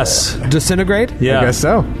Yes. disintegrate? Yeah. I guess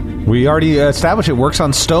so. We already established it works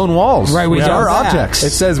on stone walls. Right, we which know are that. objects.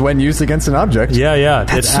 It says when used against an object. Yeah.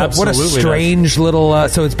 That's It absolutely what a strange little...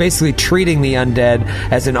 so it's basically treating the undead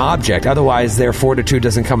as an object. Otherwise, their fortitude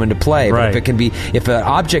doesn't come into play. Right. But if an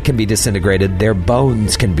object can be disintegrated, their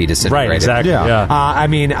bones can be disintegrated. Right, exactly. Yeah.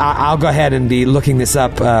 I'll go ahead and be looking this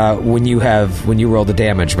up when you roll the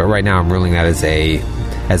damage. But right now, I'm ruling that as a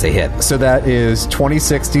hit. So that is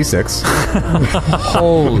 26d6.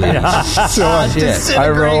 Holy shit! I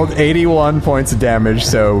rolled 81 points of damage,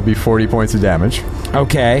 so it would be 40 points of damage.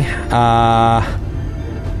 Okay.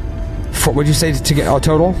 What did you say to get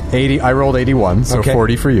total? 80. I rolled 81, so Okay.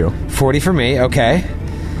 40 for you. 40 for me. Okay.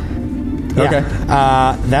 Okay.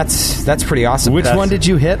 That's pretty awesome. Which one did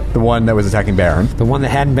you hit? The one that was attacking Baron. The one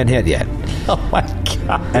that hadn't been hit yet. Oh my god.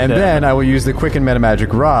 And then I will use the Quicken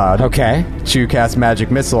Metamagic Rod to cast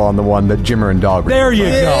Magic Missile on the one that Jimmer and Dahlgren. There you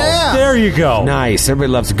go. There you go. Nice.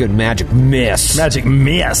 Everybody loves a good magic miss. Magic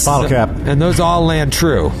miss. Bottle cap. And those all land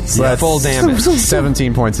true. So that's full damage.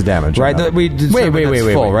 17 points of damage. Right? Wait.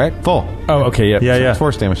 Wait. Full, right? Full. Oh, okay, yeah. Yeah.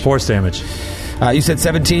 Force damage. Force damage. You said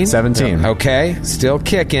 17? 17. Okay. Still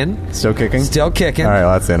kicking. Still kicking? Still kicking. All right,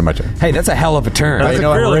 well, that's the end of my turn. Hey, that's a hell of a turn. That's a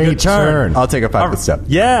really good turn. I'll take a 5-foot step.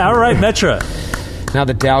 Yeah, all right, Metra. Now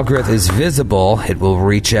that Dalgrith is visible, it will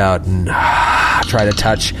reach out and try to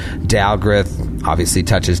touch Dalgrith. Obviously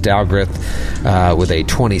touches Dalgrith with a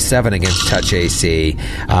 27 against touch AC.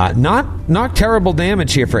 Not terrible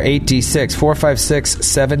damage here for 8d6. 4, 5, 6,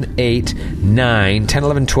 7, 8, 9, 10,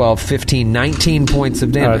 11, 12, 15, 19 points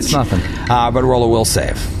of damage. It's nothing. But roll a will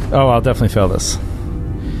save. Oh, I'll definitely fail this.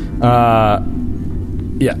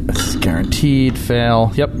 Yeah, it's guaranteed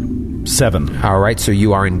fail. Yep. 7. All right, so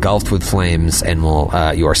you are engulfed with flames and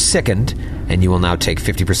you are sickened, and you will now take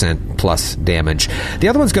 50% plus damage. The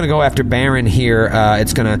other one's going to go after Baron here.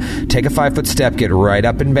 It's going to take a 5-foot step, get right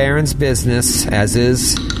up in Baron's business, as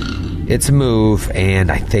is its move,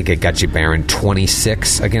 and I think it got you, Baron,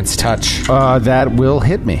 26 against touch. That will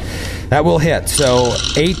hit me. That will hit. So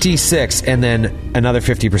 8d6, and then another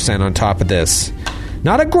 50% on top of this.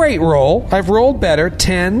 Not a great roll. I've rolled better.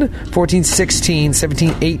 10, 14, 16,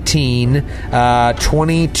 17, 18,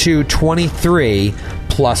 22, 23,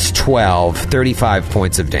 plus 12, 35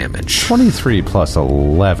 points of damage. 23 plus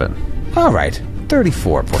 11. All right.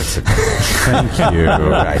 34 points of damage. Thank you.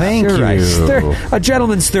 Right. Thank you. Right. A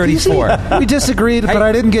gentleman's 34. We disagreed, but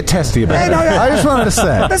I didn't get testy about it. I just wanted to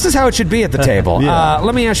say. This is how it should be at the table.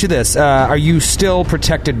 Let me ask you this. Are you still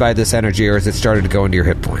protected by this energy, or has it started to go into your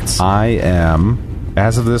hit points? I am...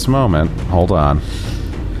 As of this moment, hold on.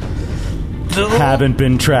 Haven't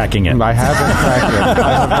been tracking it. I haven't tracked it.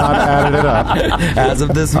 I have not added it up. As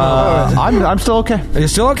of this moment, I'm still okay. You're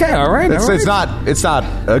still okay. All right. It's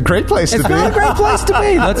not a great place to be. It's not a great place to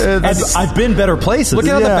be. And I've been better places. Look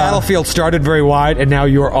at how the battlefield started very wide, and now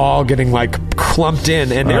you're all getting like clumped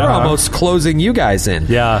in, and they're almost closing you guys in.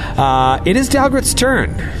 Yeah. It is Dalgrith's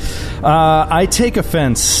turn. I take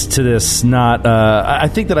offense to this. I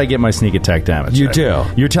think that I get my sneak attack damage. You do.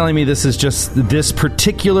 You're telling me this is just this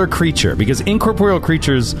particular creature, because incorporeal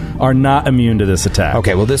creatures are not immune to this attack.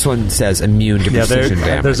 Okay, well, this one says immune to precision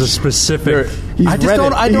damage. There's a specific... I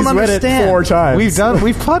don't understand. Read it 4 times.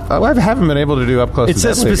 I haven't been able to do up close. It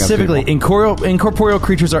says specifically incorporeal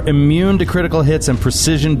creatures are immune to critical hits and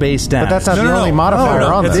precision-based damage. But that's not the only modifier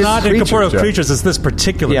on it's this. not incorporeal creatures. It's this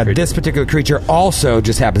particular creature. This particular creature also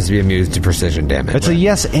just happens to be immune to precision damage. It's a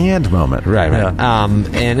yes and moment. Right.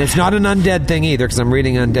 And it's not an undead thing either, because I'm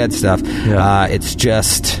reading undead stuff. Yeah. It's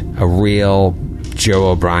just a real Joe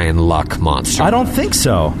O'Brien luck monster. I don't think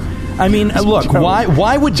so. I mean, look,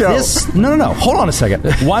 why would this... No. Hold on a second.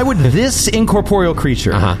 Why would this incorporeal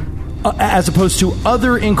creature, as opposed to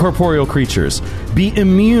other incorporeal creatures, be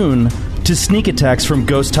immune to sneak attacks from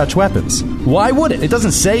ghost touch weapons? Why would it? It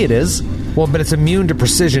doesn't say it is. Well, but it's immune to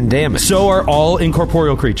precision damage. So are all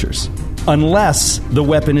incorporeal creatures, unless the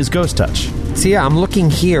weapon is ghost touch. See, I'm looking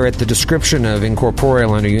here at the description of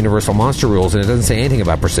incorporeal under Universal Monster Rules, and it doesn't say anything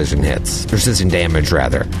about precision hits. Precision damage,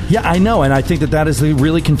 rather. Yeah, I know, and I think that is a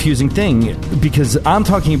really confusing thing, because I'm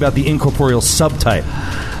talking about the incorporeal subtype.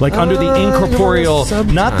 Like, under the incorporeal...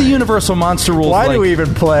 Not the Universal Monster Rules. Why do we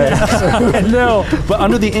even play? No, but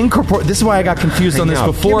under the incorporeal... This is why I got confused on this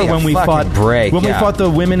before when we fought... we fought the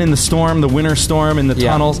women in the storm, the winter storm in the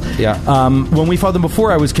tunnels. Yeah. When we fought them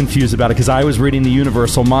before, I was confused about it, because I was reading the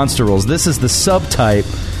Universal Monster Rules. This is the subtype.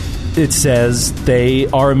 It says they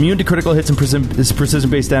are immune to critical hits and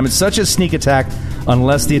precision-based damage, such as sneak attack,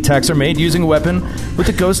 unless the attacks are made using a weapon with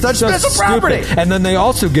the ghost touch special property. And then they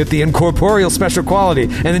also get the incorporeal special quality,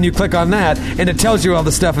 and then you click on that, and it tells you all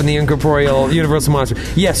the stuff in the incorporeal Universal Monster.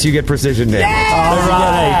 Yes, you get precision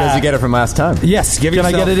damage. Does he get it from last time? Yes. Can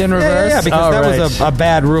I get it in reverse? Yeah, because that was a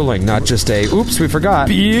bad ruling, not just a, oops, we forgot.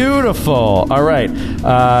 Beautiful. All right.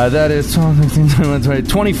 That is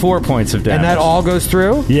 24 points of damage. And that all goes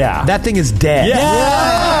through? Yeah. That thing is dead.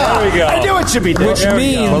 Yeah. There we go. I knew it should be dead. Which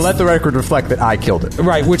means... Well, let the record reflect that I killed it.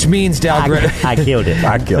 Right, which means, Dalgrith... I killed it.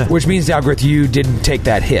 I killed it. Which means, Dalgrith, you didn't take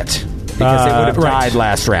that hit. because they would have right. died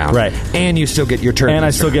last round. Right. And you still get your turn. And I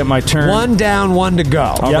this still turn. get my turn. One down, one to go.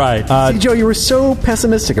 All right. See, Joe, you were so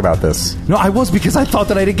pessimistic about this. No, I was because I thought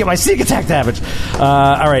that I didn't get my sneak attack damage.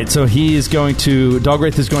 All right, so he is going to...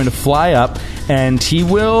 Dogwraith is going to fly up, and he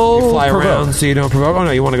will... You fly provoke. around so you don't provoke. Oh,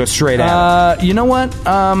 no, you want to go straight at it. You know what? You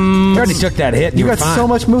already took that hit. And You were got fine. so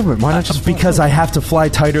much movement. Why not just because I have to fly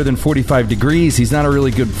tighter than 45 degrees. He's not a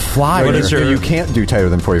really good flyer. What is you can't do tighter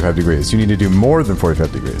than 45 degrees. You need to do more than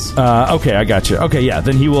 45 degrees. Okay, I got you. Okay, yeah.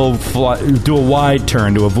 Then he will do a wide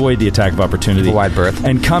turn to avoid the attack of opportunity. A wide berth.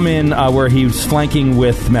 And come in where he's flanking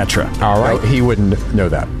with Metra. All right. No, he wouldn't know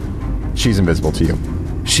that. She's invisible to you.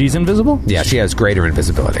 She's invisible? Yeah, she has greater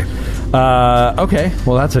invisibility. Okay.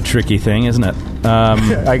 Well, that's a tricky thing, isn't it?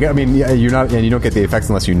 I mean, yeah, you're not, and you don't get the effects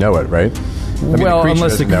unless you know it, right? I mean, Well, the creature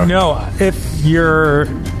unless doesn't the- know. No, if you're...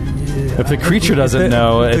 If the creature doesn't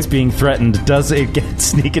know it's being threatened, does it get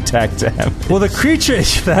sneak attack damage? Well, the creature...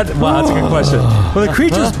 That's a good question. Well, the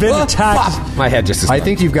creature's been attacked... My head just is... I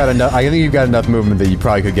think you've got enough. I think you've got enough movement that you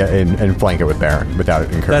probably could get in and flank it with Baron without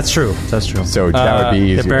it incurring. That's true. That's true. So that would be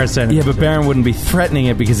easier. If Baron's standing... Yeah, but Baron wouldn't be threatening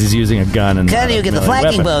it because he's using a gun. And How do you get the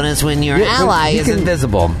flanking bonus when your ally is is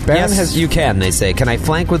invisible? Baron Yes, has- you can. They say, "Can I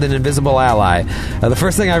flank with an invisible ally?" The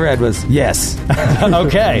first thing I read was yes.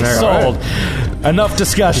 Okay, sold. Enough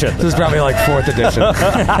discussion. This is probably like 4th edition.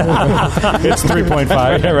 It's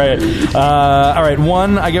 3.5. Yeah, right. All right,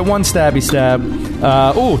 I get one stabby stab.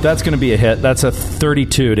 That's going to be a hit. That's a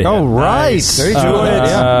 32 to hit. Oh, right. Nice.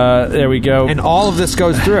 32 There we go. And all of this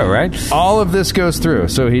goes through, right? all of this goes through.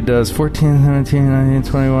 So he does 14, 17, 19,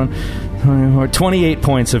 21, 24, 28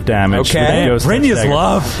 points of damage. Okay. with the ghost Brynja's dagger.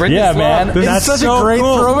 love. Yeah, man. That's It's so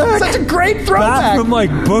cool. Such a great Back throwback. from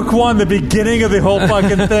like book one, the beginning of the whole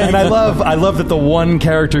fucking thing. And I love that the one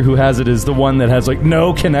character who has it is the one that has like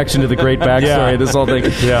no connection to the great backstory Yeah. of this whole thing.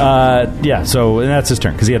 So and that's his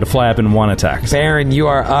turn because he had to fly up in one attack. Baron, you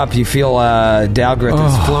are up. You feel Dalgrith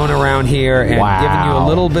has flown around here and given you a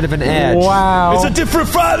little bit of an edge. Wow. It's a different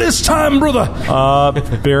fight this time, brother.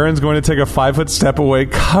 Baron's going to take a 5-foot step away,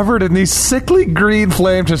 covered in these sickly green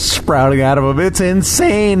flames just sprouting out of him. It's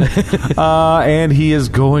insane. And he is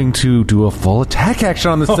going to do a full attack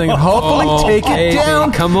action on this thing and hopefully take it baby,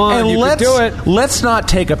 down. come on, and you can let's do it. Let's not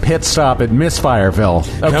take a pit stop at Misfireville.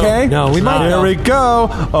 Okay? No, we might There not. we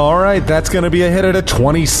go. All right, that's going to be a hit at a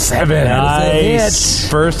 27. Nice.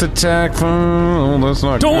 First attack. That's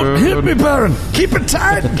not Don't good. hit me, Baron. Keep it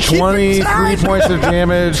tight. Keep it 23 tight. points of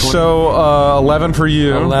damage. So 11 for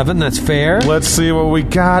you. 11, that's fair. Let's see what we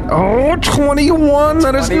got. Oh, 21.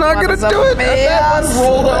 That is not going to do it. That one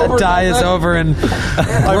rolled over. Die is over in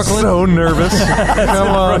I'm Brooklyn. so nervous. Come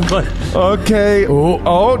on. Okay.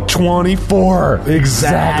 Oh, 24.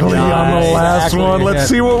 Exactly on the last Exactly. one. Let's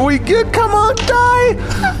see what we get. Come on,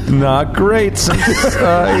 die. Not great.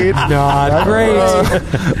 Not great.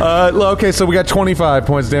 Okay, so we got 25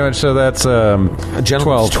 points damage, so that's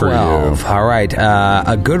 12 for you. All right.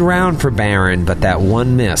 A good round for Baron, but that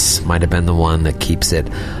one miss might have been the one that keeps it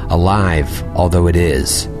alive, although it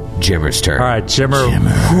is Jimmer's turn. All right, Jimmer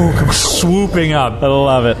comes swooping up. I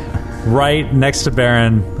love it. Right next to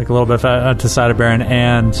Baron, like a little bit to the side of Baron,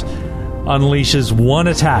 and unleashes one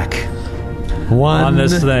attack. One on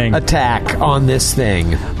this thing. attack on this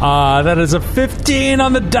thing. That is a 15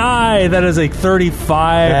 on the die. That is a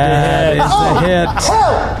 35 That to is a hit.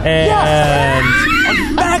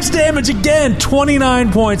 And max damage again.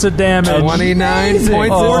 29 points of damage. 29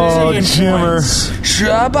 points of damage.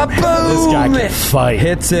 Shababoom! This guy can fight.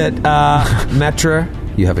 Hits it. Metra,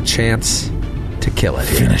 you have a chance to kill it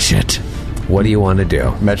here. Finish it. What do you want to do?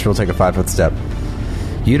 Metra will take a 5-foot step.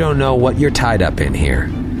 You don't know what you're tied up in here,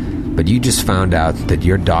 but you just found out that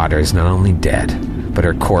your daughter is not only dead, but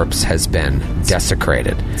her corpse has been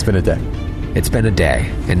desecrated. It's been a day. It's been a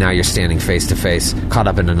day, and now you're standing face to face, caught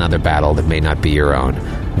up in another battle that may not be your own.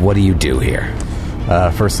 What do you do here?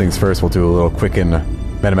 First things first, we'll do a little quicken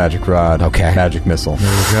Metamagic Rod. Okay. Magic Missile.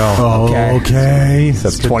 There we go. Okay. Okay. So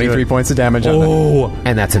that's 23 points of damage on it.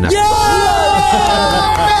 And that's enough.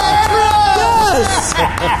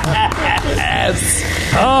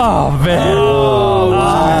 Oh, man.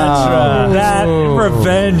 That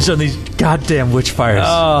revenge on these goddamn witchfires.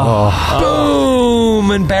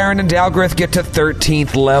 Boom! And Baron and Dalgrith get to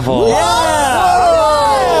 13th level. Wow.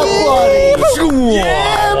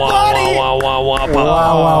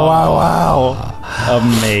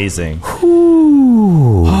 Amazing.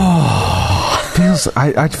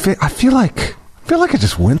 I feel like feel like I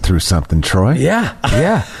just went through something, Troy. Yeah.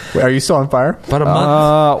 Wait, are you still on fire? About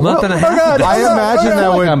a month and a half. I imagine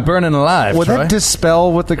that would I'm burning alive. would Troy. that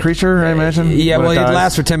dispel with the creature? I imagine. Yeah, when well, it dies?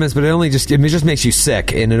 lasts for 10 minutes, but it just makes you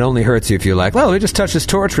sick, and it only hurts you if you're like, well, we just touched this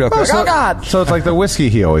torch real quick. So, God! So it's like the whiskey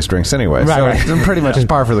he always drinks anyway. Right, so right. it's pretty much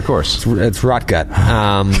par for the course. It's rot gut.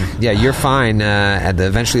 Yeah, you're fine.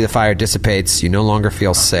 Eventually, the fire dissipates. You no longer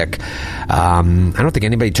feel sick. I don't think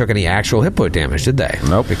anybody took any actual hit point damage, did they?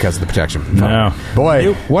 Nope. Because of the protection. No.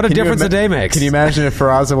 Boy, What a can you difference a day makes. Can you imagine if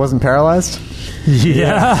Faraza wasn't paralyzed?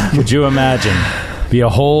 Yeah. Could you imagine? Be a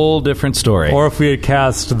whole different story. Or if we had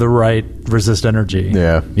cast the right resist energy.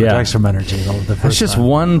 Yeah. Protects from energy. That's just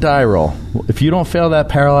one die roll. If you don't fail that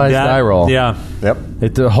paralyzed die roll, Yeah. Yep.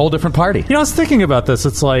 it's a whole different party. You know, I was thinking about this.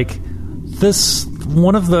 It's like this.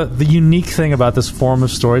 One of the unique thing about this form of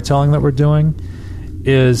storytelling that we're doing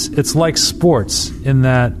is it's like sports in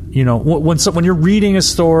that, you know, when you're reading a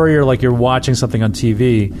story or like you're watching something on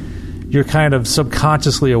TV, you're kind of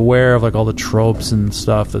subconsciously aware of like all the tropes and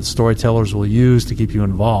stuff that storytellers will use to keep you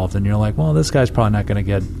involved, and you're like, well, this guy's probably not going to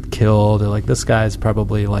get killed, or like this guy's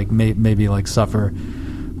probably like maybe like suffer.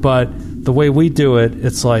 But the way we do it,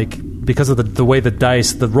 it's like because of the way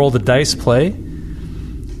the roll the dice play,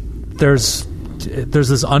 there's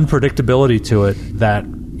this unpredictability to it that,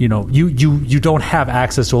 you know, you don't have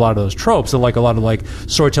access to a lot of those tropes that like a lot of like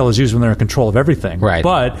storytellers use when they're in control of everything. Right.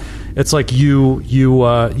 But it's like you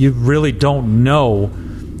really don't know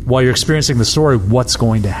while you're experiencing the story what's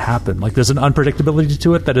going to happen. Like there's an unpredictability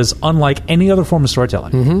to it that is unlike any other form of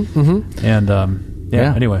storytelling. And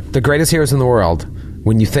anyway, The greatest heroes in the world,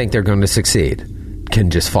 when you think they're going to succeed, can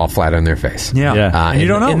just fall flat on their face. Yeah. And you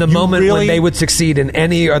don't know. In the You moment really- when they would succeed in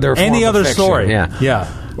any other form of fiction. story.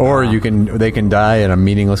 Yeah. Or they can die in a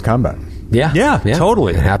meaningless combat. Yeah,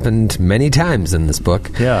 totally. It happened many times in this book.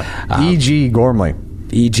 Yeah. E.G. Gormley.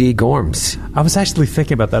 E.G. Gorms. I was actually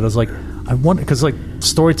thinking about that. I was like, I wonder, because like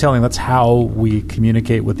storytelling, that's how we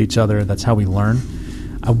communicate with each other. That's how we learn.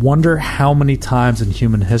 I wonder how many times in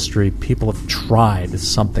human history people have tried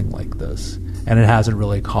something like this, and it hasn't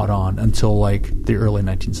really caught on until like the early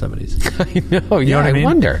 1970s. I know. You know what I mean?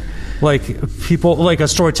 wonder. Like people, like a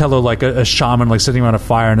storyteller, like a shaman, like sitting around a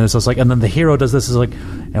fire, and it's just like, and then the hero does this. Is like,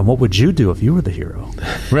 and what would you do if you were the hero?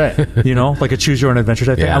 Right. You know, like a choose your own adventure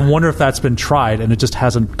type thing. Yeah. I wonder if that's been tried, and it just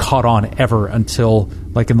hasn't caught on ever until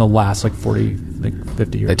like in the last like 40, like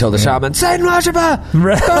 50 years. They told the shaman, Satan worshiper!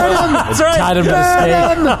 Right. That's right. Tied him to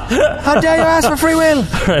the stake. How dare you ask for free will?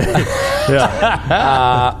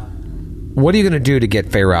 Yeah. What are you going to do to get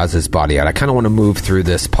Feyraz's body out? I kind of want to move through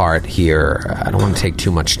this part here. I don't want to take too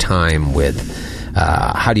much time with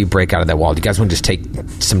how do you break out of that wall. Do you guys want to just take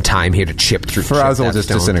some time here to chip through? Feyraz will just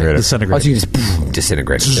disintegrate it. Disintegrate. Oh, so you just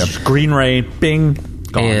disintegrate it. Yep. Green ray, bing,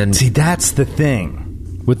 gone. And See, that's the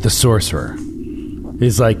thing with the sorcerer.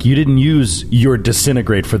 Is like you didn't use your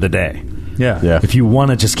disintegrate for the day. yeah. If you want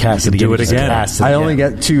to just cast it again, do it you just again. cast it I again. only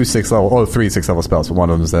get 3 6-level spells. But one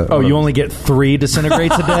of them is that. Oh, you only get 3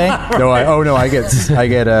 disintegrates a day? I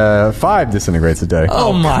get 5 disintegrates a day.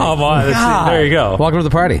 Oh my! Come on! There you go. welcome to the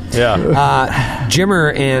party. Yeah.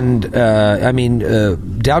 Jimmer and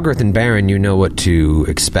Dalgrith and Baron, you know what to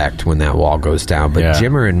expect when that wall goes down. But Yeah.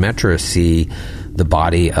 Jimmer and Metra see the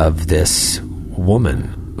body of this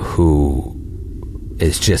woman who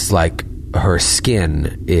is just like, her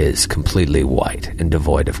skin is completely white and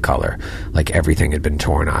devoid of color, like everything had been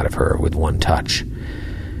torn out of her with one touch.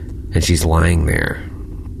 And she's lying there.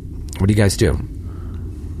 What do you guys do?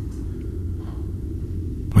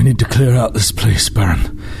 We need to clear out this place,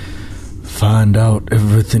 Baron. Find out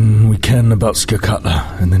everything we can about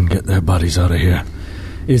Skirkatla, and then get their bodies out of here.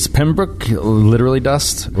 Is Pembroke literally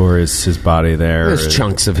dust, or is his body there? There's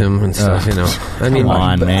chunks of him and stuff, you know. I mean, come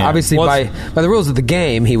on, man. obviously by the rules of the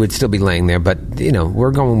game, he would still be laying there. But you know,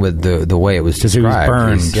 we're going with the way it was Because he was described.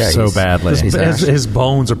 burned so he's- badly. His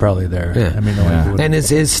bones are probably there. Yeah. I mean, And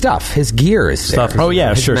his stuff, his gear is there. Stuff. Oh,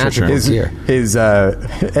 yeah, His sure. magical gear. His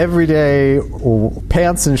everyday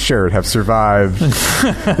pants and shirt have survived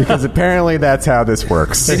because apparently that's how this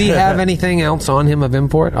works. Did he have anything else on him of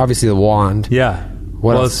import? Obviously, the wand. Yeah.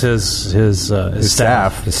 What was else? his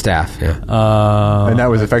staff? The staff, yeah. And that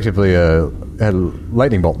was effectively had a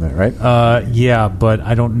lightning bolt in it, right? Yeah, but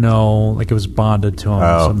I don't know. Like it was bonded to him,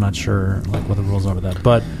 Oh. so I'm not sure like what the rules are with that.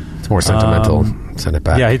 But It's more sentimental. Send it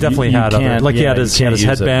back. yeah, he definitely You had other, can't- like he yeah, had you his can't use it.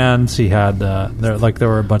 headbands. He had there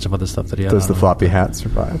were a bunch of other stuff that he had. Does on the him. floppy hat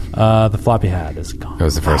survive? The floppy hat is gone. That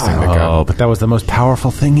was the first thing that Oh, got. but that was the most powerful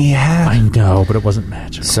thing he had. I know, but it wasn't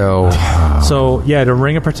magical. So yeah, the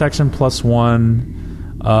ring of protection +1.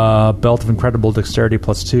 Belt of incredible dexterity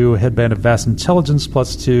 +2, headband of vast intelligence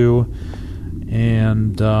 +2,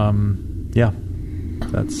 and yeah.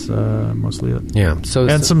 That's mostly it. Yeah.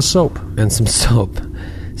 And some soap. And some soap.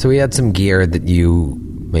 So he had some gear that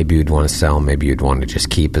maybe you'd want to sell, maybe you'd want to just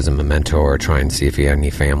keep as a memento or try and see if he had any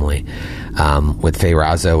family. With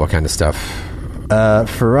Feyraza, what kind of stuff?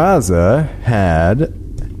 Feyraza had,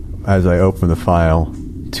 as I open the file,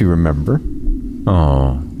 to remember.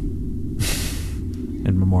 Oh.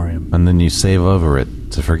 In memoriam. And then you save over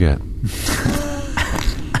it to forget.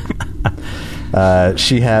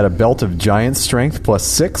 She had a belt of giant strength plus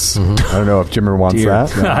 6. I don't know if Jimmer wants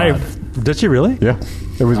that. Did she really? Yeah.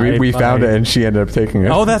 It was we found it and she ended up taking it.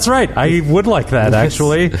 Oh, that's right. I would like that,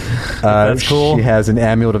 actually. That's cool. She has an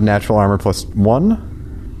amulet of natural armor plus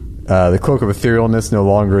 1. The cloak of etherealness no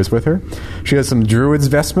longer is with her. She has some druid's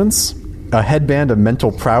vestments, a headband of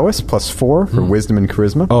mental prowess plus 4 for wisdom and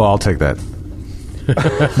charisma. Oh, I'll take that.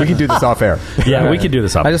 We can do this off air. Yeah, we can do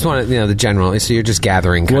this off air. I just want to, the general. So you're just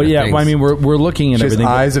gathering kind of things. Well, I mean, we're looking at She has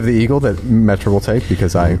everything. Eyes of the Eagle that Metra will take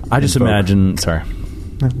because I just imagine... Sorry.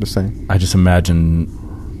 I'm just saying. I just imagine...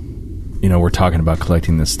 we're talking about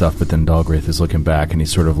collecting this stuff, but then Dalgraith is looking back and he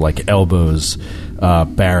sort of like elbows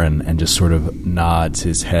Baron and just sort of nods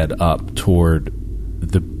his head up toward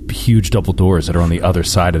the huge double doors that are on the other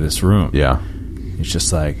side of this room. Yeah. He's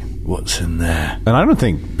just like, what's in there? And I don't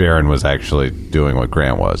think Baron was actually doing what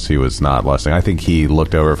Grant was. He was not listening. I think he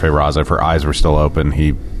looked over at Feyraza. If her eyes were still open,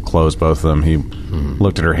 he closed both of them. He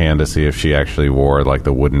looked at her hand to see if she actually wore like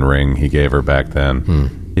the wooden ring he gave her back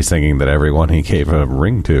then. He's thinking that everyone he gave a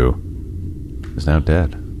ring to is now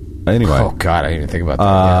dead. Anyway. Oh, God, I didn't even think about that.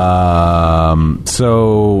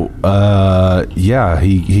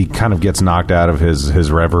 He kind of gets knocked out of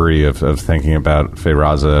his reverie of thinking about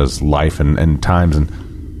Feyraza's life and times and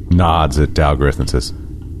nods at Dalgrith and says,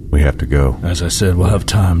 we have to go. As I said, we'll have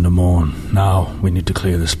time to mourn. Now we need to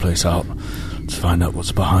clear this place out. Let's find out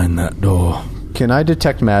what's behind that door. Can I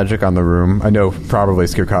detect magic on the room? I know probably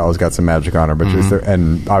Skirkatla's got some magic on her, but is there,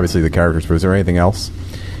 and obviously the characters, but is there anything else?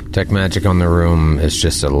 Detect magic on the room is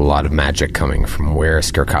just a lot of magic coming from where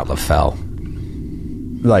Skirkatla fell.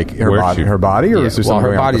 Like her body? Or is there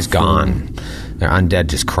something her body's gone. Their undead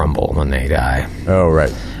just crumble when they die. Oh,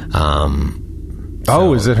 right.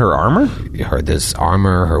 Is it her armor? There's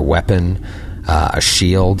armor, her weapon, a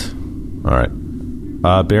shield. All right.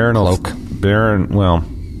 Baron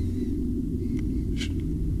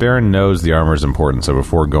knows the armor is important, so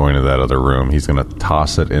before going to that other room, he's going to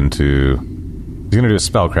toss it into... He's going to do a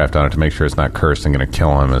spellcraft on it to make sure it's not cursed and going to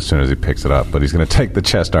kill him as soon as he picks it up. But he's going to take the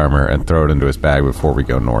chest armor and throw it into his bag before we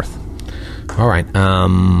go north. All right.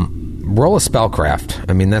 Roll a spellcraft.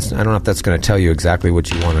 I mean, I don't know if that's going to tell you exactly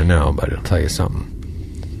what you want to know, but it'll tell you something.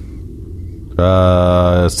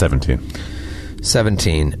 17.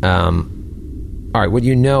 17. All right. What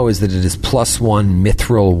you know is that it is +1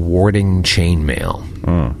 mithril warding chainmail.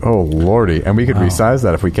 Oh, lordy. And we could resize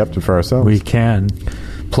that if we kept it for ourselves. We can.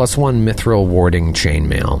 +1 mithril warding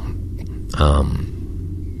chainmail.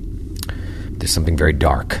 There's something very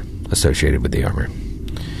dark associated with the armor.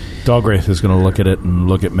 Dalgraith is going to look at it and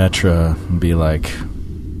look at Metra and be like,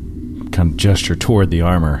 kind of gesture toward the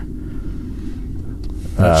armor.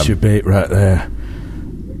 That's your bait right there.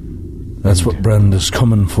 That's what Brander's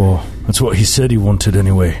coming for. That's what he said he wanted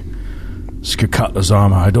anyway. Skirkatla's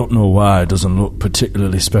armor, I don't know why it doesn't look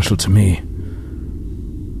particularly special to me.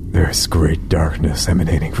 There is great darkness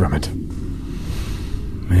emanating from it.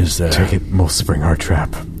 Is there? Take it, we'll spring our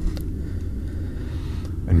trap.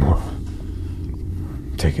 And more.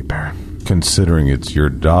 Take it, Baron. Considering it's your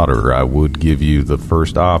daughter, I would give you the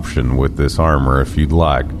first option with this armor if you'd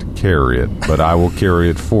like to carry it, but I will carry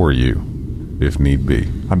it for you if need be.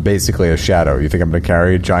 I'm basically a shadow. You think I'm going to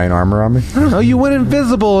carry a giant armor on me? I don't know. You went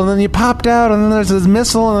invisible, and then you popped out, and then there's this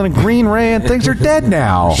missile and then a green ray, and things are dead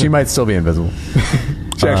now. She might still be invisible.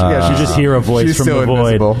 You just hear a voice from the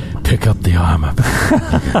void. Invisible. Pick up the armor.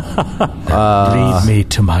 Lead me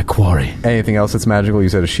to my quarry. Anything else that's magical? You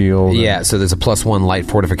said a shield? Yeah, so there's a +1 light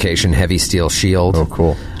fortification, heavy steel shield. Oh,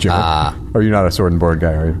 cool. Are you not a sword and board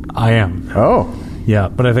guy, are you? I am. Oh. Yeah,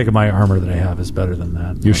 but I think my armor that I have is better than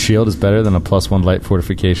that. Your shield is better than a +1 light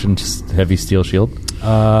fortification, just heavy steel shield?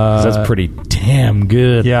 That's pretty damn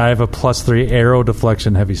good. Yeah, I have a +3 arrow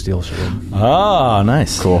deflection heavy steel shield. Oh,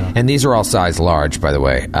 nice. Cool. And these are all size large, by the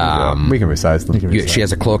way. We can resize them. She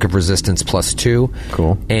has a cloak of resistance +2.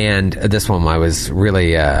 Cool. And this one I was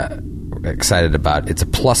really excited about. It's a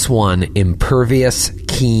 +1 impervious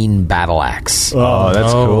keen battle axe. Oh,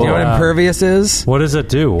 that's cool. You know what impervious is? What does it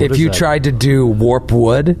do? If you tried to do warp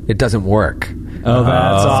wood, it doesn't work. Oh,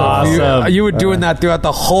 that's awesome. You were doing that throughout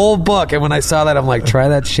the whole book, and when I saw that, I'm like, try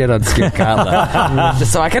that shit on Skirkatla,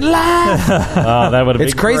 just so I can laugh. That would have been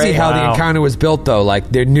It's crazy great. how the encounter was built, though. Like,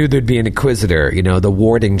 they knew there'd be an Inquisitor. You know, the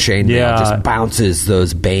warding chainmail just bounces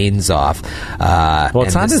those banes off. Well,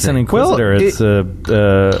 it's not just an Inquisitor. It's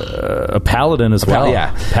a Paladin as well.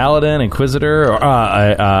 Paladin, Inquisitor,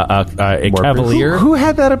 a Cavalier. Who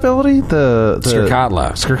had that ability? The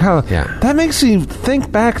Skirkatla. Yeah. That makes me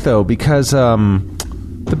think back, though, because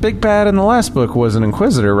the big bad in the last book was an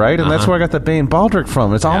Inquisitor, right? And that's where I got the Bane Baldric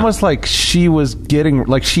from. It's almost like she was getting,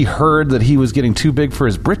 like she heard that he was getting too big for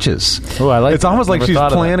his britches. Oh, I like. It's almost like she's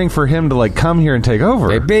planning for him to like come here and take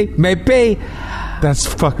over. Maybe. That's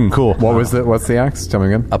fucking cool. What's the axe? Tell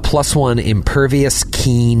me again. A +1 impervious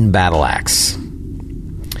keen battle axe.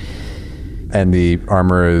 And the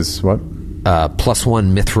armor is what?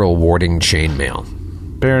 +1 mithril warding chainmail.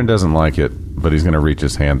 Baron doesn't like it, but he's going to reach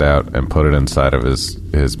his hand out and put it inside of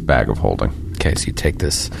his bag of holding. Okay, so you take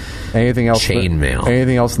this anything else chainmail.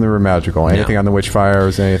 Anything else in the room magical? Anything on the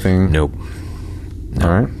Witchfires? Anything? Nope. No.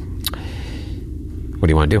 All right. What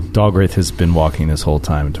do you want to do? Dalgraith has been walking this whole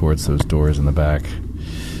time towards those doors in the back,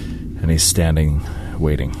 and he's standing,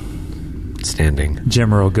 waiting.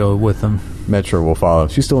 Jimmer will go with them. Metra will follow.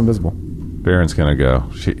 She's still invisible. Baron's going to go.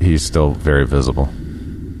 He's still very visible.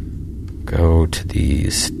 Go to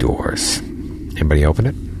these doors. Anybody open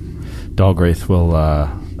it? Dalgraith will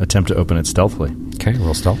attempt to open it stealthily. Okay,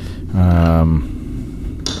 roll stealth.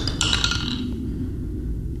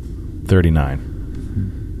 39.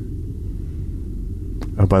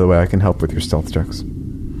 Oh, by the way, I can help with your stealth checks.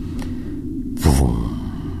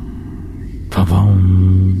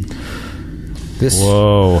 This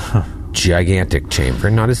gigantic chamber,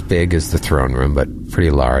 not as big as the throne room, but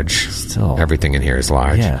pretty large. Still. Everything in here is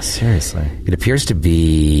large. Yeah, seriously. It appears to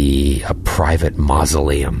be a private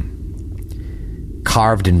mausoleum.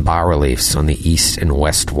 Carved in bas-reliefs on the east and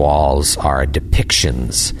west walls are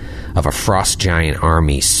depictions of a frost giant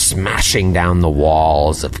army smashing down the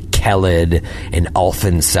walls of Kelid and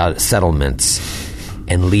Ulfin settlements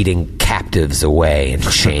and leading captives away in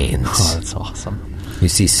chains. Oh, that's awesome. You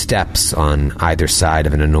see steps on either side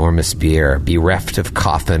of an enormous bier, bereft of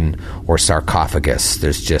coffin or sarcophagus.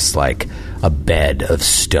 There's just like a bed of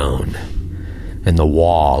stone. And the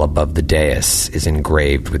wall above the dais is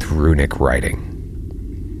engraved with runic writing.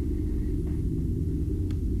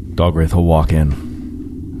 Dalgraith will walk in,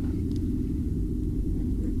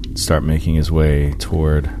 start making his way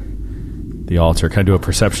toward the altar. Can I do a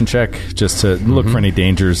perception check just to look for any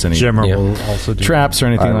dangers, any Jimmer will also do traps or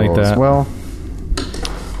anything like that? Well,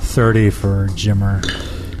 30 for Jimmer.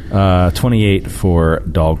 28 for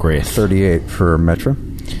Dalgraith. 38 for Metra.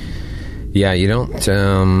 Yeah, you don't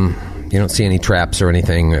see any traps or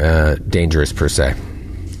anything dangerous per se.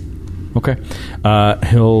 Okay.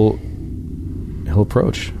 He'll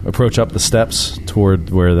approach up the steps toward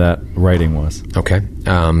where that writing was. Okay.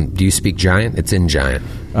 Do you speak Giant? It's in Giant.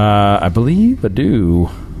 I believe I do.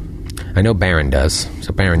 I know Baron does.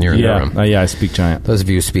 So Baron, you're in the room. Yeah, I speak Giant. Those of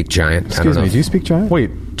you who speak Giant, Excuse me, do you speak Giant?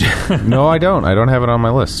 Wait, no, I don't. I don't have it on my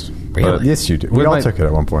list. Really? Yes, you do. We all took it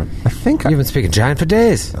at one point. I think You've been speaking Giant for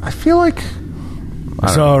days. I feel like.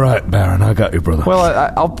 It's all right, Baron. I got you, brother.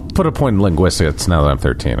 Well, I'll put a point in linguistics now that I'm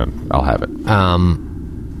 13, and I'll have it.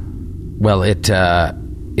 Well, it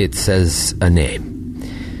says a name.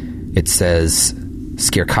 It says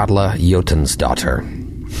Skirkatla Jotun's daughter.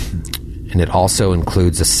 And it also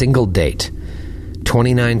includes a single date,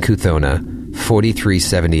 29 Kuthona,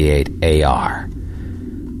 4378 AR.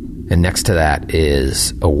 And next to that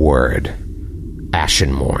is a word,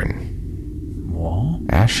 Ashenmorn. What?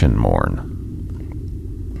 Ashenmorn.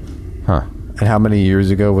 Huh. And how many years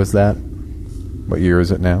ago was that? What year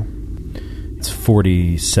is it now? It's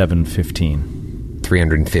 4715.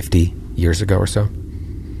 350 years ago or so.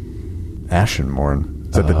 Ashenmorn.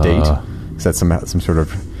 Is that the date? Is that some sort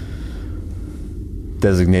of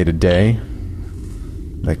designated day?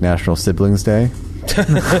 Like National Siblings Day?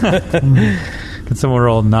 Can someone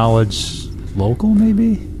roll knowledge local,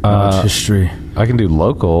 maybe? History. I can do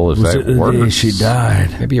local if Was that it the works. day she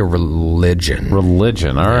died? Maybe a religion.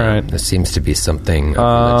 Religion, all right. There seems to be something of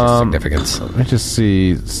religious significance. Let me just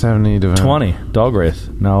see, 70 to 20.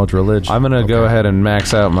 Dalgraith. Knowledge, religion. I'm going to go ahead and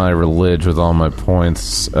max out my religion with all my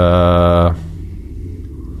points. That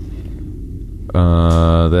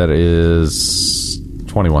is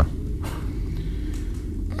 21.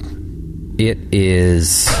 It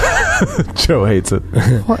is... Joe hates it.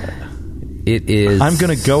 It is. I'm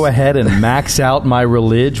going to go ahead and max out my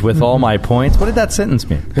religion with all my points. What did that sentence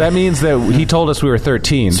mean? That means that he told us we were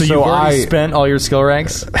 13. So you've already spent all your skill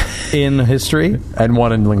ranks in history? And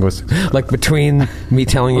one in linguistics. Like between me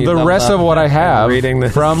telling you the rest of what I have reading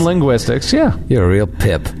this. from linguistics, yeah. You're a real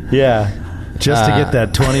pip. Yeah. Just to get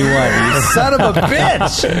that 21. You son of a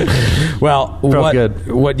bitch! Well,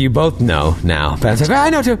 what you both know now. Pat's like, I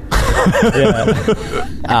know too.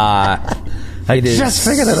 I just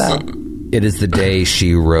figured it out. It is the day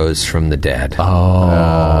she rose from the dead.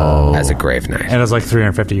 As a grave knight. And it was like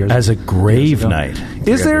 350 years As a grave knight.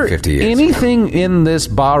 Is there 350 years. anything in this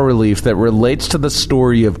bas-relief that relates to the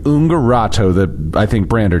story of Ungarato that I think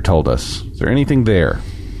Brander told us? Is there anything there?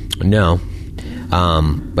 No.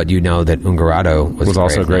 But you know that Ungarato was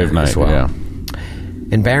also a grave knight as well. Yeah.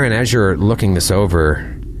 And Baron, as you're looking this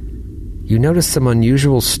over, you notice some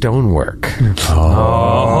unusual stonework.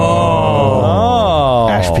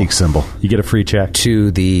 Ash Peak symbol. You get a free check.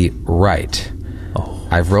 To the right.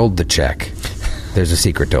 I've rolled the check. There's a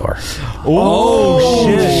secret door.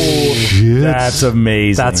 Oh, shit. That's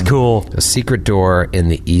amazing. That's cool. A secret door in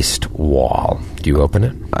the east wall. Do you open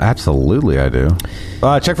it? Absolutely, I do.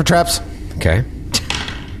 Check for traps. Okay.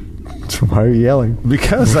 Why are you yelling?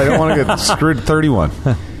 Because I don't want to get screwed. 31.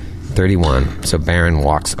 31. So Baron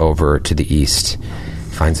walks over to the east,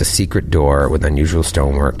 finds a secret door with unusual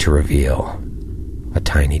stonework to reveal a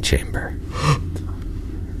tiny chamber.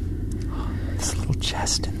 This little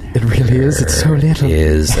chest in there. It really is. It's so little.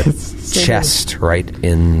 Is a chest right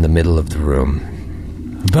in the middle of the room.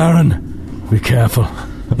 Baron, be careful.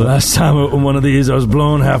 The last time I opened one of these, I was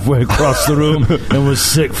blown halfway across the room and was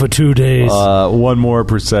sick for 2 days. One more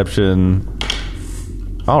perception.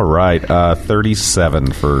 All right.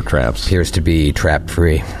 37 for traps. Appears to be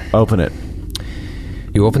trap-free. Open it.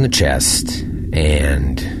 You open the chest,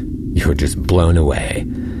 and you're just blown away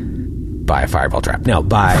by a fireball trap. No,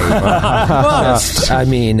 by...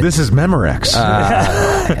 This is Memorex.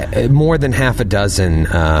 More than half a dozen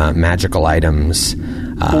magical items.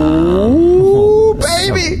 Ooh,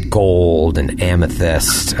 baby! Gold and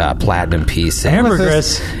amethyst, platinum pieces.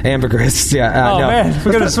 Ambergris, yeah. Oh, man.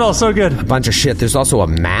 We're going to smell so good. A bunch of shit. There's also a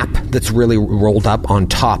map that's really rolled up on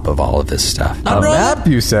top of all of this stuff. A map,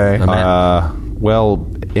 you say? A map. Well,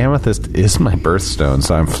 amethyst is my birthstone,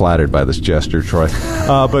 so I'm flattered by this gesture, Troy.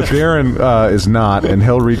 But Baron is not, and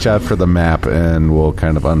he'll reach out for the map, and we'll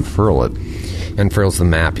kind of unfurl it. Unfurls the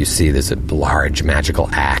map. You see there's a large magical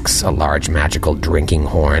axe, a large magical drinking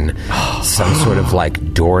horn, some sort of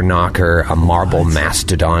like door knocker, a marble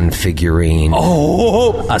mastodon figurine,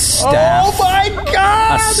 a staff. Oh my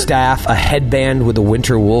God! A staff, a headband with a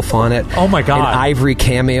winter wolf on it. Oh my God! An ivory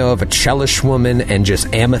cameo of a Chelish woman, and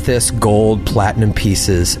just amethyst, gold, platinum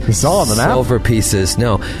pieces. It's all on the map? Silver pieces.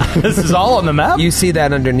 No. This is all on the map? You see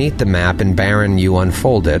that underneath the map, and Baron, you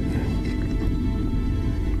unfold it.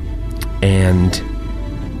 And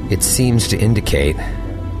it seems to indicate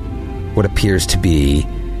what appears to be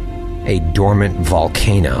a dormant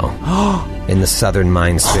volcano in the southern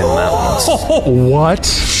Mindspin Mountains. What?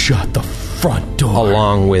 Shut the front door.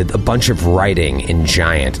 Along with a bunch of writing in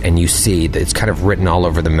giant, and you see that it's kind of written all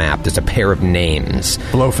over the map. There's a pair of names.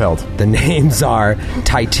 Blofeld. The names are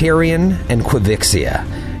Titarian and Quivixia.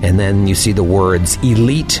 And then you see the words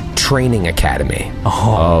Elite Training Academy.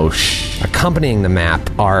 Accompanying the map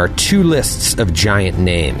are 2 lists of giant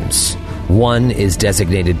names. One is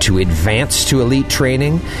designated to advance to elite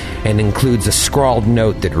training and includes a scrawled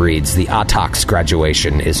note that reads, "The Autox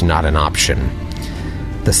graduation is not an option."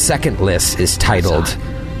 The second list is titled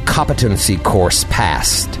Competency Course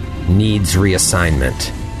Passed, Needs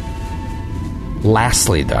Reassignment.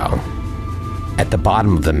 Lastly, though, at the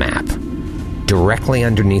bottom of the map, directly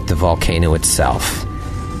underneath the volcano itself,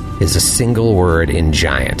 is a single word in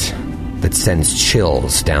giant that sends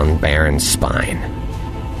chills down Baron's spine.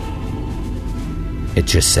 It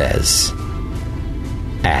just says,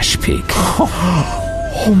 Ash Peak.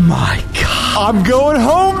 Oh my God. I'm going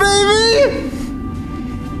home, baby!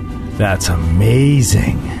 That's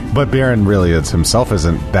amazing. But Baron really himself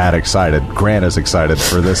isn't that excited. Grant is excited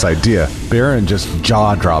for this idea. Baron just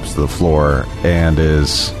jaw drops to the floor and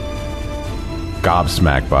is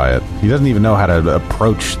gobsmacked by it. He doesn't even know how to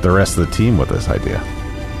approach the rest of the team with this idea.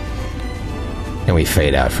 And we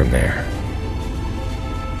fade out from there.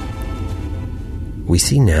 We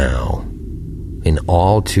see now an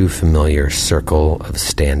all too familiar circle of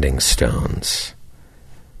standing stones.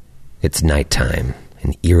 It's nighttime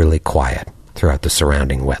and eerily quiet throughout the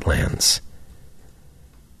surrounding wetlands.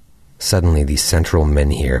 Suddenly, the central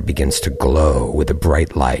menhir begins to glow with a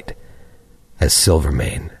bright light as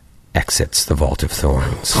Silvermane exits the Vault of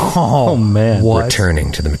Thorns. Oh man.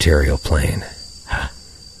 Returning to the material plane.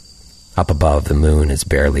 Up above, the moon is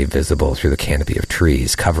barely visible through the canopy of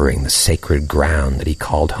trees covering the sacred ground that he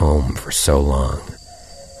called home for so long.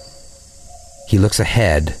 He looks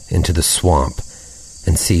ahead into the swamp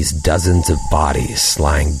and sees dozens of bodies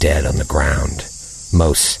lying dead on the ground,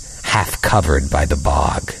 most half covered by the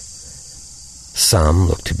bog. Some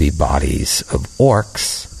look to be bodies of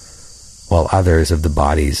orcs, while others of the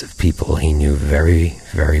bodies of people he knew very,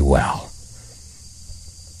 very well.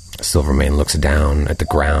 Silvermane looks down at the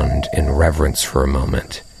ground in reverence for a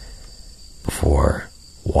moment before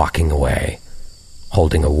walking away,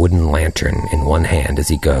 holding a wooden lantern in one hand as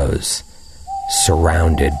he goes,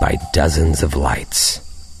 surrounded by dozens of lights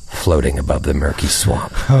floating above the murky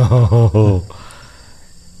swamp.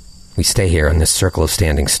 We stay here on this circle of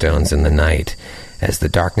standing stones in the night as the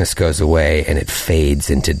darkness goes away and it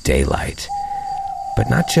fades into daylight. But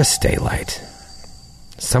not just daylight.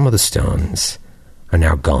 Some of the stones are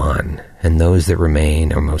now gone, and those that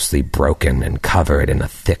remain are mostly broken and covered in a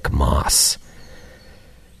thick moss.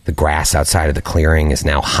 The grass outside of the clearing is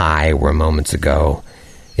now high where moments ago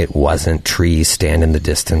it wasn't. Trees stand in the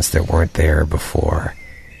distance that weren't there before.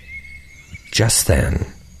 Just then,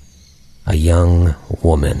 a young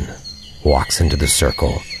woman walks into the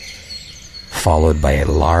circle, followed by a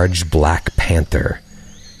large black panther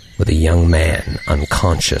with a young man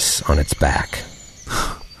unconscious on its back.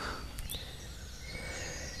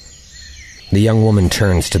 The young woman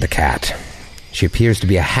turns to the cat. She appears to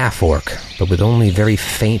be a half-orc, but with only very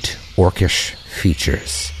faint orcish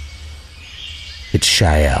features. It's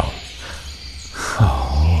Shael.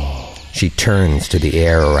 Oh. She turns to the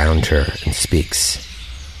air around her and speaks.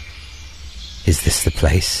 Is this the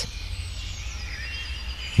place?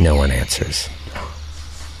 No one answers.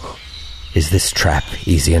 Is this trap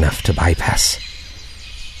easy enough to bypass?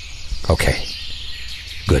 Okay.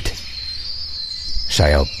 Good.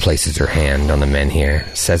 Shael places her hand on the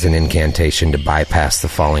menhir, says an incantation to bypass the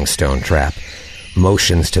falling stone trap,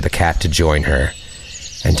 motions to the cat to join her,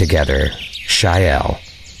 and together, Shael,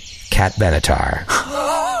 Cat Benatar,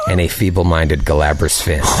 and a feeble-minded Galabras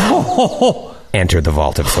Finn enter the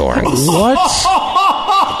Vault of Thorns. What?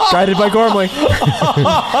 Guided by Gormley.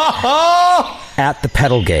 At the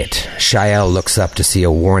petal gate, Shael looks up to see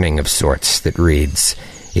a warning of sorts that reads,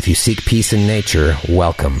 "If you seek peace in nature,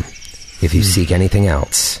 welcome. If you seek anything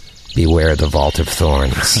else, beware the Vault of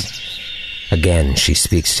Thorns." Again, she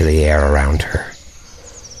speaks to the air around her.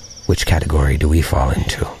 Which category do we fall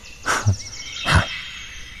into? Huh.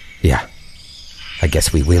 Yeah, I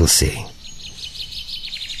guess we will see.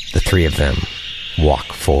 The three of them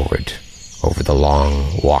walk forward over the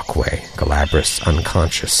long walkway, Galabras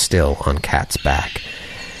unconscious, still on Cat's back.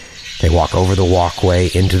 They walk over the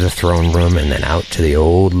walkway into the throne room and then out to the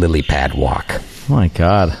old lily pad walk. My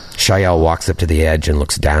God. Shael walks up to the edge and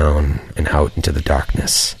looks down and out into the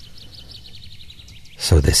darkness.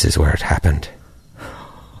 So this is where it happened.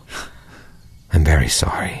 I'm very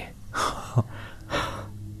sorry.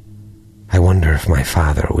 I wonder if my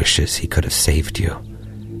father wishes he could have saved you.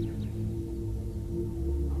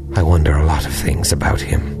 I wonder a lot of things about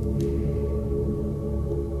him.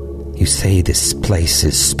 You say this place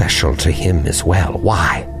is special to him as well.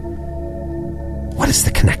 Why? What is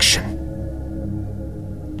the connection?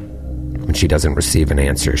 When she doesn't receive an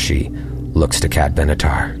answer, she looks to Cat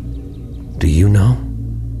Benatar. Do you know?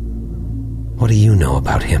 What do you know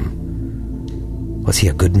about him? Was he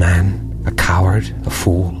a good man? A coward? A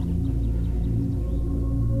fool?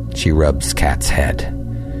 She rubs Cat's head.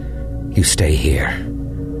 You stay here.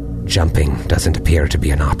 Jumping doesn't appear to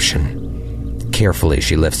be an option. Carefully,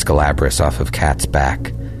 she lifts Galabras off of Cat's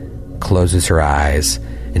back, closes her eyes,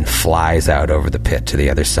 and flies out over the pit to the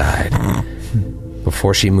other side.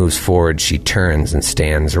 Before she moves forward, she turns and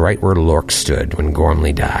stands right where Lork stood when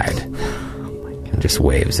Gormley died, and just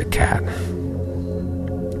waves at Cat.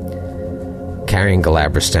 Carrying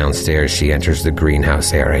Galabras downstairs, she enters the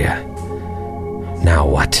greenhouse area. Now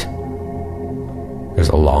what? There's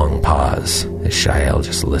a long pause as Shael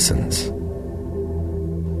just listens.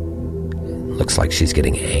 Looks like she's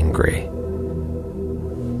getting angry.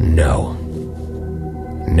 No,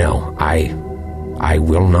 I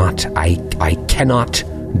will not. I cannot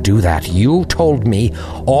do that. You told me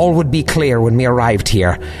all would be clear when we arrived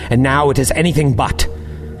here, and now it is anything but.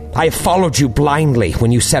 I have followed you blindly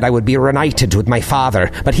when you said I would be reunited with my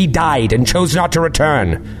father, but he died and chose not to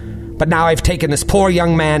return. But now I've taken this poor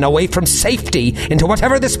young man away from safety into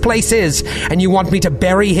whatever this place is, and you want me to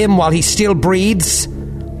bury him while he still breathes?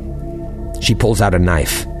 She pulls out a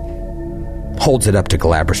knife, holds it up to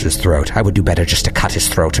Galabras' throat. I would do better just to cut his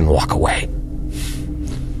throat and walk away.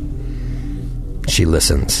 She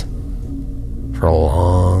listens for a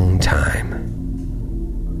long time.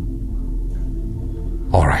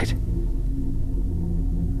 All right.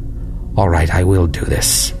 All right, I will do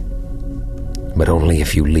this. But only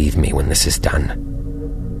if you leave me when this is done.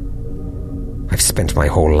 I've spent my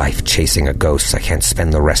whole life chasing a ghost. I can't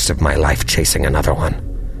spend the rest of my life chasing another one.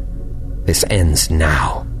 This ends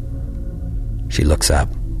now. She looks up,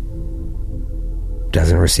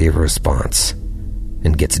 doesn't receive a response,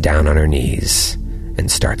 and gets down on her knees and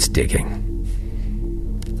starts digging.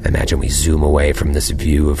 I imagine we zoom away from this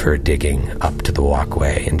view of her digging up to the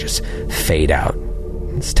walkway and just fade out.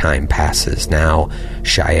 As time passes, now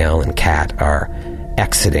Shael and Kat are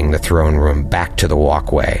exiting the throne room back to the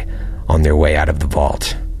walkway on their way out of the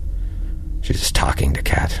vault. She's just talking to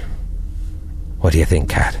Kat. What do you think,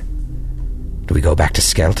 Kat? Do we go back to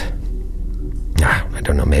Skelt? I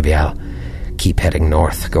don't know, maybe I'll keep heading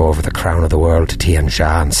north, go over the crown of the world to Tian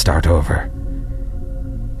Sha and start over.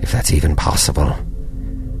 If that's even possible.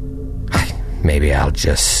 Maybe I'll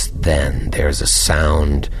just... Then there's a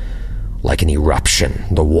sound like an eruption.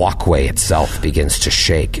 The walkway itself begins to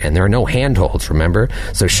shake, and there are no handholds, remember?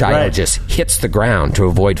 So Shael just hits the ground to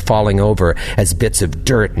avoid falling over as bits of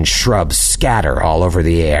dirt and shrubs scatter all over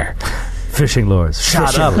the air. Fishing lures.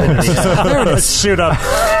 Shut up. There it is. Shoot up.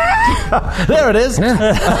 There it is.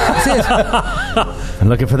 Been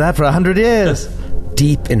looking for that for 100 years.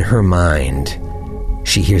 Deep in her mind,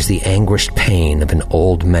 she hears the anguished pain of an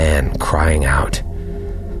old man crying out,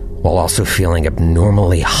 while also feeling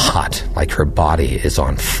abnormally hot, like her body is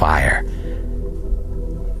on fire.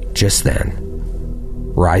 Just then,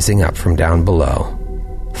 rising up from down below,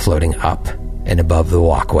 floating up and above the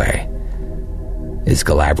walkway, is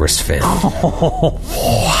Galabras Finn.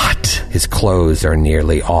 What? His clothes are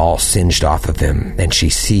nearly all singed off of him, and she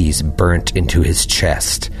sees burnt into his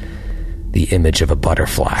chest the image of a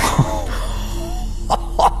butterfly.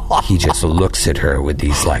 He just looks at her with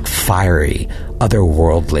these, fiery,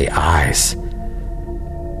 otherworldly eyes.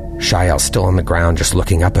 Shael's still on the ground, just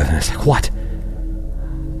looking up at him. It's like, what?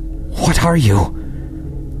 What are you?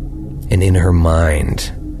 And in her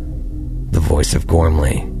mind, the voice of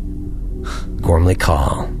Gormley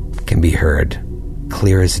Call, can be heard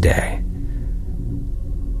clear as day.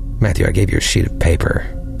 Matthew, I gave you a sheet of paper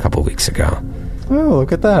a couple weeks ago. Oh,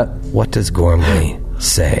 look at that. What does Gormley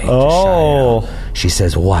say to Shael? She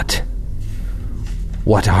says, what?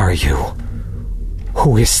 What are you?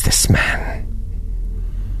 Who is this man?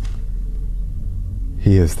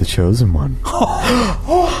 He is the chosen one.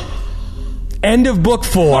 End of book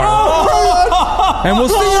 4. And we'll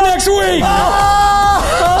see you next week.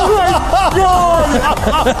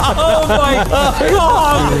 Oh my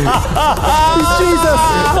God! He's Jesus!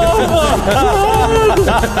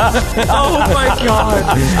 Oh my God!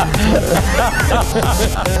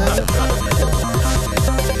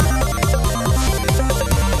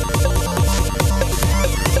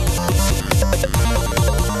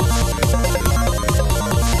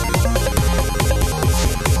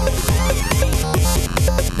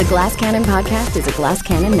 The Glass Cannon Podcast is a Glass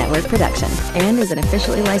Cannon Network production and is an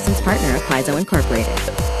officially licensed partner of Paizo Incorporated.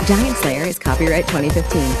 Giant Slayer is copyright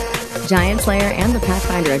 2015. Giant Slayer and the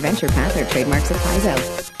Pathfinder Adventure Path are trademarks of Paizo.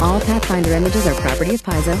 All Pathfinder images are property of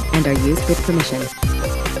Paizo and are used with permission.